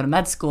who's going to go to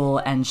med school,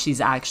 and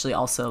she's actually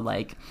also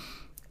like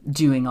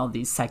doing all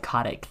these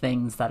psychotic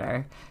things that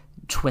are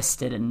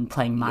twisted and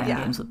playing mind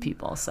games with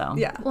people. So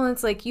well,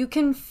 it's like you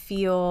can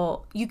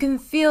feel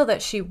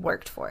that she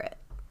worked for it.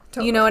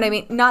 Totally. You know what I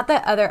mean? Not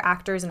that other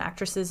actors and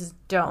actresses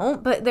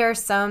don't, but there are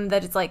some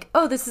that it's like,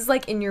 oh, this is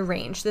like in your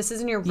range. This is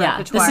in your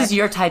repertoire. This is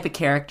your type of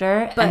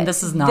character, and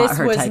this is not her type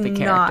of character. This was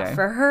not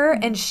for her,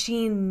 and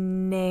she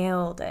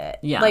nailed it.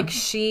 Like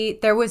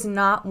there was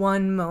not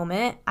one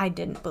moment I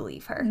didn't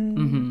believe her.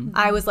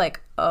 I was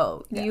like,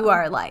 oh, you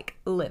are like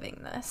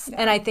living this.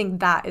 And I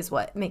think that is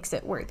what makes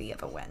it worthy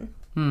of a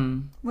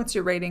win. What's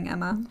your rating,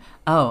 Emma?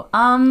 Oh,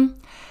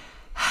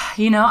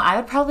 you know, I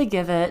would probably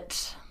give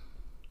it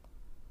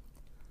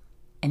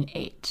an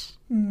 8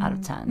 out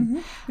of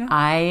 10.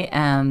 I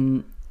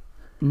am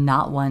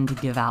not one to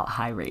give out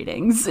high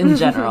ratings in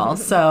general.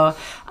 So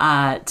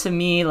to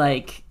me,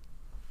 like,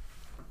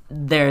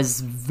 there's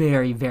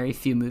very, very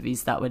few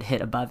movies that would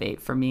hit above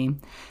 8 for me.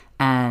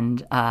 And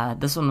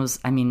this one was,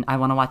 I mean, I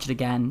want to watch it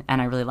again,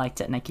 and I really liked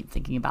it, and I keep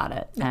thinking about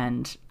it.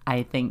 And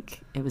I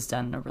think it was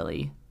done in a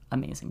really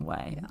amazing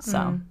way.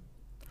 So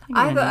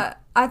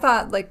I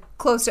thought like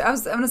close to, I'm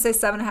going to say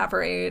 7.5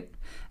 or 8.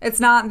 It's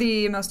not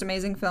the most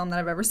amazing film that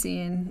I've ever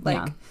seen.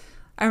 Like,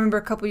 I remember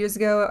a couple years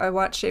ago, I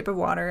watched Shape of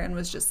Water and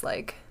was just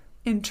like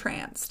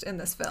entranced in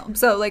this film.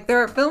 So like there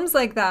are films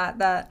like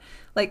that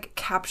like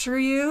capture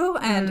you,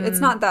 and it's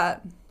not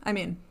that. I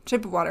mean,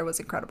 Shape of Water was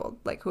incredible.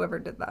 Like whoever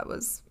did that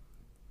was,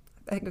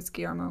 I think it was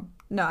Guillermo.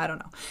 No, I don't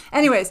know.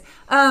 Anyways,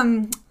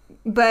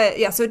 but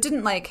yeah, so it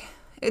didn't like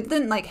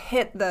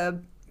hit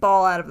the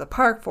ball out of the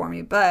park for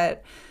me,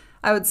 but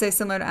I would say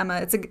similar to Emma,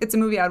 it's a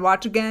movie I'd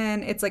watch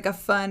again. It's like a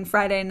fun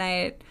Friday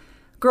night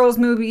girls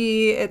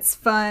movie. It's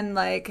fun,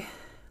 like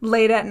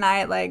late at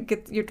night, like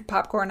get your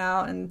popcorn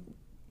out and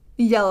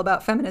yell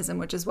about feminism,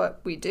 which is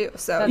what we do.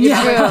 So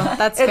that's true.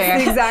 That's fair.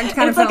 It's the exact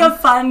kind of film. It's like a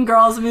fun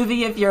girls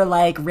movie if you're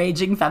like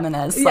raging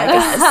feminists like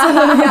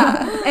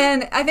us.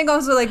 And I think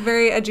also like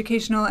very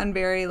educational and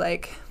very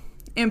like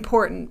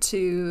important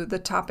to the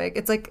topic.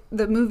 It's like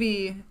the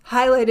movie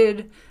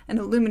highlighted and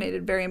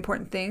illuminated very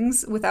important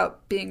things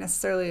without being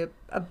necessarily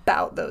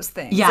about those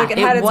things. Yeah, like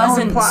it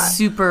wasn't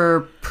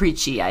super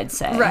preachy, I'd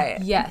say.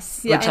 Right.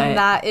 Yes. Yeah. And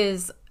that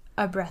is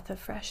a breath of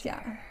fresh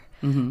air.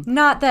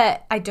 Not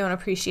that I don't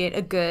appreciate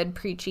a good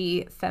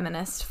preachy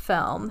feminist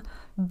film,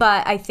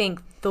 but I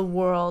think the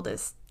world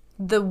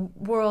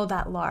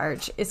at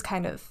large is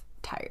kind of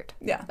tired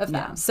of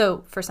that.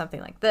 So for something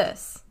like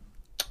this,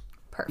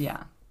 perfect.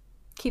 Yeah.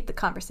 Keep the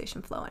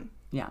conversation flowing.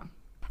 Yeah.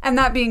 And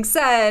that being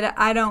said,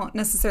 I don't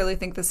necessarily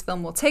think this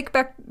film will take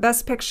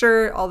Best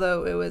Picture,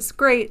 although it was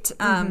great.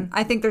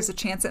 I think there's a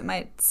chance it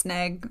might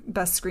snag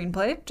Best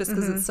Screenplay just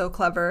because it's so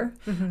clever.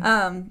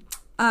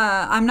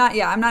 I'm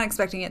not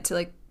expecting it to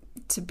like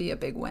to be a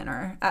big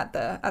winner at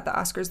the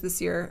Oscars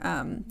this year.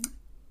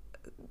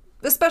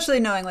 Especially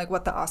knowing like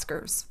what the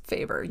Oscars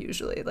favor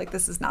usually. Like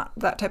this is not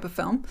that type of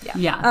film.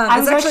 Yeah.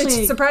 It's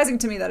actually surprising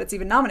to me that it's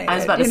even nominated. I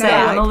was about to say,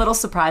 I'm a little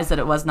surprised that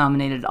it was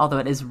nominated, although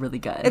it is really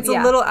good. It's a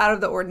little out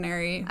of the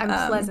ordinary. I'm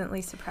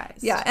pleasantly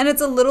surprised. Yeah, and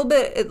it's a little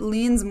bit, it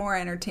leans more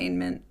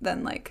entertainment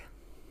than like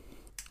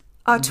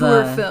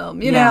auteur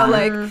film, you know,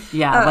 like...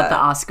 what the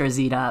Oscars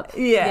eat up.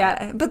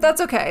 Yeah, but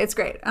that's okay. It's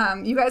great.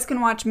 You guys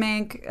can watch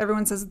Mank.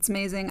 Everyone says it's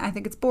amazing. I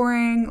think it's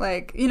boring.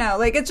 Like, you know,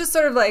 like it's just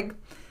sort of like...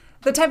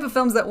 The type of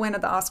films that win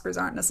at the Oscars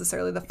aren't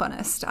necessarily the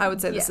funnest. I would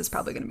say this is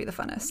probably going to be the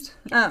funnest.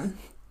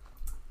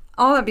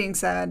 All that being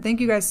said, thank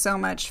you guys so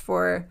much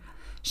for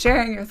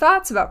sharing your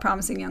thoughts about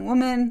Promising Young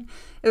Woman.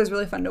 It was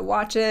really fun to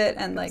watch it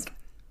and like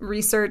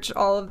research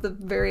all of the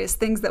various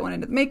things that went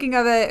into the making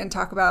of it and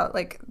talk about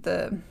like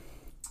the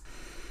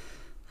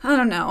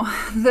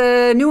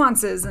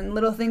nuances and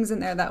little things in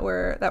there that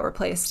were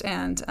placed.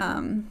 And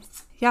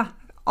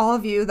all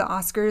of you, the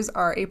Oscars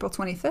are April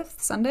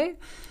 25th, Sunday.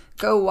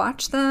 Go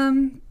watch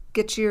them.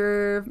 Get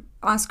your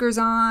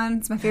Oscars on.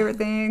 It's my favorite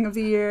thing of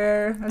the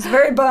year. I was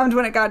very bummed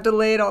when it got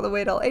delayed all the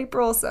way till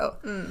April, so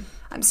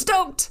I'm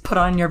stoked. Put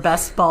on your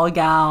best ball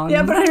gown.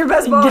 Yeah, put on your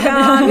best ball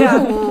gown.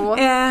 Yeah.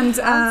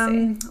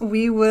 And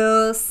we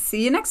will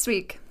see you next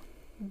week.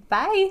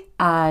 Bye.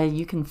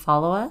 You can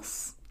follow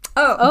us.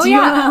 Oh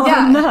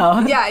yeah.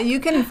 No. Yeah, you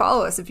can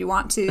follow us if you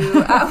want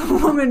to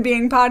at Woman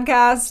Being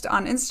Podcast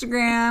on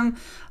Instagram.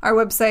 Our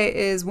website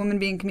is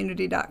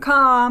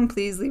womanbeingcommunity.com.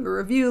 Please leave a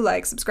review,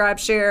 like, subscribe,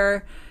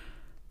 share,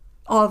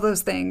 all of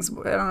those things.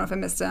 I don't know if I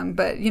missed them,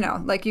 but, you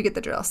know, like, you get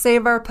the drill.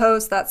 Save our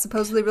posts. That's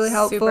supposedly really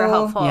helpful. Super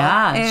helpful.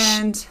 Yeah.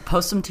 And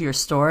post them to your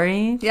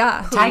story.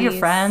 Yeah. Tag your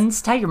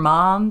friends. Tag your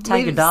mom.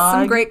 Tag your dog.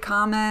 Some great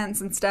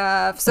comments and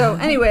stuff. So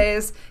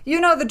anyways,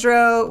 you know the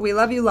drill. We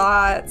love you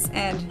lots.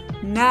 And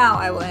now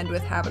I will end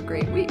with have a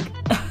great week.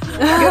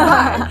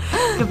 Goodbye.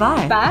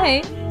 Goodbye.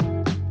 Bye.